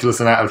ridiculous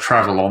amount of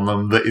travel on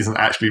them that isn't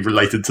actually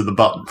related to the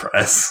button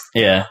press.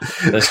 Yeah,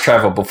 there's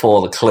travel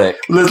before the click.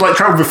 There's like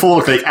travel before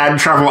the click and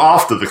travel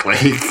after the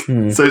click.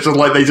 So it's just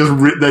like they're just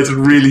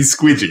really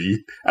squidgy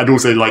and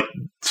also like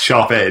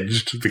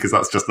sharp-edged because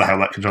that's just how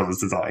that controller's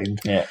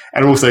designed. Yeah.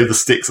 And also the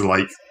sticks are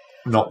like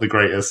not the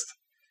greatest.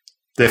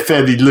 They're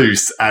fairly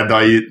loose, and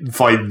I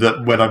find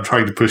that when I'm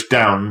trying to push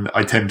down,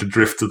 I tend to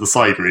drift to the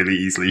side really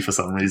easily for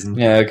some reason.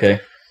 Yeah, okay.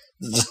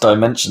 Just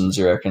dimensions,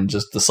 you reckon?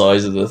 Just the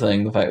size of the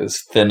thing, the fact that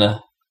it's thinner?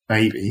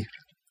 Maybe.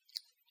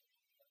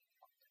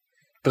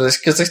 But it's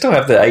because they still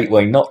have the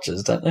 8-way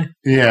notches, don't they?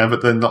 Yeah,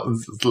 but they're not,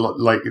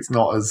 like, it's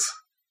not as...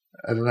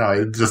 I don't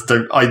know,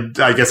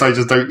 I guess I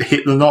just don't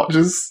hit the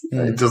notches.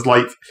 It just,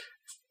 like...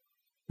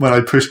 When I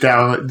push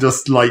down,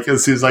 just, like,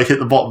 as soon as I hit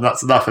the bottom,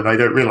 that's enough, and I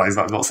don't realise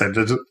that I'm not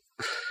centered.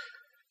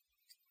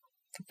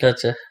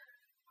 Gotcha.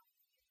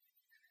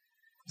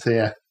 So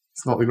yeah,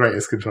 it's not the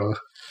greatest controller.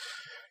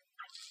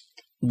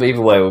 But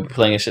either way, we'll be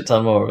playing a shit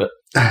ton more of it.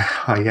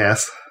 I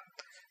guess.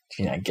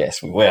 I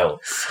guess we will,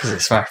 because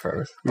it's Smash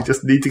Bros. We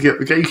just need to get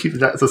the GameCube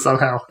adapter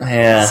somehow.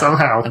 Yeah.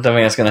 Somehow. I don't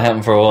think that's going to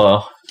happen for a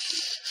while.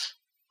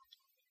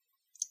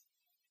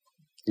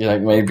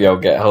 Maybe I'll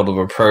get hold of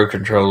a Pro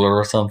controller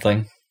or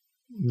something.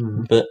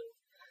 But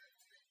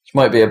which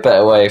might be a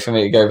better way for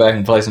me to go back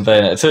and play some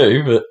Bayonetta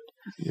 2, but...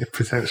 Yeah,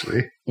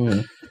 potentially.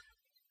 But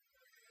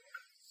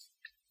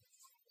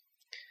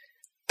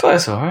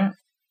it's alright.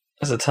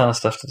 There's a ton of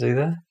stuff to do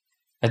there.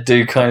 I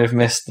do kind of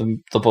miss the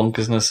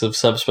bonkersness of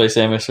Subspace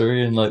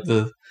Emissary and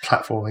the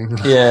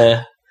platforming.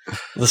 Yeah,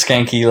 the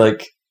skanky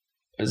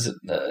is it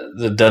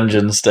the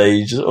dungeon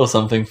stage or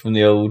something from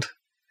the old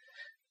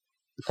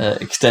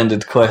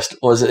extended quest?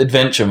 Or was it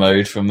adventure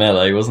mode from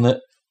Melee? Wasn't it?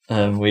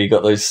 Where you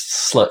got those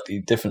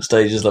slightly different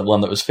stages, like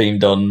one that was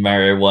themed on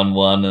Mario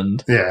 1-1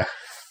 and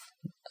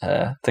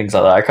things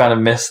like that. I kind of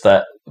miss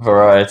that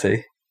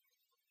variety.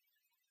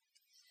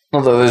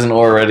 Not that there isn't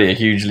already a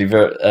hugely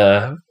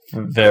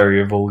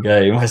variable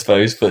game, I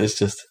suppose, but it's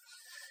just,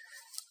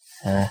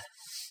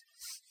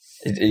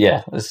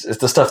 it's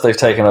the stuff they've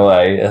taken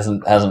away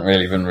hasn't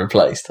really been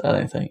replaced. I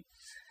don't think.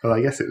 Well,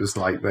 I guess it was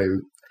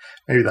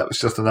maybe that was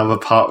just another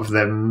part of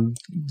them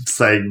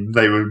saying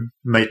they were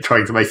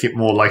trying to make it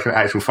more like an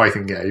actual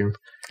fighting game.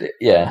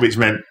 Yeah, which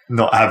meant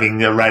not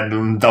having a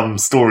random dumb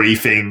story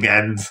thing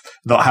and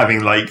not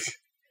having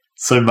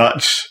so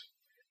much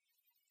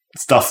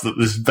stuff that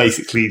was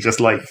basically just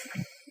like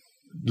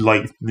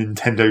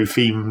Nintendo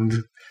themed,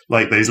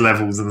 those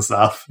levels and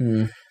stuff.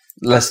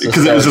 Because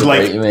it was just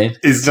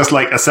it's just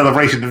a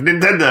celebration of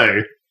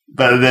Nintendo.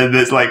 But then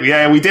it's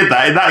we did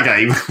that in that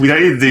game. We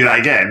don't need to do that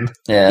again.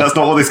 Yeah. That's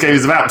not what this game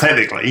is about,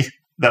 technically.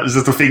 That was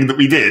just a thing that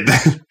we did.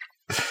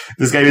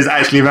 This game is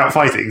actually about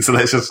fighting, so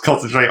let's just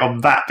concentrate on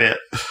that bit.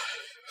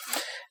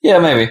 Yeah,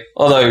 maybe.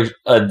 Although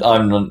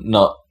I'm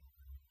not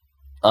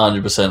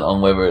 100%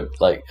 on whether it,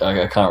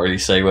 I can't really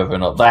say whether or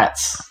not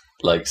that's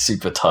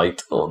super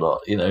tight or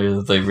not.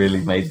 They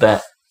really made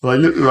that. Well,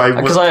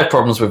 because I have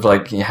problems with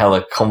how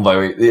the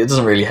combo. It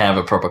doesn't really have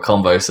a proper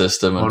combo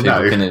system,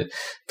 and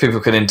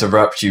people can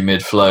interrupt you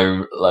mid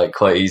flow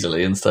quite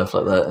easily and stuff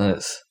like that. And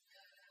it's.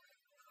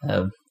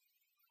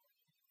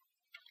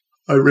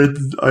 I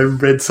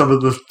read some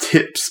of the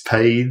tips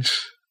page,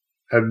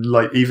 and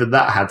even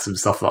that had some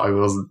stuff that I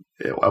wasn't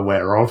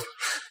aware of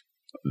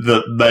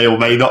that may or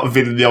may not have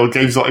been in the old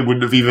games that I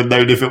wouldn't have even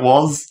known if it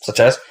was.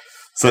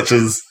 Such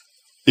as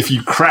if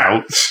you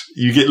crouch,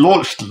 you get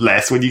launched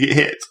less when you get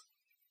hit.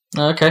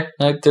 Okay,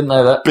 I didn't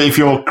know that. But if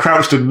you're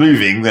crouched and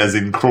moving, as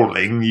in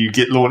crawling, you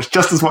get launched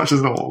just as much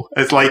as normal.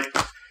 It's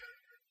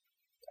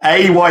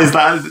A, why is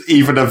that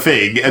even a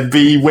thing? And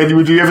B, when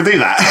would you ever do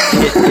that?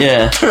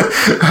 Yeah.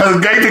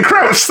 I'm going to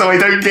crouch so I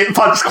don't get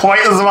punched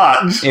quite as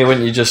much. Yeah,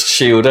 wouldn't you just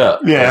shield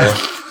up? Yeah,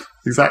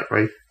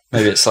 exactly.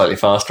 Maybe it's slightly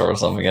faster or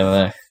something, I don't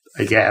know.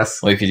 I guess.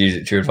 Or you could use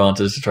it to your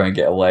advantage to try and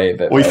get away a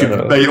bit. Or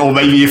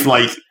maybe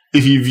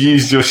if you've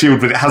used your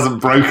shield but it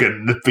hasn't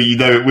broken, but you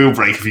know it will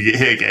break if you get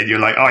hit again,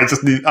 you're I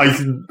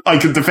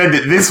can defend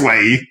it this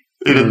way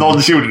in a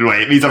non-shielded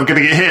way. It means I'm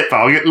going to get hit,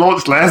 but I'll get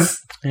launched less.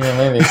 Yeah,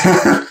 maybe.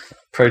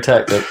 Pro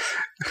tactics.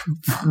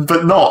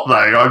 But not, though,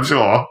 I'm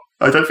sure.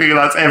 I don't think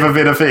that's ever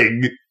been a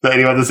thing that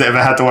anyone has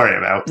ever had to worry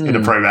about in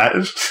a pro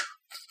match.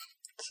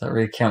 So that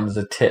really counts as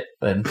a tip,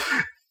 then.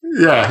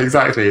 Yeah,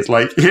 exactly. It's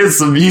here's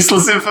some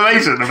useless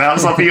information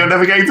about something you're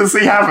never going to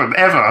see happen,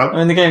 ever. I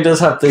mean, the game does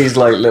have these,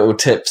 little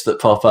tips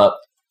that pop up.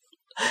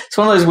 It's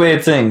one of those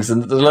weird things,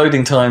 and the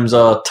loading times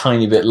are a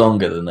tiny bit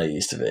longer than they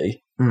used to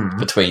be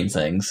between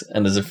things,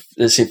 and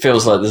it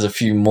feels like there's a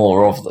few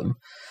more of them.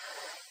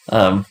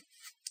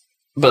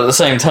 But at the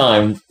same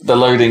time, the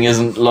loading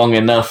isn't long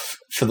enough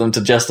for them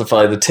to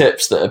justify the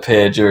tips that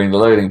appear during the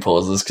loading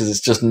pauses, because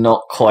it's just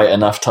not quite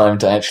enough time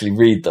to actually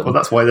read them. Well,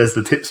 that's why there's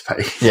the tips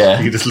page. Yeah.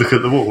 You can just look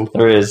at them all.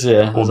 There is,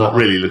 yeah. Or not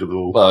really look at them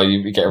all. Well,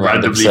 you get a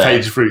randomly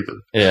page through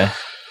them. Yeah.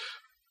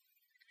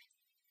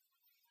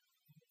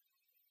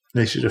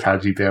 They should have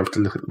had you be able to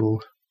look at them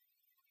all.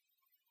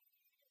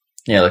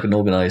 Yeah, like an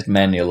organised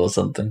manual or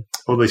something.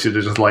 Or they should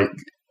have just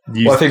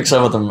I think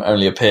some of them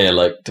only appear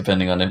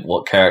depending on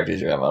what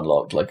characters you have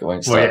unlocked. It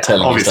won't start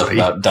telling you stuff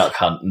about Duck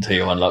Hunt until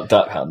you unlock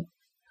Duck Hunt.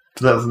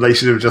 They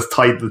should have just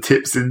tied the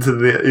tips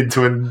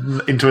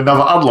into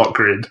another unlock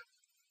grid,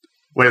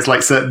 where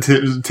it's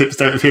certain tips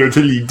don't appear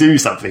until you do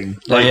something.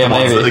 The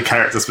ones that are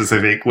character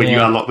specific. When you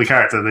unlock the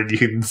character, then you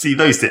can see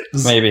those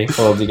tips. Maybe,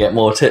 or you get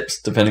more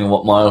tips depending on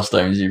what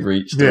milestones you've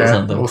reached,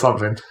 or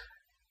something.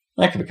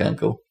 That could be kind of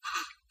cool.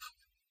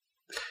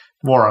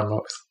 More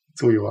unlocks.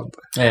 That's all you want.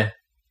 Yeah.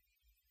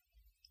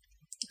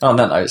 On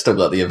that note, it's still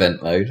got the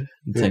event mode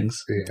and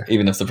things,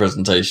 even if the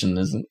presentation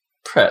isn't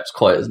perhaps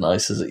quite as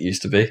nice as it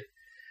used to be.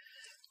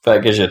 But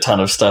it gives you a ton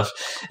of stuff.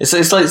 It's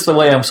the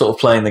way I'm sort of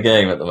playing the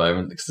game at the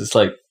moment, because it's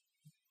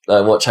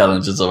what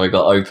challenges have I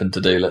got open to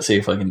do? Let's see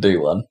if I can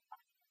do one.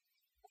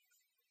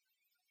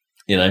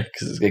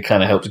 Because it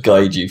kind of helps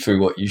guide you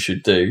through what you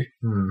should do.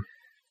 Hmm.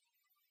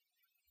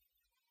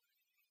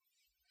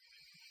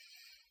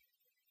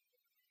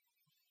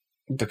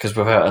 because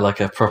without like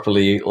a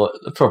properly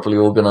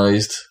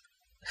organised.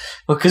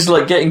 Well, because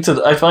like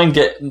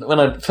when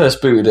I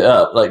first booted it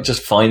up, like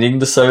just finding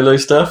the solo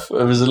stuff,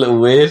 it was a little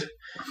weird.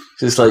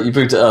 It's like you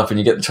boot it up and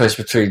you get the choice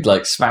between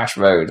like Smash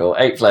mode or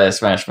 8-player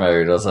Smash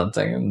mode or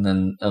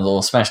something,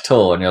 or Smash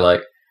Tour, and you're like,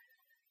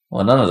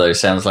 well, none of those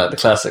sounds like the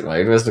classic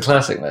mode. Where's the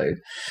classic mode?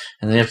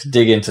 And then you have to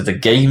dig into the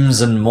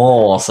games and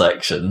more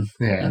section,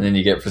 and then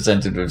you get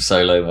presented with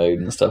solo mode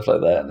and stuff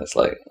like that, and it's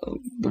like,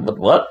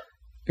 what?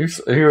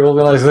 Who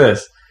organised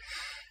this?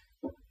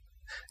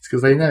 It's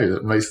because they know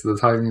that most of the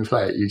time you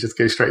play it, you just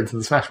go straight into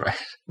the Smash mode.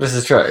 This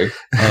is true,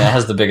 and it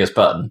has the biggest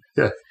button.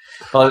 Yeah.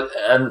 Well,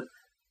 and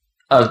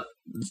I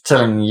was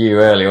telling you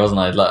earlier,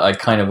 wasn't I? Like, I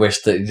kind of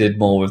wish that it did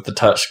more with the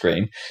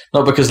touchscreen.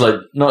 Not because, like,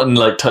 not in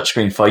like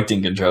touchscreen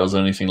fighting controls or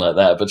anything like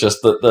that, but just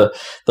that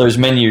those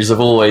menus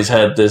have always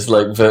had this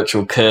like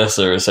virtual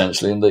cursor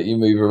essentially, and that you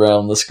move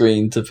around the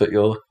screen to put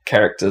your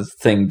character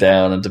thing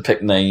down and to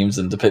pick names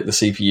and to pick the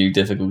CPU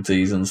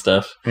difficulties and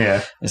stuff.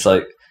 Yeah, it's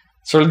like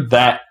surely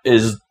that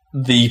is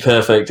the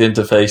perfect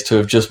interface to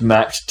have just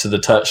mapped to the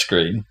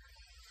touchscreen.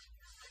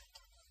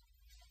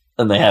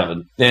 And they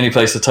haven't. The only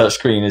place the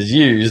touchscreen is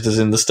used is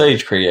in the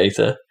stage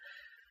creator,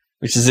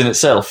 which is in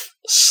itself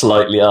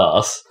slightly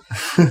arse.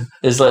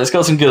 It's like it's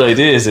got some good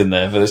ideas in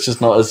there, but it's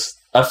just not as.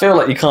 I feel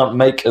like you can't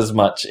make as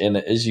much in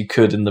it as you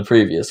could in the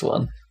previous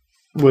one.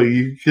 Well,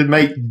 you could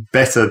make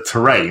better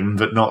terrain,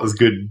 but not as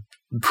good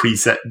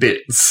preset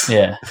bits.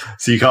 Yeah.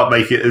 So you can't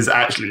make it as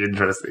actually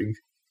interesting.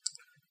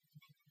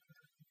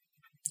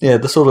 Yeah,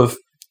 the sort of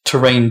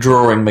terrain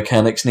drawing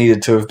mechanics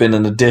needed to have been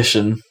an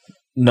addition,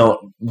 not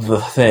the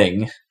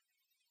thing.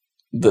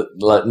 That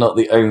like not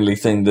the only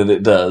thing that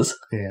it does.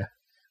 Yeah.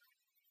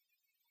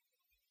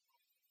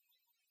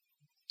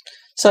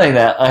 Saying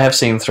that, I have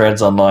seen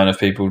threads online of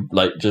people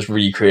like just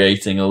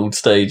recreating old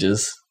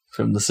stages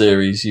from the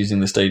series using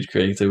the stage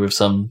creator with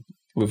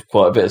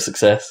quite a bit of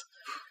success.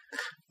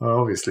 Well,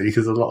 obviously,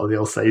 because a lot of the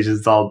old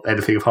stages aren't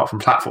anything apart from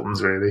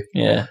platforms, really.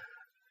 Yeah.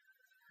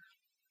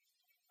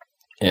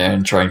 Yeah,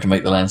 and trying to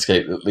make the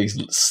landscape at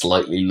least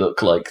slightly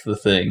look like the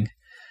thing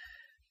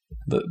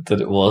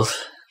that it was.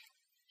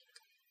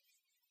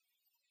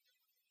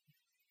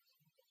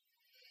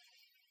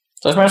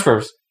 So Smash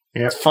Bros.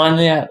 Yeah, it's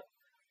finally out.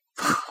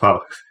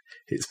 Well,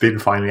 it's been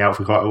finally out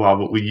for quite a while,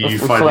 but you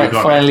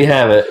finally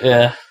have it.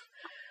 Yeah,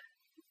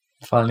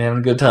 finally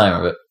having a good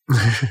time with it.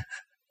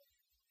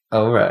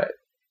 All right,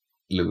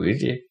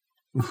 Luigi.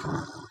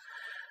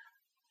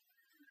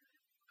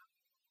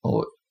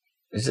 Oh,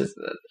 it's just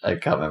I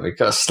can't remember. He's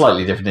got a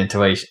slightly different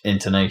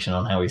intonation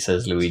on how he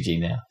says Luigi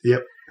now.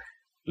 Yep,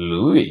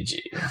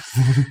 Luigi.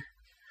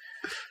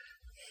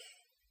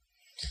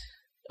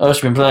 Oh, have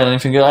you been playing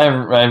anything good? I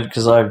haven't,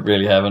 because I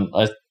really haven't.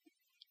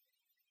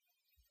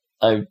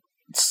 I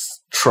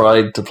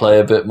tried to play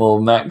a bit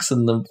more Max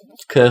and the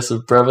Curse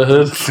of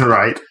Brotherhood.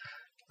 Right.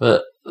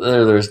 But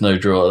there is no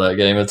draw at that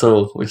game at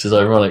all, which is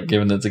ironic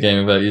given it's a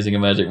game about using a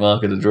magic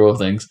marker to draw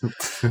things.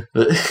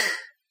 But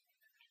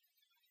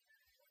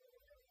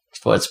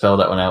thought I'd spell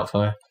that one out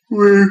for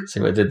you. See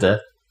what I did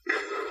there?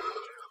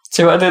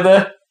 See what I did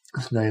there?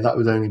 No, that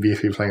would only be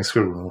if you were playing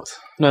Scribblenauts.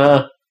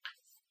 No.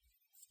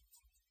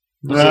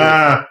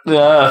 Yeah.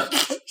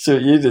 See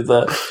what you did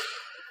there.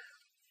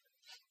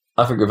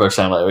 I think we both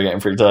sound like we're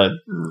getting pretty tired.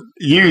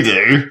 You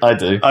do? I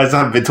do. I just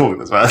haven't been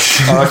talking as much.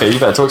 Oh, okay, you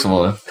better talk some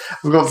more then.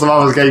 We've got some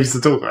other games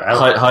to talk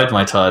about. Hide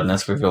my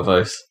tiredness with your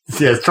voice.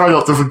 Yeah, try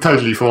not to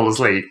totally fall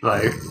asleep,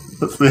 though.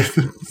 That's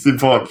the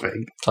important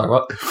thing. Sorry,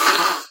 what?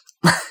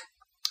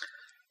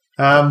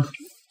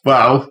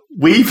 Well,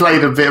 we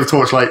played a bit of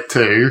Torchlight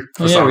 2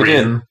 for some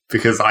reason. Did.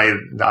 Because I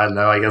don't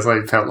know, I guess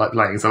I felt like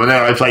playing. So then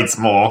I played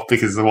some more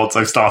because once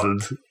I've started,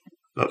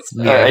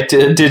 I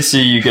did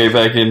see you go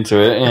back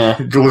into it,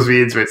 yeah. It draws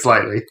me into it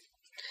slightly.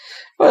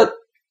 But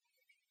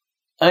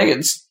I think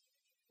it's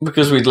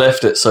because we'd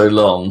left it so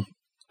long.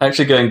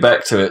 Actually going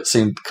back to it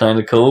seemed kind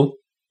of cool.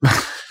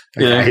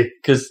 Okay.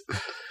 Because,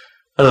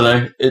 I don't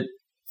know, it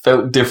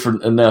felt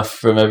different enough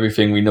from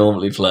everything we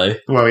normally play.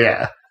 Well,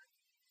 yeah.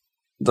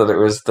 That it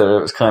was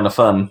kind of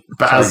fun.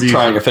 But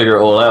trying to figure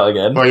it all out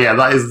again. Well, yeah,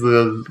 that is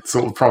the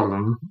sort of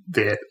problem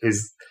bit.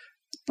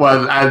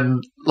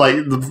 Remembering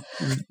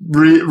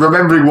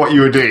what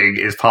you were doing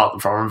is part of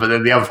the problem, but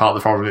then the other part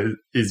of the problem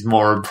is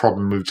more a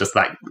problem with just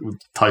that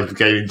type of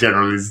game in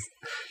general. Is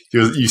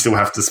you still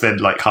have to spend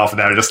like half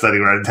an hour just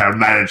standing around town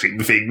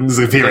managing things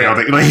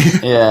periodically.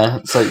 Yeah,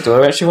 it's like, do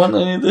I actually want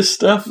any of this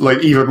stuff?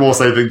 Like even more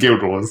so than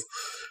Guild Wars.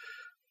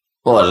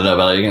 Well, I don't know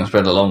about it. You're going to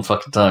spend a long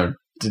fucking time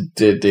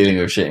dealing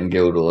with shit in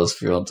Guild Wars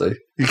if you want to.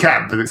 You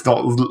can, but it's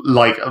not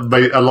like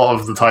a lot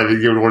of the time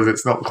in Guild Wars.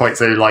 It's not quite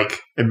so like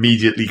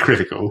immediately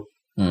critical.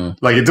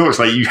 Like in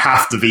Torchlight, you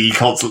have to be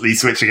constantly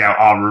switching out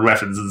armor and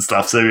weapons and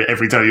stuff. So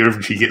every time your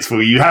infantry gets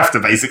full, you have to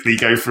basically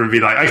go through and be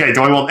like, okay,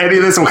 do I want any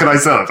of this or can I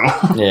sell it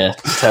all? Yeah,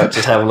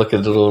 just have a look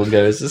at it all and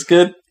go, is this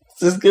good?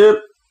 Is this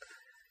good?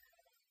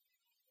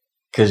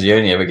 Because you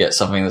only ever get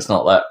something that's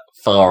not that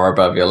far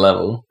above your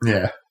level.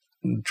 Yeah,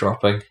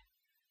 dropping.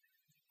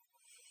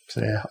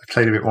 So yeah, I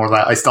played a bit more of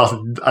that. I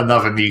started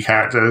another new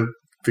character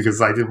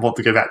because I didn't want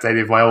to go back to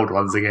any of my old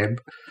ones again.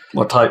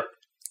 What type?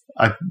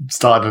 I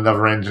started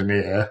another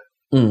engineer,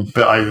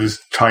 but I was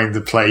trying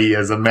to play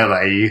as a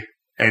melee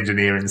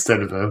engineer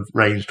instead of a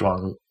ranged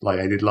one like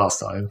I did last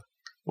time.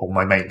 Or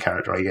my main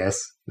character, I guess,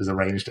 was a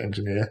ranged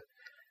engineer.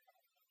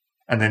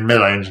 And then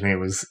melee engineer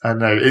was, I don't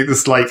know, it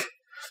was like,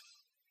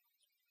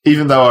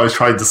 even though I was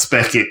trying to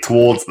spec it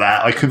towards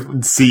that, I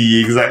couldn't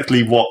see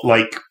exactly what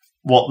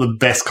the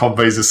best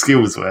combos of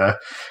skills were.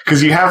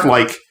 Because you have,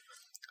 like,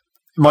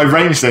 my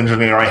ranged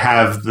engineer, I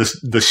have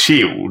the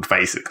shield,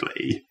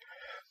 basically.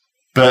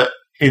 But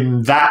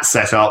in that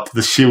setup,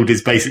 the shield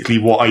is basically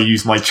what I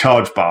use my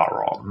charge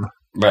bar on.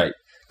 Right.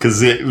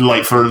 Because,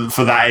 like, for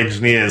that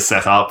engineer's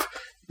setup,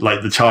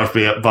 like, the charge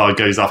bar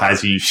goes up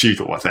as you shoot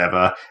or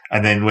whatever,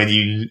 and then when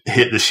you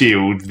hit the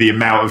shield, the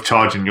amount of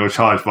charge in your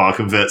charge bar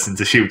converts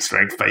into shield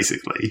strength,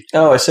 basically.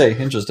 Oh, I see.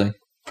 Interesting.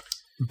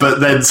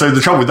 But then, so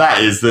the trouble with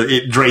that is that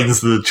it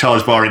drains the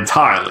charge bar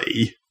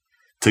entirely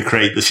to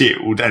create the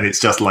shield, and it's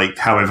just like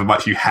however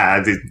much you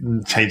had, it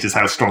changes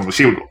how strong the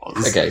shield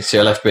was. Okay, so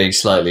you're left being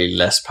slightly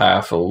less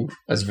powerful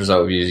as a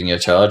result of using your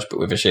charge, but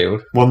with a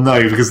shield? Well,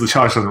 no, because the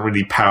charge doesn't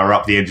really power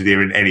up the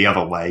engineer in any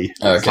other way.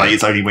 Okay. It's like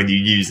it's only when you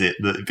use it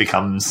that it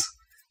becomes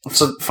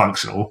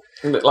functional.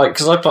 Like,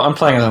 because I'm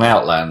playing as an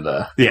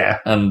Outlander. Yeah.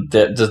 And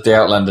does the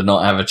Outlander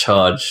not have a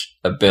charge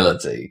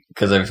ability?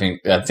 Because everything,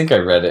 I think I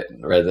read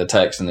the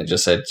text and it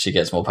just said she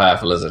gets more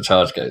powerful as her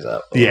charge goes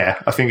up. Or... Yeah,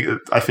 I think,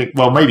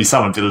 well, maybe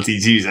some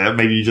abilities use it.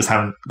 Maybe you just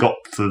haven't got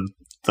to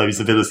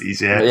those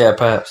abilities yet. Yeah,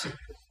 perhaps.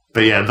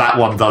 But yeah, that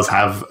one does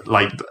have,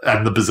 like,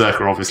 and the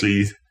Berserker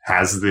obviously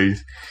has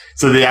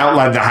so the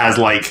Outlander has,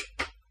 like,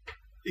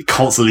 it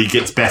constantly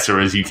gets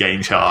better as you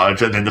gain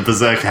charge, and then the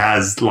Berserker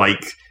has,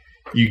 like,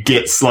 you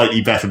get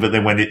slightly better, but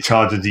then when it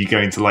charges, you go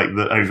into, like,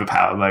 the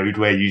overpower mode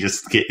where you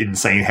just get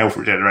insane health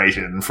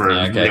regeneration for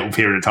a little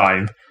period of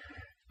time.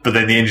 But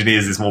then the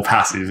Engineers is more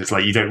passive. It's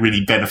like you don't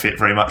really benefit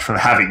very much from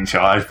having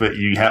charge, but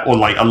you have, or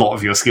like a lot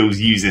of your skills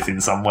use it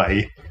in some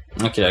way.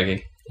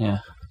 Okay. Yeah.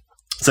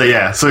 So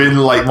yeah, so in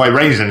like my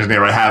ranged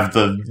engineer, I have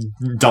the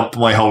dump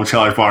my whole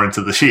charge bar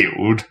into the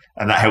shield,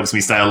 and that helps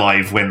me stay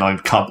alive when I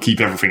can't keep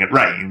everything at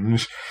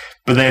range.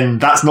 But then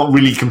that's not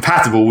really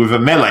compatible with a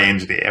melee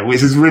engineer,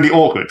 which is really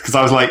awkward, because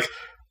I was like,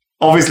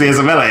 obviously as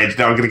a melee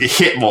engineer, I'm going to get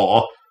hit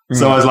more.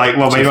 So I was like,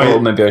 well,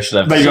 maybe I should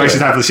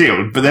have the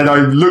shield. But then I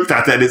looked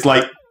at it, and it's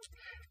like,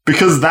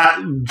 because that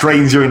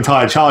drains your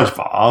entire charge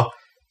bar,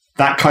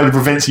 that kind of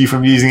prevents you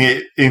from using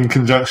it in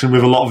conjunction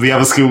with a lot of the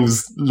other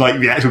skills, like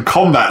the actual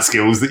combat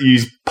skills that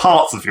use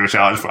parts of your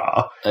charge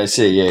bar. I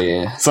see,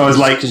 yeah. So I was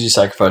like... Because you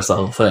sacrifice the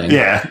whole thing.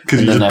 Yeah, because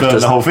you just burn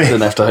the whole thing.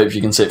 Then have to hope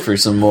you can sit through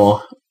some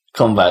more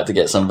combat to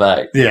get some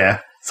back.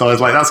 Yeah, so I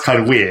was like, that's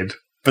kind of weird.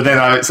 But then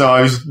I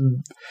was...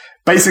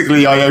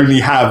 Basically, I only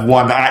have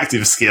one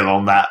active skill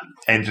on that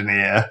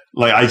engineer.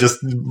 Like, I just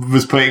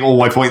was putting all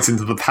my points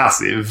into the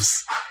passives.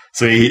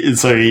 So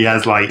he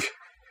has, like...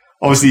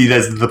 Obviously,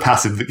 there's the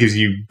passive that gives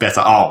you better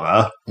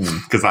armor,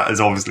 because that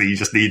is obviously, you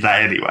just need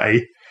that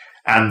anyway.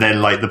 And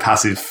then, like, the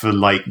passive for,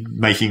 like,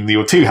 making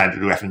your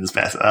two-handed weapons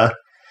better.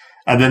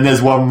 And then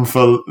there's one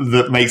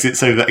that makes it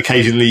so that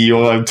occasionally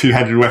your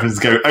two-handed weapons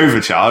go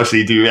overcharged, so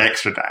you do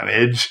extra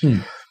damage.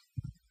 And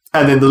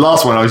then the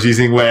last one I was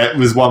using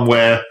was one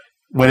where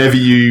whenever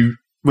you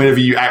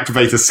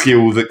activate a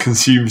skill that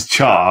consumes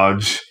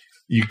charge,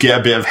 you get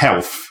a bit of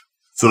health.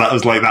 So that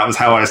was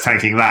how I was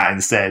tanking that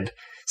instead.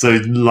 So,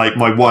 like,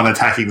 my one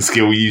attacking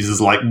skill uses,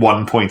 like,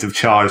 1 point of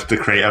charge to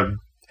create a,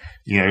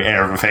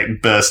 air of effect,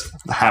 burst,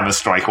 hammer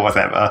strike, or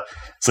whatever.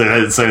 So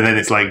then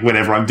it's like,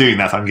 whenever I'm doing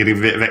that, I'm getting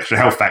a bit of extra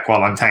health back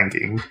while I'm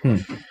tanking.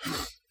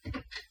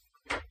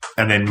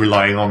 And then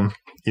relying on,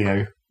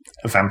 a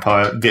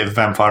bit of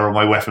vampire on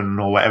my weapon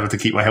or whatever to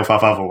keep my health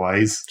up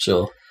otherwise.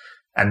 Sure.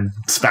 And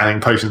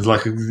spamming potions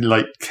like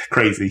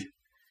crazy.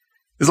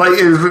 It's like,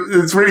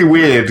 it's really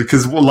weird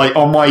because, like,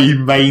 on my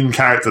main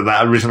character,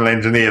 that original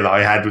engineer that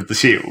I had with the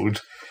shield,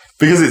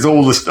 because it's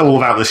all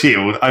about the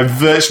shield, I've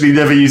virtually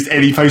never used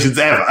any potions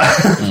ever.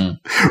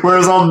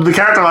 Whereas on the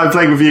character I'm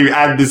playing with you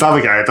and this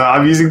other character,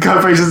 I'm using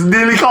potions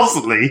nearly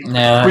constantly,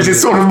 which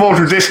is sort of more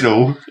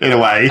traditional in a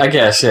way. I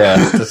guess, yeah.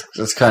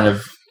 That's kind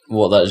of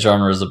what that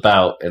genre is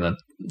about in a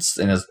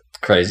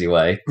crazy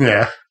way.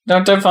 Yeah.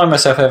 Don't find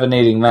myself ever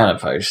needing mana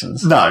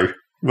potions. No.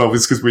 Well,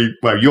 it's because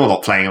you're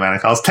not playing a mana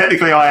cast.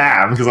 Technically, I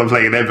am, because I'm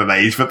playing an Ember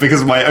Mage, but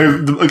because of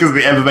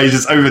the Ember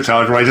Mage's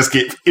overcharge, where I just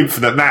get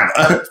infinite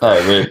mana.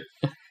 Oh, really?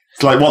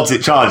 It's like, once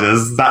it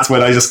charges, that's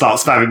when I just start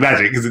spamming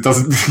magic, because it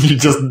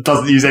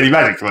doesn't use any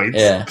magic points.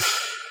 Yeah.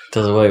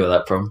 Does away with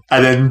that problem.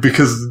 And then,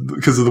 because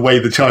of the way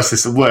the charge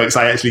system works,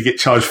 I actually get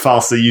charged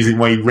faster using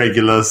my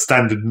regular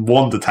standard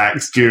wand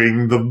attacks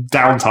during the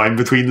downtime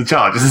between the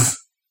charges.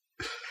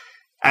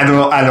 And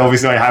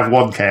obviously I have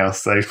one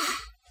chaos, so...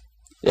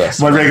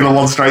 Yes. My regular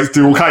one strikes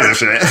do all kinds of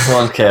shit.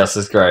 One chaos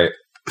is great.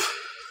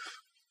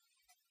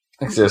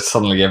 It's just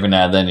suddenly every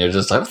now and then you're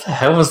just like, what the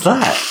hell was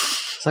that?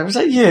 It's like, was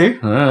that you?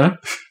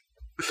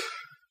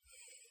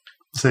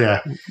 So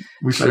yeah,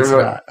 we played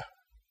that.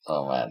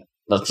 Oh man,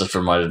 that just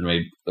reminded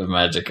me of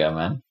Magicka,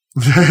 man.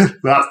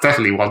 That's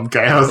definitely one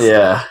chaos.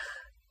 Yeah.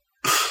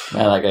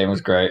 Man, that game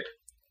was great.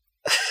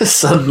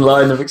 Sudden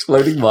line of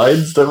exploding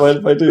mines, don't mind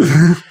if I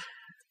do.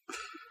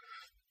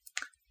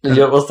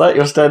 What's that?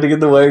 You're standing in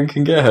the way and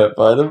can get hurt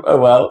by them? Oh,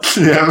 wow.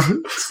 Yeah,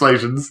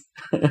 explosions.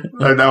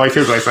 Oh, no, I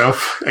killed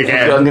myself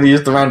again. I'm going to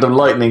use the random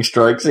lightning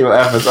strike, see what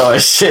happens. Oh,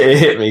 shit, it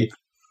hit me.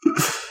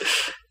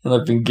 And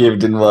I've been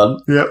gibbed in one.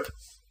 Yep.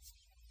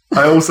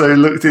 I also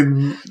looked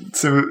into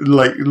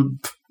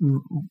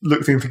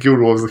Guild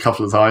Wars a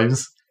couple of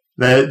times.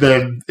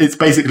 It's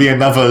basically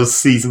another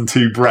Season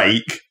 2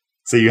 break,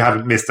 so you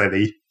haven't missed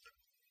any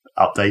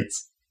updates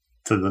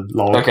to the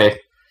log. Okay.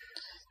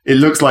 It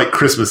looks like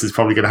Christmas is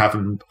probably going to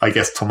happen, I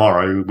guess,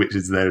 tomorrow, which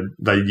is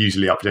they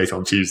usually update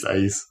on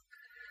Tuesdays.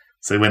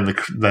 So when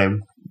they're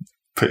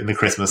putting the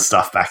Christmas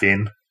stuff back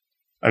in,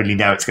 only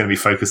now it's going to be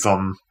focused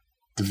on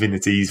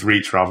Divinity's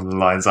Reach rather than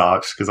Lion's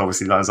Arch, because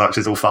obviously Lion's Arch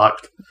is all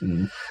fucked.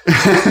 Mm.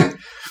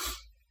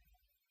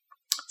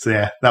 So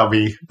yeah, that'll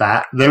be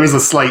that. There is a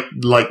slight,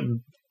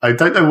 I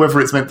don't know whether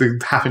it's meant to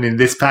happen in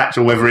this patch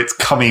or whether it's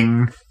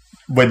coming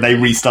when they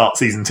restart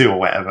Season 2 or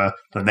whatever,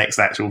 the next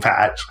actual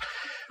patch.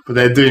 But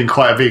they're doing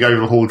quite a big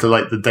overhaul to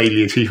the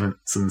daily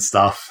achievements and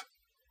stuff,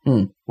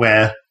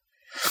 where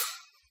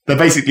they're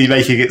basically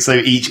making it so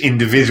each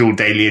individual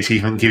daily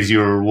achievement gives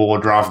you a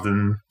reward rather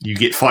than you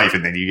get 5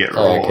 and then you get a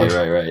reward.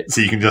 Okay, right.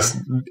 So you can just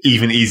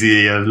even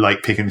easier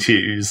pick and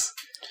choose.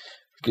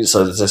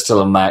 So there's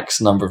still a max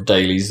number of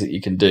dailies that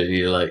you can do.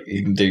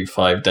 You can do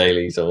 5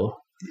 dailies, or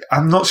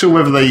I'm not sure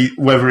whether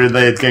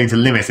they're going to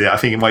limit it. I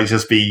think it might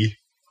just be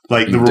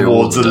the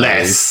rewards are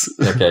less.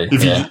 Okay,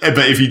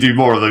 but if you do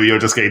more of them, you're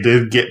just going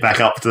to get back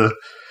up to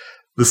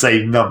the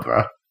same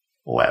number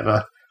or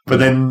whatever. But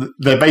then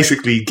they're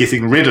basically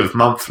getting rid of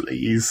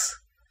monthlies.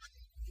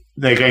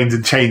 They're going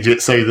to change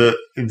it so that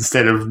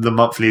instead of the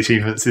monthly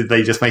achievements,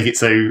 they just make it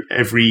so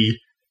every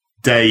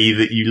day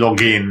that you log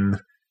in,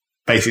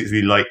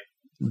 basically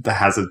that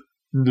has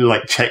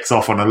checks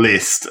off on a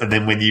list, and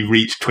then when you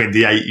reach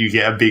 28, you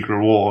get a big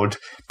reward.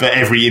 But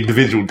every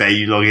individual day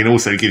you log in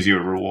also gives you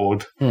a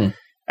reward.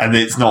 And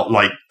it's not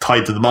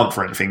tied to the month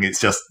or anything. It's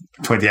just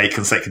 28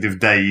 consecutive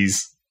days,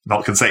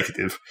 not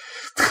consecutive.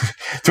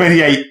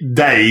 28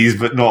 days,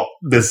 but not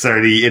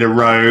necessarily in a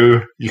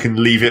row. You can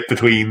leave it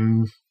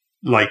between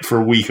for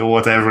a week or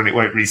whatever, and it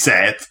won't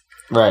reset.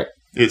 Right.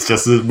 It's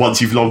just that once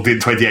you've logged in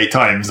 28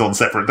 times on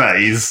separate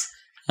days,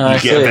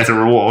 you get a better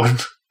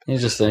reward.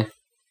 Interesting.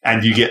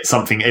 And you get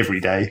something every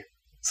day.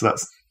 So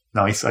that's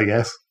nice, I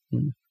guess.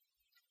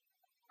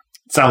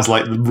 Sounds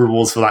like the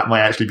rewards for that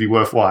might actually be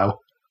worthwhile.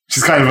 Which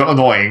is kind of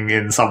annoying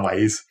in some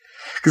ways.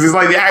 Because it's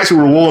the actual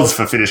rewards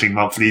for finishing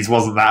monthlies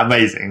wasn't that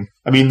amazing.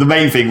 I mean, the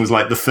main thing was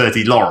the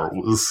 30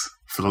 laurels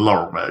for the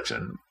Laurel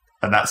Merchant.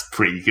 And that's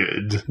pretty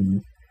good.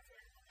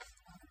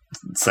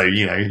 So,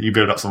 you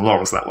build up some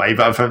laurels that way.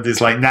 But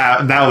it's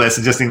now they're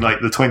suggesting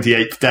the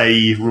 28th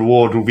day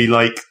reward will be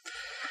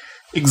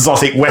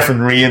exotic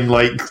weaponry and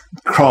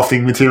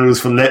crafting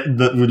materials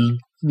that will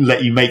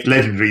let you make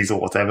legendaries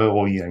or whatever,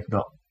 or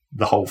not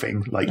the whole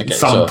thing,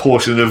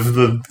 portion of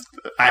the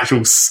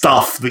actual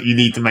stuff that you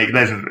need to make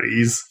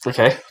legendaries.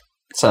 Okay,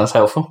 sounds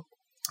helpful.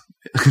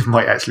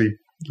 Might actually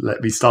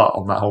let me start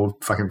on that whole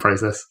fucking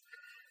process.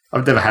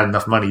 I've never had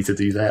enough money to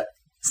do that.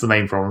 It's the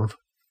main problem.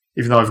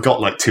 Even though I've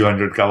got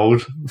 200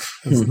 gold,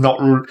 it's not.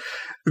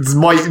 It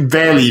might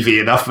barely be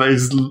enough, but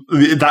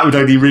that would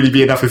only really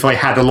be enough if I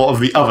had a lot of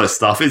the other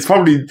stuff. It's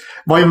probably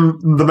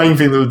the main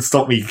thing that would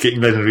stop me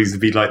getting legendaries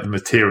would be the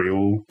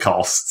material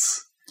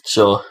costs.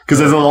 Sure. Because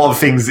there's a lot of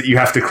things that you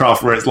have to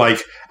craft where it's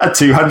a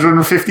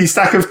 250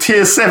 stack of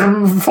tier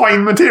 7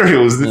 fine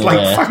materials. It's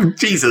fucking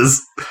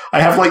Jesus. I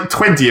have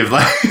 20 of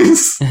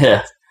those.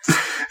 Yeah.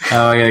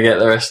 How am I going to get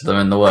the rest of them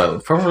in the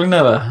world? Probably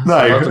never.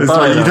 No,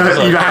 you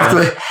don't have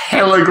to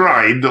hella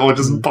grind or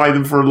just buy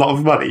them for a lot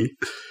of money.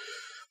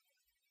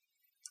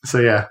 So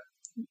yeah,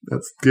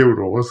 that's Guild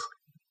Wars.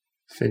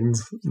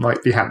 Things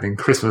might be happening.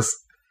 Christmas.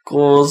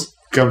 Cause.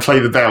 Go and play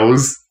the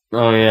bells.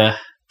 Oh yeah.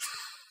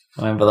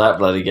 Remember that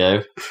bloody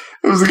go.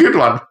 It was a good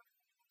one.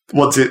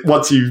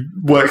 Once you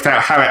worked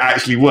out how it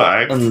actually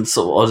worked. And the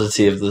sort of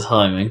oddity of the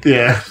timing.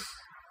 Yeah.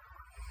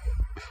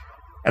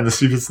 And the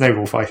stupid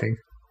snowball fighting.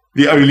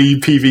 The only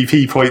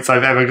PvP points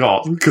I've ever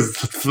got, because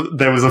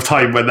there was a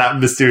time when that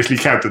mysteriously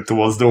counted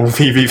towards normal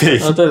PvP.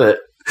 Oh, did it?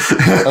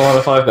 I wonder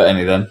if I've got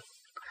any then.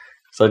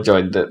 So I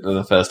joined it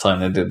the first time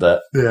they did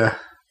that. Yeah.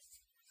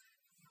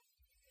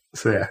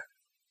 So yeah.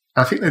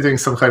 I think they're doing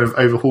some kind of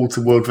overhaul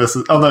to World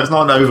versus... Oh no, it's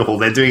not an overhaul.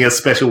 They're doing a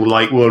special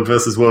World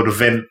versus World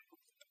event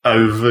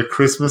over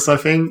Christmas, I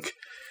think,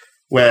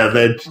 where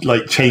they're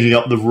changing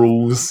up the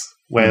rules,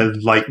 where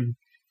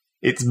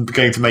it's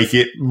going to make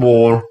it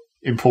more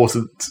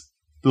important.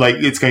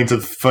 It's going to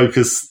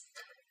focus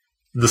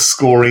the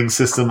scoring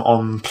system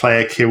on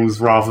player kills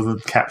rather than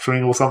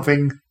capturing or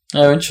something.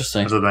 Oh,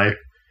 interesting. I don't know.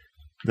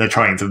 They're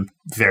trying to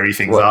vary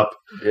things up.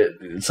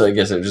 So I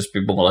guess it would just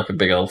be more like a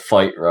big old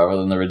fight rather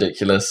than the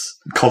ridiculous...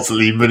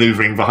 Constantly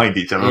manoeuvring behind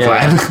each other.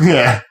 Yeah.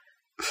 Yeah.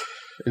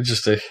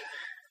 Interesting.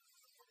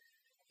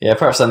 Yeah,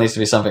 perhaps there needs to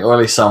be something, or at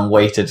least some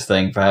weighted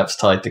thing, perhaps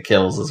tied to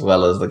kills as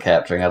well as the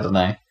capturing. I don't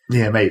know.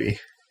 Yeah, maybe.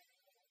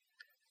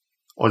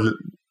 Or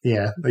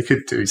they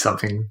could do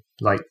something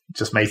like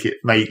just make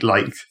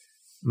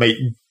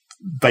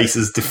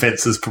bases'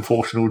 defenses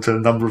proportional to the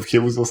number of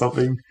kills or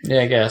something.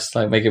 Yeah, I guess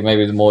make it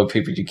maybe the more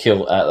people you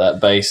kill at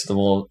that base, the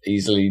more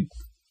easily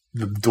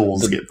the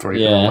doors get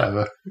broken or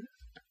whatever.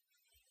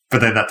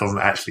 But then that doesn't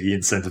actually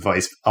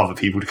incentivize other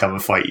people to come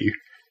and fight you.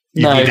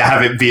 You need to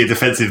have it be a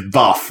defensive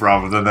buff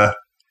rather than a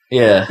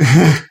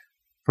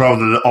rather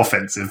than an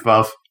offensive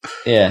buff.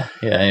 Yeah,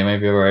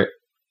 maybe you're right.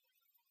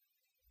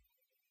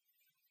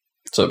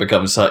 So it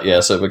becomes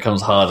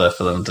harder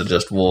for them to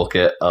just walk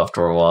it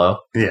after a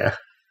while. Yeah.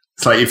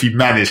 It's like if you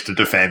manage to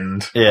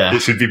defend,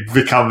 it should be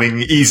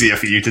becoming easier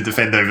for you to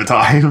defend over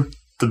time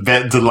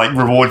to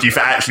reward you for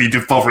actually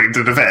bothering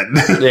to defend.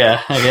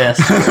 Yeah, I guess.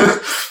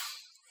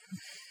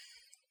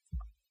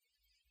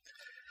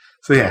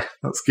 So yeah,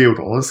 that's Guild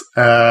Wars.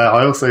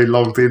 I also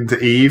logged into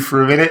Eve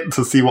for a minute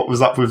to see what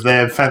was up with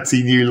their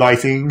fancy new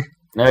lighting.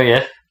 Oh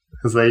yeah.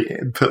 Because they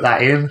put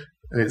that in,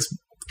 and it's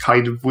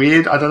kind of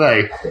weird. I don't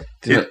know.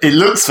 It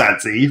looks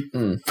fancy,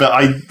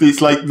 but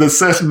it's like there's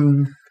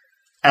certain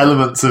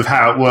elements of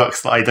how it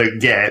works that I don't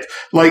get.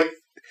 Like,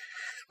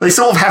 they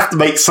sort of have to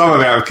make some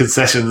amount of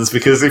concessions,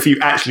 because if you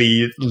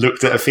actually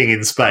looked at a thing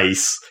in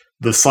space,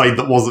 the side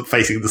that wasn't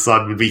facing the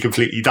sun would be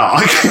completely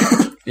dark.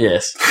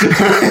 Yes.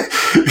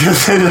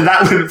 Because then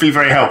that wouldn't be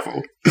very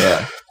helpful.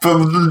 Yeah.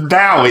 But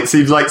now it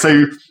seems like,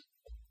 so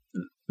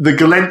the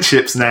Galent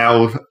ships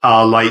now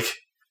are like,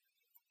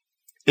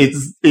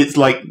 it's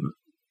like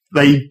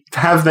they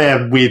have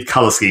their weird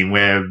colour scheme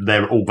where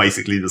they're all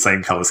basically the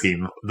same colour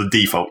scheme, the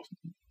default.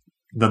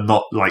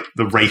 Not like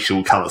the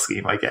racial colour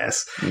scheme, I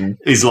guess,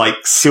 is like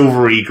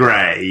silvery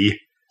grey,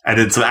 and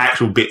then some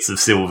actual bits of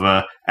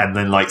silver, and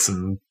then like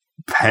some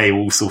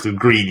pale sort of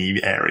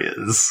greeny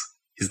areas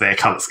is their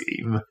colour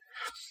scheme.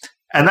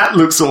 And that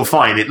looks sort of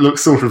fine. It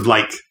looks sort of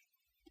like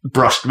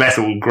brushed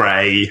metal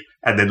grey,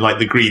 and then like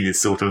the green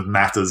is sort of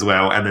matte as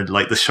well, and then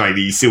like the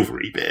shiny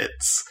silvery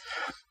bits.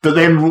 But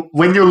then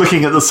when you're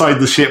looking at the side of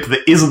the ship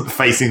that isn't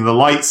facing the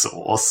light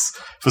source,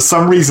 for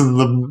some reason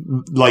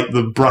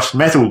the brushed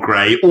metal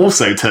grey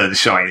also turns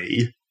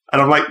shiny.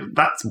 And I'm like,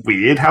 that's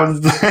weird. How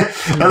does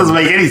that doesn't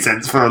make any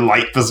sense for a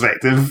light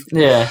perspective.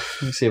 Yeah,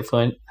 I see a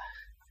point.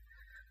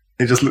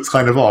 It just looks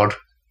kind of odd.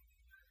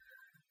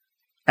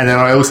 And then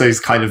I also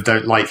kind of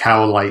don't like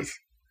how like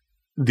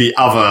the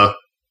other,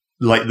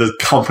 like the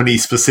company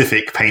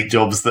specific paint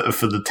jobs that are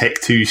for the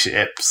Tech 2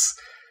 ships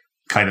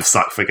kind of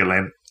suck for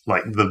Galent.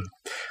 Like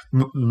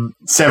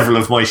several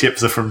of my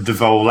ships are from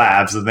Devol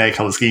Labs, and their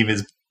colour scheme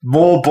is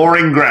more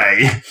boring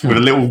grey with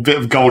a little bit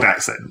of gold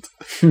accent.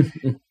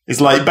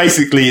 It's like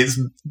basically it's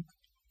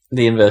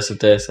the inverse of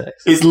Deus Ex.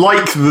 It's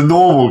like the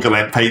normal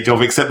Galent paint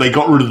job, except they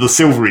got rid of the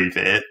silvery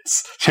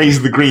bits,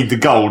 changed the green to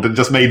gold, and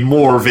just made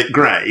more of it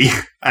grey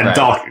and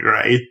darker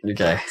grey.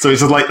 Okay. So it's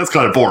just like, that's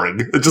kind of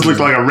boring. It just looks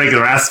like a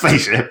regular ass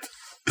spaceship.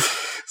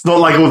 It's not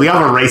like all the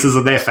other races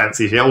and their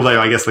fancy shit, although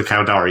I guess the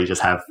Caldari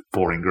just have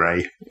boring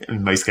grey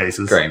in most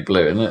cases. Grey and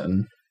blue, isn't it?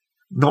 And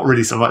not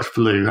really so much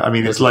blue. I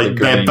mean, it's like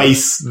their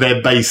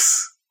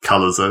base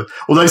colours are...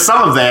 Although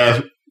some of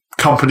their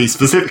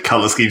company-specific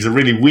colour schemes are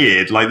really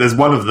weird. Like, there's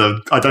one of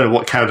the... I don't know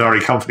what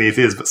Caldari company it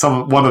is,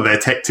 but one of their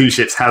Tech 2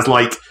 ships has,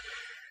 like...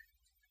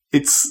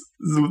 It's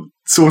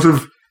sort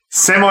of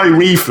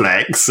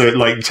semi-reflex, so it,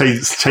 like,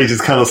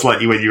 changes colour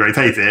slightly when you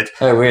rotate it.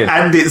 Oh, weird.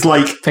 And it's,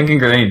 like... Pink and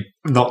green.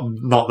 Not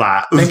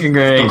that. Pink and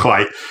green. Not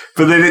quite.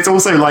 But then it's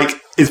also, like...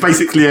 It's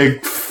basically a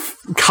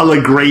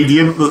colour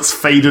gradient that's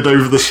faded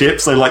over the ship,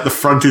 so like the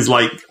front is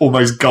like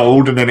almost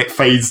gold and then it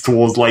fades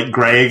towards like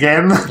grey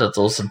again. That's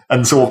awesome.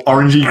 And sort of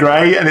orangey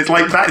grey, and it's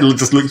like that, it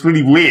just looks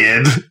really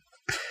weird.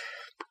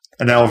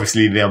 And now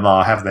obviously the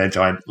Armar have their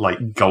giant like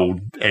gold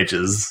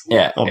edges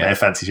on their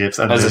fancy ships,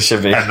 and as it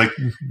should be. And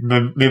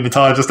the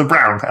Minmatar just a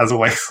brown, as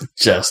always.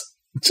 Just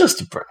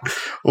a brown.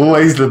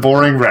 Always the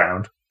boring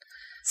brown.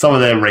 Some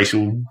of their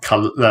racial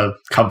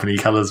company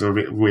colours are a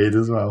bit weird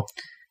as well.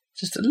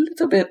 Just a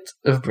little bit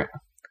of brown.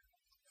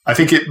 I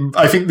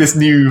think this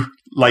new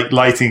like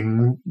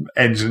lighting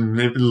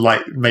engine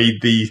like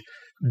made the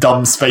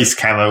dumb space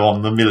camo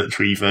on the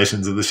military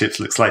versions of the ships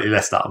look slightly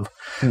less dumb.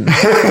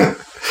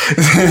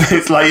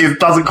 It's like it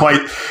doesn't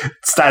quite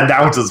stand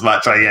out as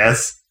much, I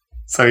guess.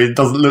 So it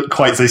doesn't look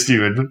quite so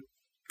stupid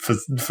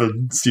for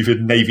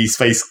stupid Navy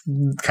space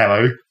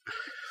camo.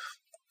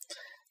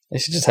 They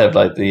should just have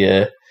like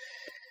the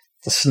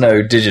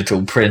snow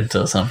digital print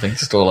or something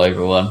just all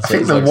over one.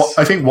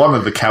 I think one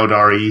of the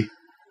Caldari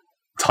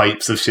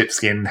types of ship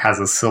skin has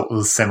a sort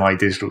of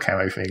semi-digital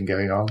camo thing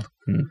going on.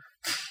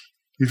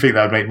 You'd think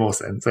that would make more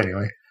sense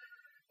anyway.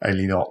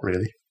 Only not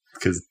really,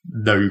 because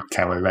no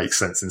camo makes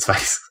sense in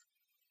space.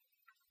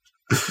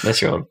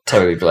 Unless you're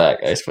totally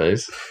black, I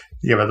suppose.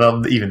 Yeah,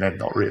 but even then,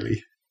 not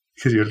really,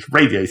 because you're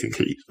radiating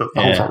heat. That's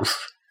the whole problem.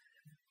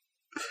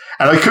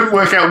 And I couldn't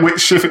work out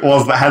which ship it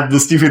was that had the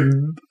stupid,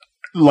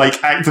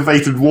 like,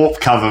 activated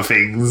warp cover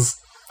things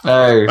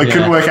Oh, I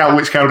couldn't work out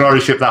which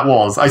Caldari ship that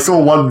was. I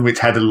saw one which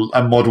had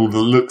a model that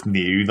looked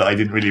new that I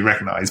didn't really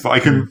recognise, but I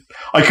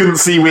couldn't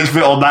see which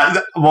bit on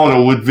that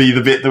model would be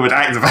the bit that would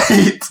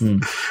activate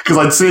because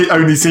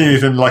only seen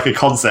it in like a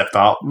concept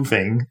art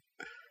thing.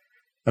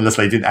 Unless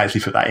they didn't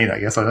actually put that in, I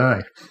guess. I don't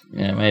know.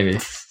 Yeah, maybe.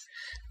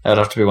 That would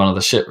have to be one of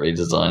the ship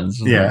redesigns.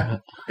 Yeah.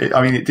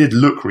 It did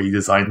look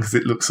redesigned because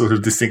it looks sort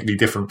of distinctly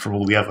different from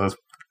all the other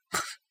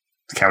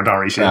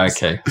Caldari ships.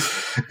 Okay.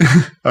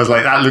 I was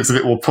like, that looks a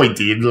bit more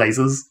pointy in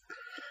lasers.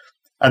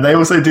 And they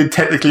also did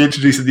technically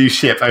introduce a new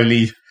ship,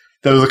 only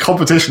there was a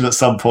competition at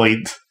some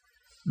point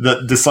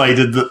that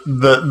decided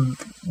that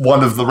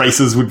one of the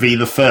racers would be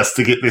the first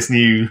to get this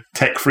new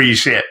tech-free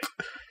ship.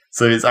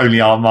 So it's only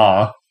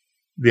Armagh.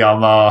 The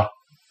Armagh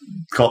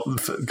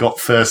got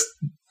first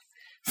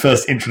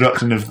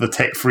introduction of the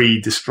tech-free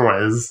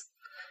destroyers,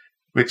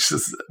 which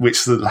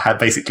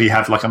basically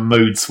have like a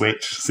mode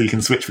switch, so you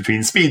can switch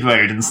between speed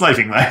mode and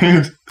sniping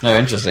mode. Oh,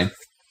 interesting.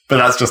 But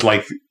that's just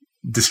like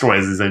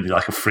destroyers is only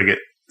like a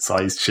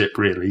frigate-sized ship,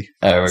 really.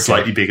 Oh, okay.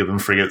 Slightly bigger than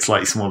frigate,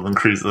 slightly smaller than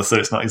cruiser, so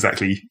it's not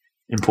exactly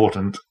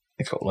important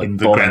Like in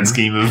the grand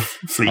scheme of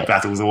fleet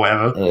battles or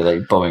whatever. They're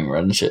like bombing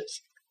run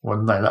ships.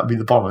 Well, no, that'd be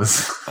the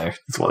bombers. Oh.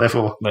 That's what they're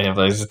for. They have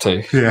those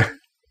too. Yeah.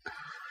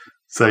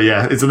 So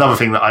yeah, it's another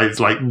thing that I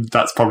like.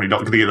 That's probably not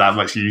going to get that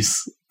much use,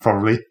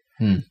 probably.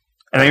 And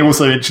they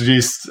also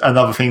introduced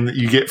another thing that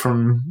you get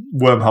from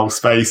wormhole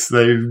space.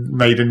 They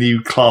made a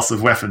new class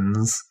of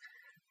weapons,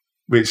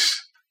 which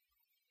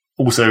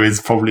also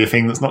is probably a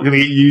thing that's not going to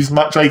get used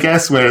much, I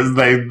guess. Where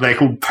they're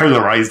called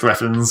polarized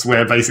weapons,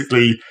 where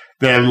basically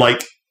they're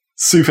like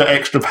super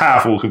extra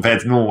powerful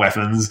compared to normal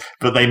weapons,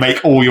 but they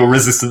make all your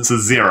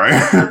resistances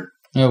 0.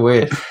 Oh,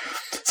 weird.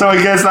 So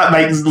I guess that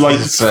makes like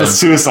for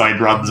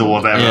suicide runs or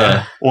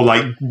whatever, or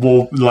like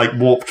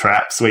warp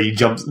traps where you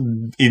jump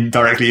in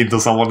directly into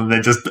someone and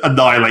then just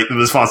annihilate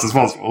them as fast as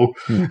possible.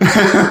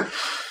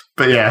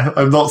 But yeah,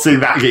 I'm not seeing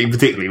that getting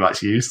particularly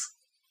much use.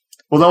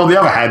 Although on the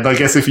other hand, I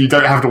guess if you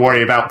don't have to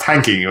worry about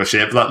tanking your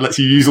ship, that lets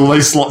you use all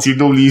those slots you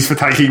normally use for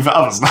tanking for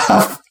other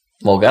stuff.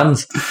 More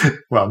guns.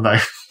 Well, no,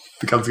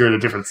 the guns go in a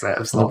different set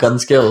of slots. More gun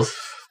skills.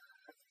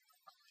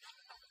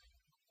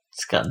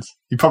 It's guns.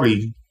 You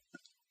probably.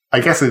 I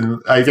guess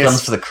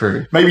guns for the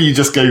crew. Maybe you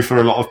just go for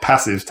a lot of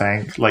passive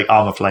tank, like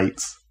armor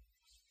plates,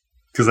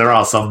 because there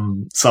are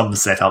some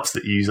setups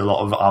that use a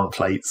lot of armor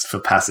plates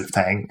for passive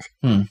tank.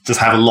 Just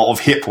have a lot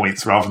of hit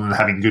points rather than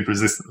having good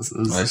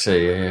resistances. I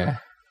see. Yeah.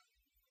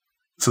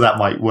 So that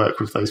might work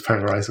with those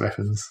polarized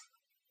weapons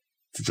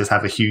to just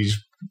have a huge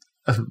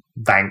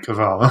bank of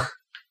armor.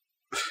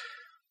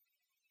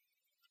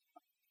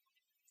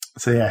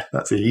 So yeah,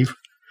 that's Eve,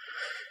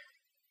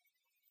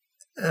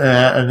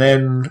 and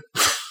then.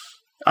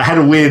 I had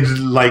a weird,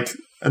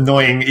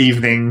 annoying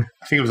evening.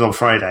 I think it was on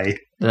Friday.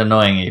 An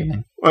annoying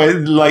evening.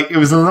 It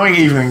was an annoying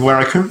evening where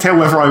I couldn't tell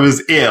whether I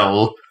was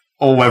ill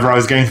or whether I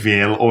was going to be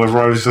ill or whether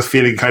I was just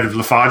feeling kind of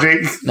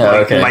lethargic,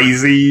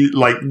 lazy,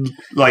 bleh.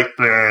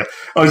 I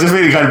was just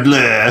feeling kind of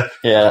bleh.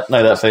 Yeah,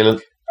 know that feeling.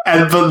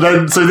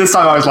 So this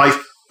time I was like,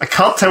 I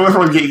can't tell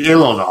whether I'm getting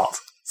ill or not.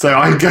 So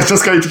I'm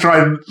just going to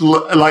try and,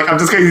 I'm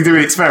just going to do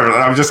an experiment.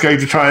 I'm just going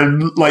to try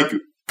and,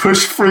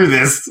 push through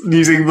this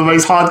using the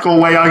most hardcore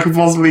way I could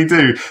possibly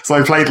do. So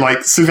I played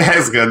Super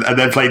Hexagon and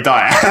then played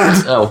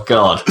Dyad. Oh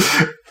god.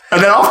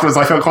 And then afterwards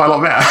I felt quite a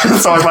lot better.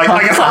 So I was like,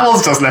 I guess that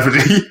was just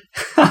lethargy.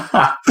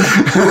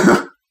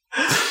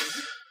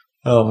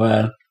 Oh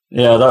man.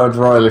 Yeah, that would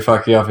royally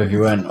fuck you up if you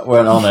weren't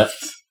on it.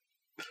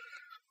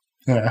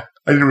 Yeah.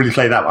 I didn't really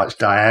play that much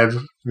Dyad. I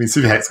mean,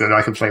 Super Hexagon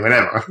I can play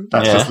whenever.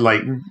 That's just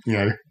but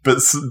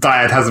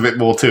Dyad has a bit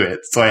more to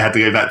it. So I had to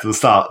go back to the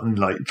start and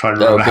try and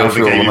remember how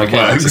the game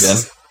works. Again.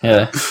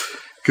 Yeah.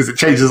 Because it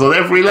changes on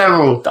every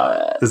level.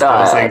 Dyad.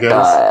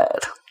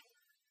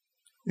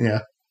 Yeah.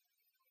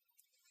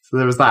 So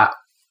there was that.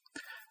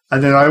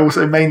 And then I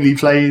also mainly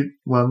played,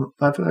 I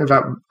don't know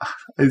about,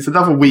 it's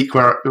another 2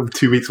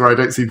 weeks where I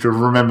don't seem to have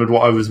remembered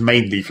what I was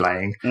mainly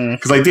playing.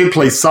 Because I did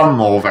play some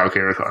more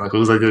Valkyria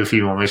Chronicles, I did a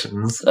few more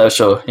missions. Oh,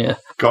 sure, yeah.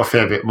 Got a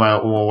fair bit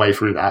more way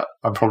through that.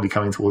 I'm probably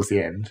coming towards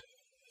the end.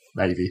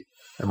 Maybe.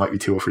 There might be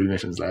 2 or 3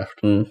 missions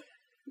left. And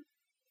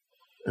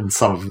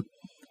some,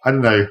 I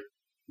don't know.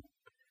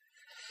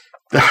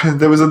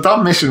 There was a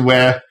dumb mission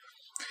where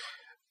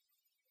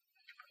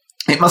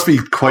it must be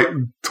quite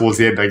towards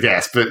the end, I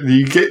guess, but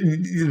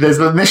there's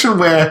the mission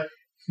where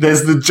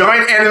there's the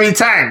giant enemy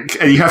tank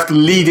and you have to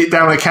lead it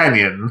down a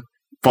canyon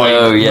by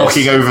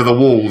knocking over the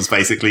walls,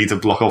 basically, to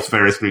block off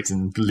various routes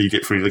and lead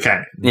it through the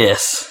canyon.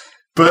 Yes.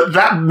 But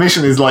that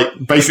mission is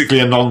basically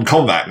a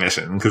non-combat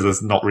mission because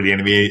there's not really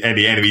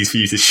any enemies for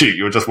you to shoot.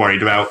 You're just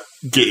worried about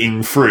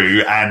getting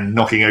through and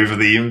knocking over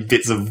the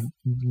bits of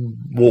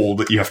wall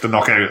that you have to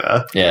knock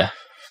over. Yeah.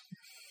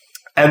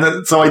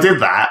 And so I did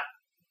that,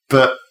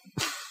 but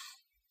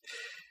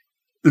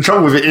the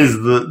trouble with it is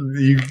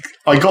that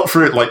I got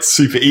through it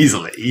super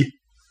easily.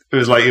 It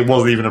was it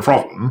wasn't even a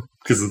problem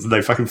because there's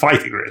no fucking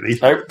fighting really.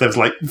 Nope. There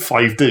was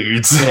 5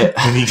 dudes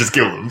and you just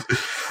kill them.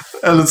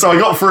 And so I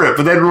got through it,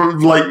 but then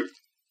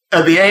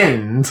at the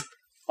end,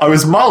 I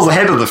was miles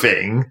ahead of the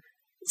thing,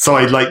 so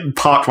I like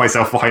parked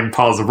myself behind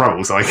piles of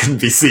rubble so I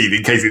couldn't be seen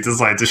in case it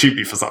decided to shoot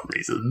me for some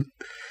reason.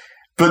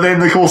 But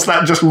then, of course,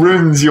 that just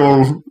ruins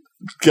your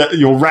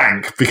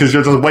rank because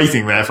you're just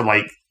waiting there for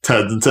like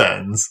turns and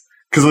turns.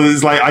 Because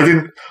it's like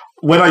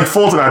when I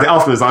thought about it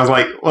afterwards, I was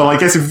like, well, I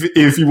guess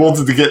if you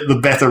wanted to get the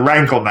better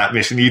rank on that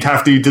mission, you'd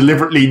have to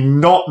deliberately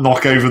not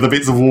knock over the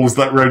bits of walls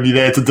that were only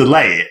there to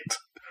delay it,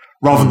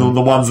 rather than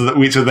the ones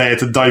which are there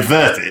to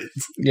divert it.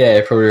 Yeah,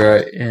 you're probably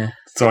right, yeah.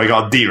 So I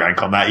got a D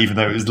rank on that, even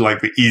though it was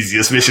like the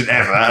easiest mission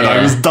ever, and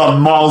I was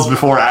done miles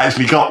before it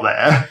actually got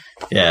there.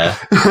 Yeah.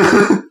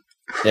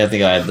 Yeah, I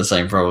think I had the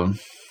same problem.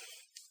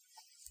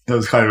 That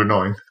was kind of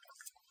annoying.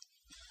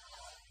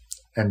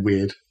 And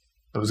weird.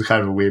 That was a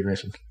kind of a weird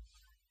mission.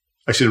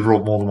 I should have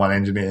brought more than one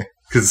engineer,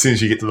 because as soon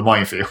as you get to the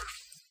minefield,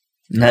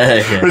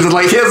 yeah. it's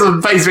like, here's a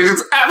base which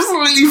is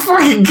absolutely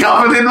fucking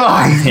covered in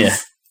mines. Yeah.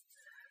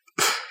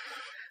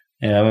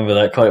 Yeah, I remember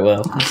that quite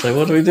well. So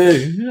what do we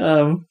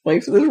do?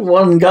 Wait for this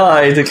one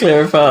guy to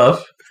clear a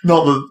path.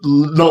 Not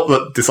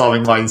that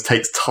disarming mines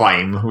takes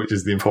time, which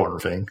is the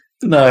important thing.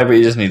 No, but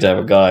you just need to have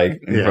a guy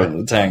in front of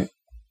the tank.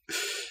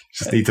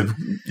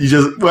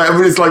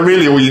 It's like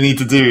really all you need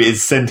to do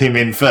is send him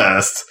in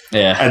first,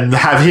 and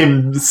have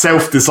him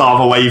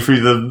self-disarm away through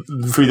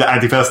the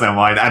anti-personnel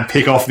mine and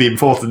pick off the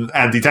important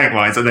anti-tank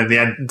mines, and then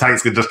the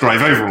tanks can just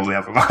drive over all the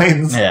other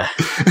mines. Yeah.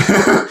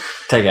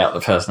 Take out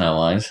the personnel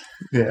mines.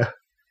 Yeah.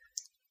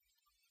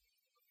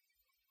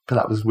 But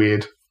that was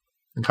weird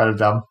and kind of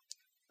dumb.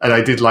 And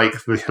I did like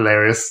the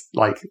hilarious,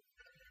 like,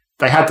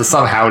 they had to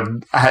somehow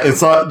in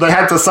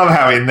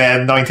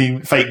their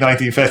fake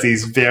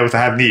 1930s be able to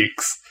have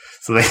nukes.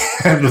 So they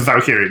had the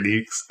Valkyria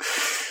nukes,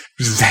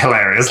 which is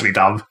hilariously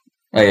dumb.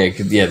 Oh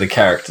yeah, the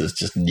characters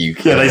just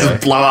nuke. Yeah, they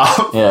just blow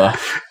up. Yeah.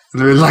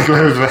 They're like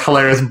a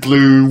hilarious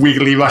blue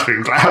wiggly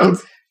mushroom cloud.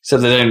 So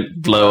they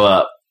don't blow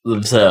up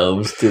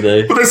themselves, do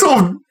they? Well, they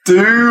sort of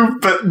do,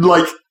 but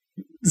like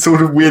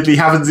sort of weirdly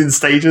happens in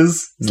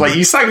stages. It's like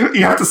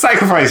you have to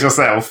sacrifice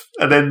yourself,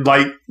 and then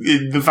like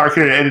the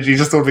Valkyria energy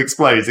just sort of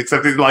explodes.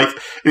 Except it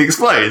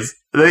explodes,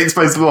 and then it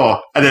explodes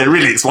more, and then it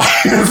really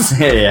explodes.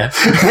 Yeah.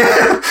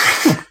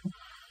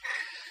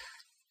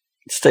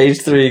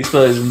 Stage 3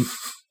 explosion.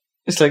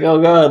 It's like,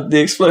 oh god, the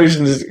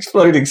explosion is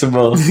exploding some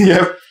more.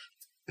 Yep.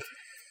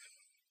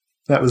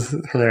 That was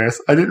hilarious.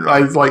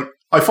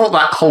 I thought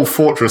that whole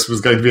fortress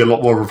was going to be a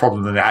lot more of a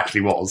problem than it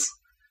actually was.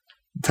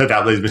 Turned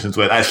out those missions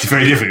weren't actually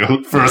very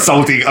difficult for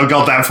assaulting a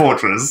goddamn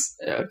fortress.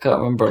 Yeah, I can't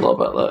remember a lot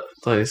about that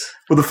place.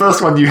 Well, the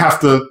first one, you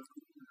have to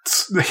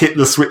hit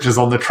the switches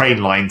on the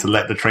train line to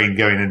let the train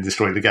go in and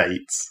destroy the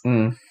gates.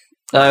 Mm.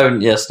 Oh,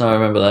 yes, no, I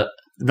remember that.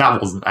 That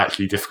wasn't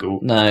actually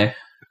difficult. No.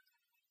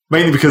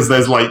 Mainly because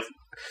there's like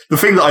the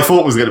thing that I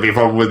thought was going to be a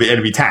problem with the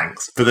enemy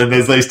tanks, but then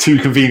there's those two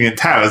convenient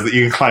towers that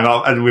you can climb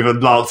up and with a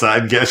lancer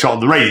and get a shot on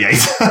the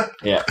radiator.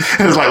 Yeah.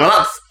 It was like, well,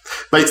 that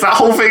makes that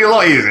whole thing a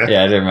lot easier.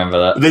 Yeah, I do remember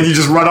that. And then you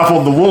just run up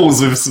on the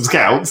walls with some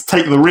scouts,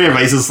 take the rear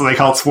bases so they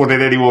can't spawn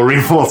in any more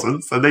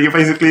reinforcements, and then you're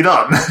basically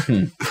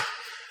done.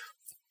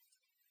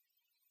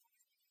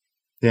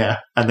 Yeah,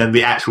 and then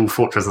the actual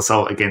fortress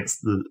assault against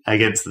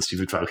the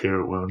stupid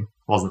Valkyria one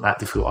wasn't that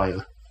difficult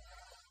either.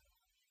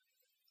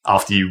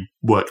 After you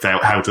worked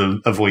out how to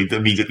avoid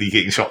immediately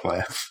getting shot by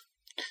it.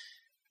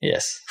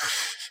 Yes.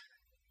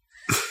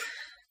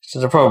 Which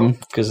is a problem,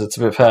 because it's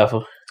a bit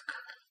powerful.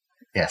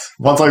 Yes.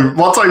 Once I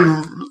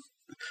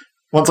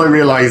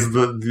realised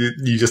that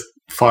you just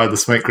fire the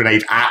smoke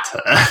grenade at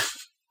her.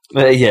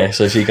 Yeah,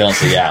 so she can't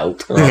see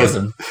out. Yes.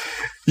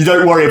 You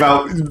don't worry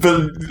about...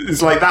 But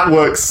it's like that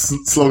works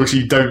as long as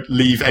you don't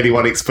leave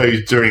anyone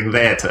exposed during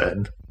their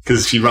turn.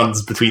 Because she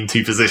runs between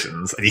two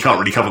positions, and you can't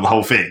really cover the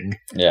whole thing.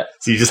 Yeah.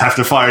 So you just have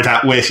to fire it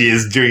at where she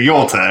is during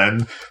your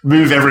turn,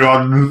 move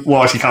everyone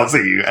while she can't see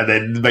you, and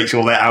then make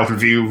sure they're out of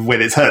view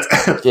when it's her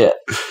turn. Yeah.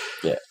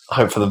 Yeah.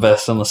 Hope for the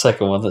best on the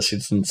second one that she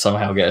doesn't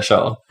somehow get a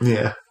shot on.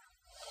 Yeah.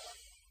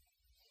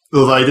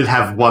 Although I did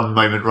have one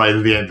moment right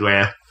at the end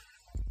where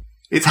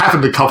it's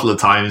happened a couple of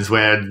times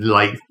where,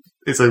 like,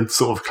 it's a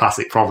sort of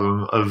classic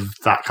problem of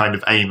that kind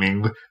of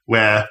aiming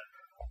where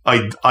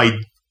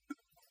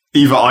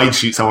either I'd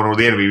shoot someone or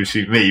the enemy would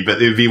shoot me,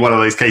 but it would be one of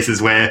those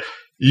cases where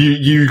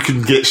you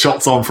can get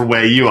shots on from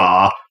where you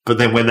are, but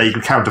then when they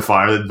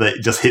counterfire,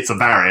 it just hits a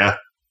barrier.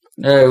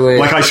 Oh, weird.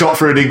 Like I shot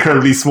through an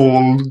incredibly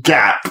small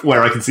gap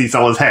where I can see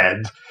someone's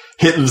head,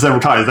 hit them several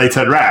times, they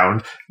turn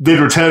around, did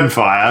return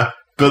fire,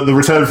 but the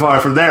return fire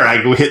from their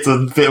angle hits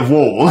a bit of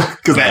wall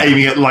because they're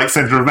aiming at like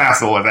centre of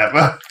mass or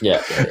whatever.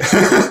 Yeah.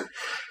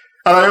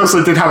 And I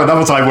also did have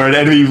another time where an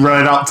enemy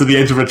ran up to the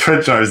edge of a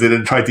trench I was in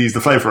and tried to use the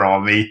flamethrower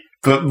on me.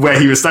 But where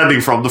he was standing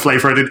from, the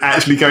flamethrower didn't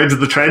actually go into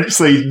the trench,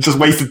 so he just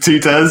wasted 2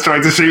 turns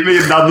trying to shoot me,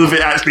 and none of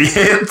it actually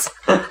hit.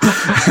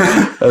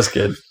 That's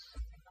good.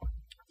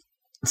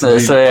 So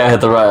I had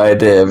the right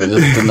idea, but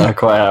just didn't know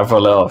quite how to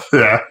pull it off.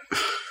 Yeah.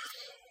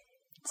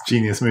 It's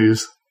genius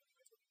moves.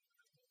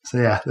 So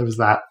yeah, there was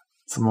that.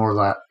 Some more of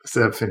that.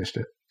 Still haven't finished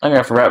it. I'm going to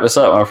have to wrap this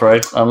up, I'm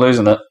afraid. I'm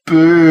losing it.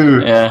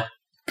 Boo! Yeah.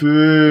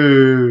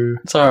 Boo!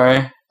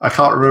 Sorry. I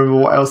can't remember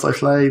what else I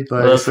played,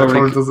 though, Well, so it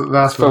probably doesn't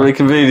matter. It's probably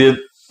convenient.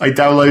 I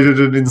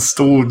downloaded and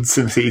installed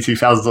SimCity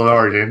 2000 on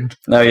Origin.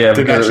 No, yeah,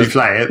 Didn't actually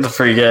play it. The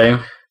free game.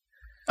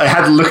 I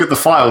had to look at the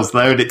files,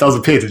 though, and it does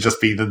appear to just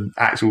be the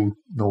actual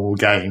normal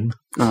game.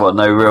 What,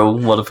 no real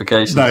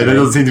modifications? No, there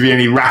doesn't seem to be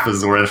any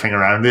wrappers or anything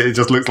around it. It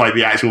just looks like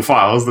the actual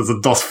files. There's a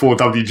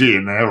DOS4WG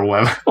in there or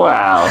whatever.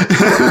 Wow.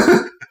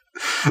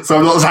 So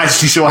I'm not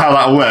actually sure how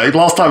that'll work.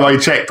 Last time I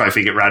checked, I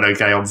think it ran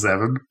okay on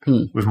 7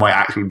 with my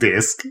actual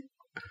disc.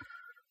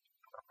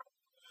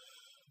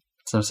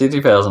 SimCity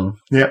 2000.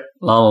 Yep.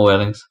 Llama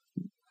weddings.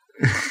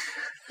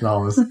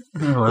 Llamas.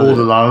 All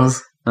the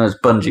llamas. No, it's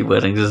bungee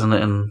weddings, isn't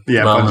it? And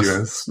Yeah, llamas, bungee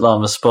weddings.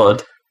 Llamas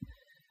spotted.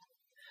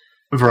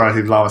 A variety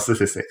of llama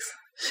statistics.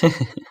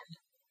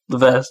 The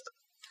best.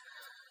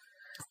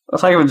 Well,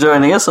 thank you for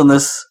joining us on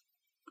this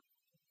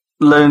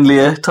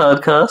lonelier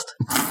Tiredcast.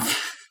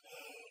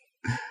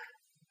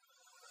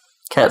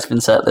 Cat's been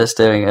sat there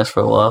staring at us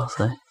for a while,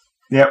 so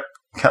Yep.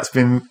 Cat's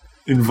been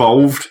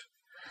involved.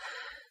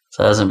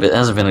 it hasn't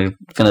been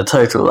a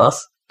total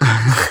loss.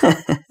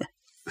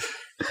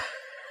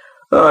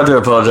 Oh, I do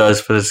apologise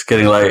for this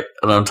getting late,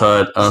 and I'm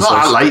tired. It's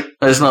not that late.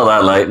 It's not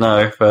that late,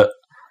 no, but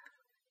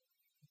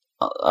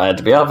I had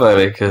to be up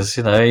early because,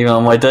 even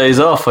on my days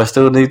off, I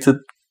still need to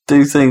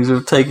do things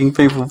with taking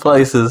people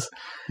places.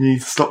 You need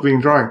to stop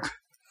being drunk.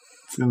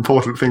 It's an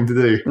important thing to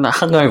do. I'm not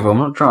hungover, I'm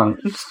not drunk.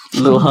 Just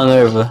a little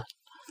hungover.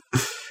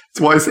 It's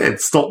what I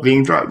said, stop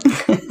being drunk.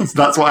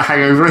 That's what a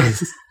hangover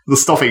is. The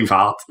stopping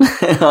part.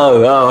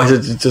 I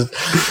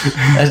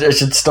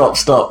should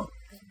stop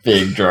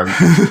being drunk.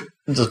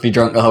 Just be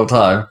drunk the whole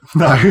time.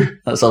 No.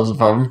 That solves the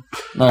problem.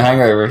 No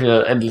hangover if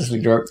you're endlessly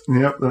drunk.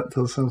 Yep, that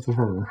does solve the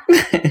problem.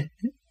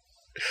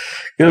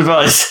 Good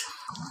advice.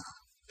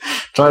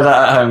 Try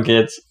that at home,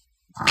 kids.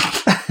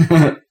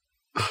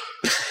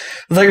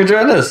 Thank you for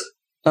joining us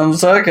on the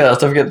SaladCast.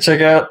 Don't forget to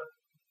check out.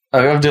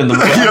 I'm doing the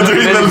You're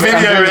doing the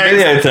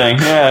video thing.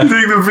 Yeah,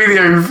 doing the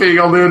video thing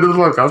on the end of the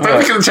podcast.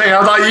 Don't forget to check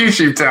out our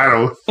YouTube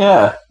channel.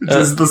 Yeah, which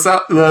is the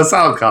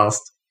SaladCast.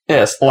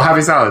 Yes, or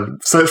Happy Salad.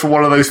 Search for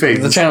one of those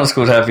things. The channel's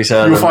called Happy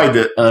Salad. You'll find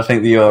it, and I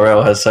think the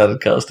URL has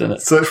SaladCast in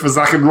it. Search for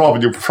Zach and Rob,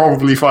 and you'll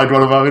probably find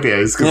one of our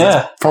videos because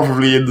it's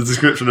probably in the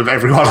description of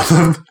every one of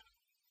them.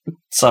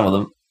 Some of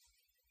them,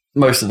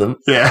 most of them.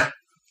 Yeah,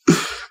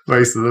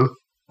 most of them.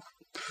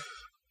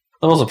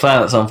 There was a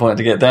plan at some point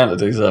to get Dan to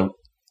do some.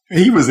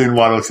 He was in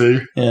one or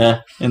two.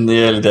 Yeah, in the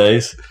early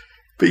days.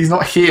 But he's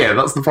not here,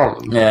 that's the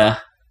problem. Yeah.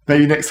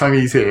 Maybe next time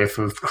he's here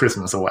for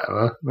Christmas or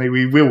whatever, maybe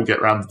we will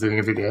get round to doing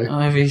a video. Oh,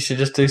 maybe he should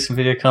just do some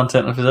video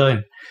content of his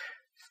own.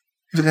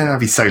 But then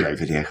that'd be solo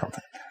video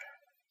content.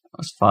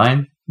 That's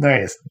fine. No,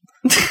 it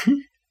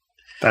isn't.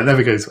 That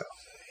never goes well.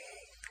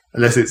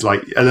 Unless it's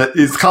like...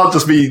 It can't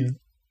just be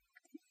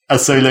a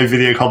solo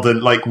video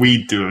content like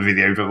we do a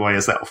video but by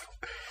yourself.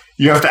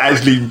 You have to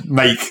actually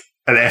make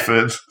an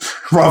effort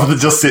rather than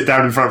just sit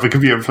down in front of a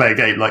computer and play a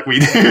game like we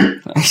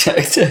do.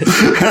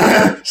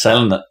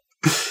 Selling it.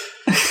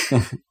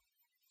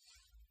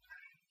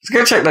 Let's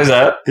go check those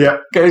out. Yeah.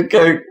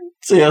 Go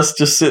see us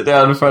just sit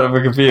down in front of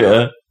a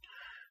computer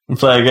and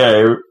play a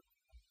game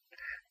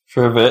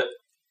for a bit.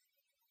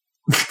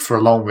 For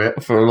a long bit.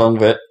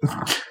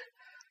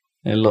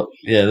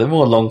 They're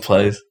more long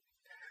plays.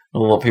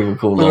 Or what people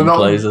call long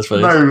plays, I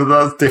suppose. No,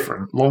 but that's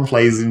different. Long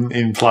plays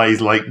in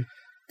plays like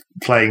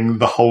playing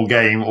the whole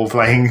game or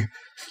playing...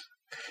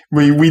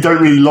 We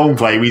don't really long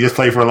play, we just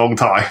play for a long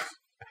time.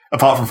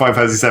 Apart from Final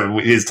Fantasy VII,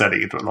 which is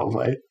turning into a long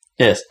play.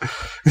 Yes.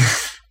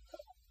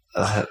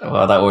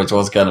 Well, that always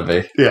was going to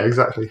be. Yeah,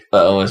 exactly.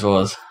 That always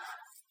was.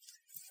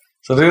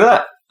 So do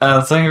that.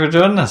 And thank you for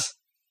joining us.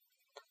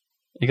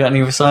 You got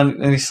any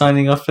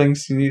signing off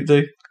things you need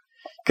to do?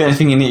 Got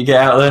anything you need to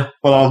get out there?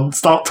 Well, I'll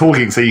start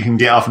talking so you can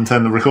get up and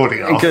turn the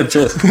recording off. Good,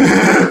 cheers.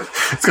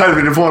 It's kind of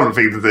an important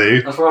thing to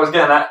do. That's what I was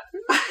getting at.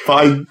 But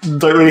I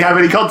don't really have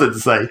any content to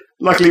say.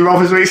 Luckily, Rob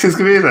has reached his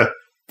computer.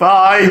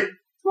 Bye!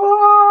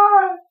 Bye!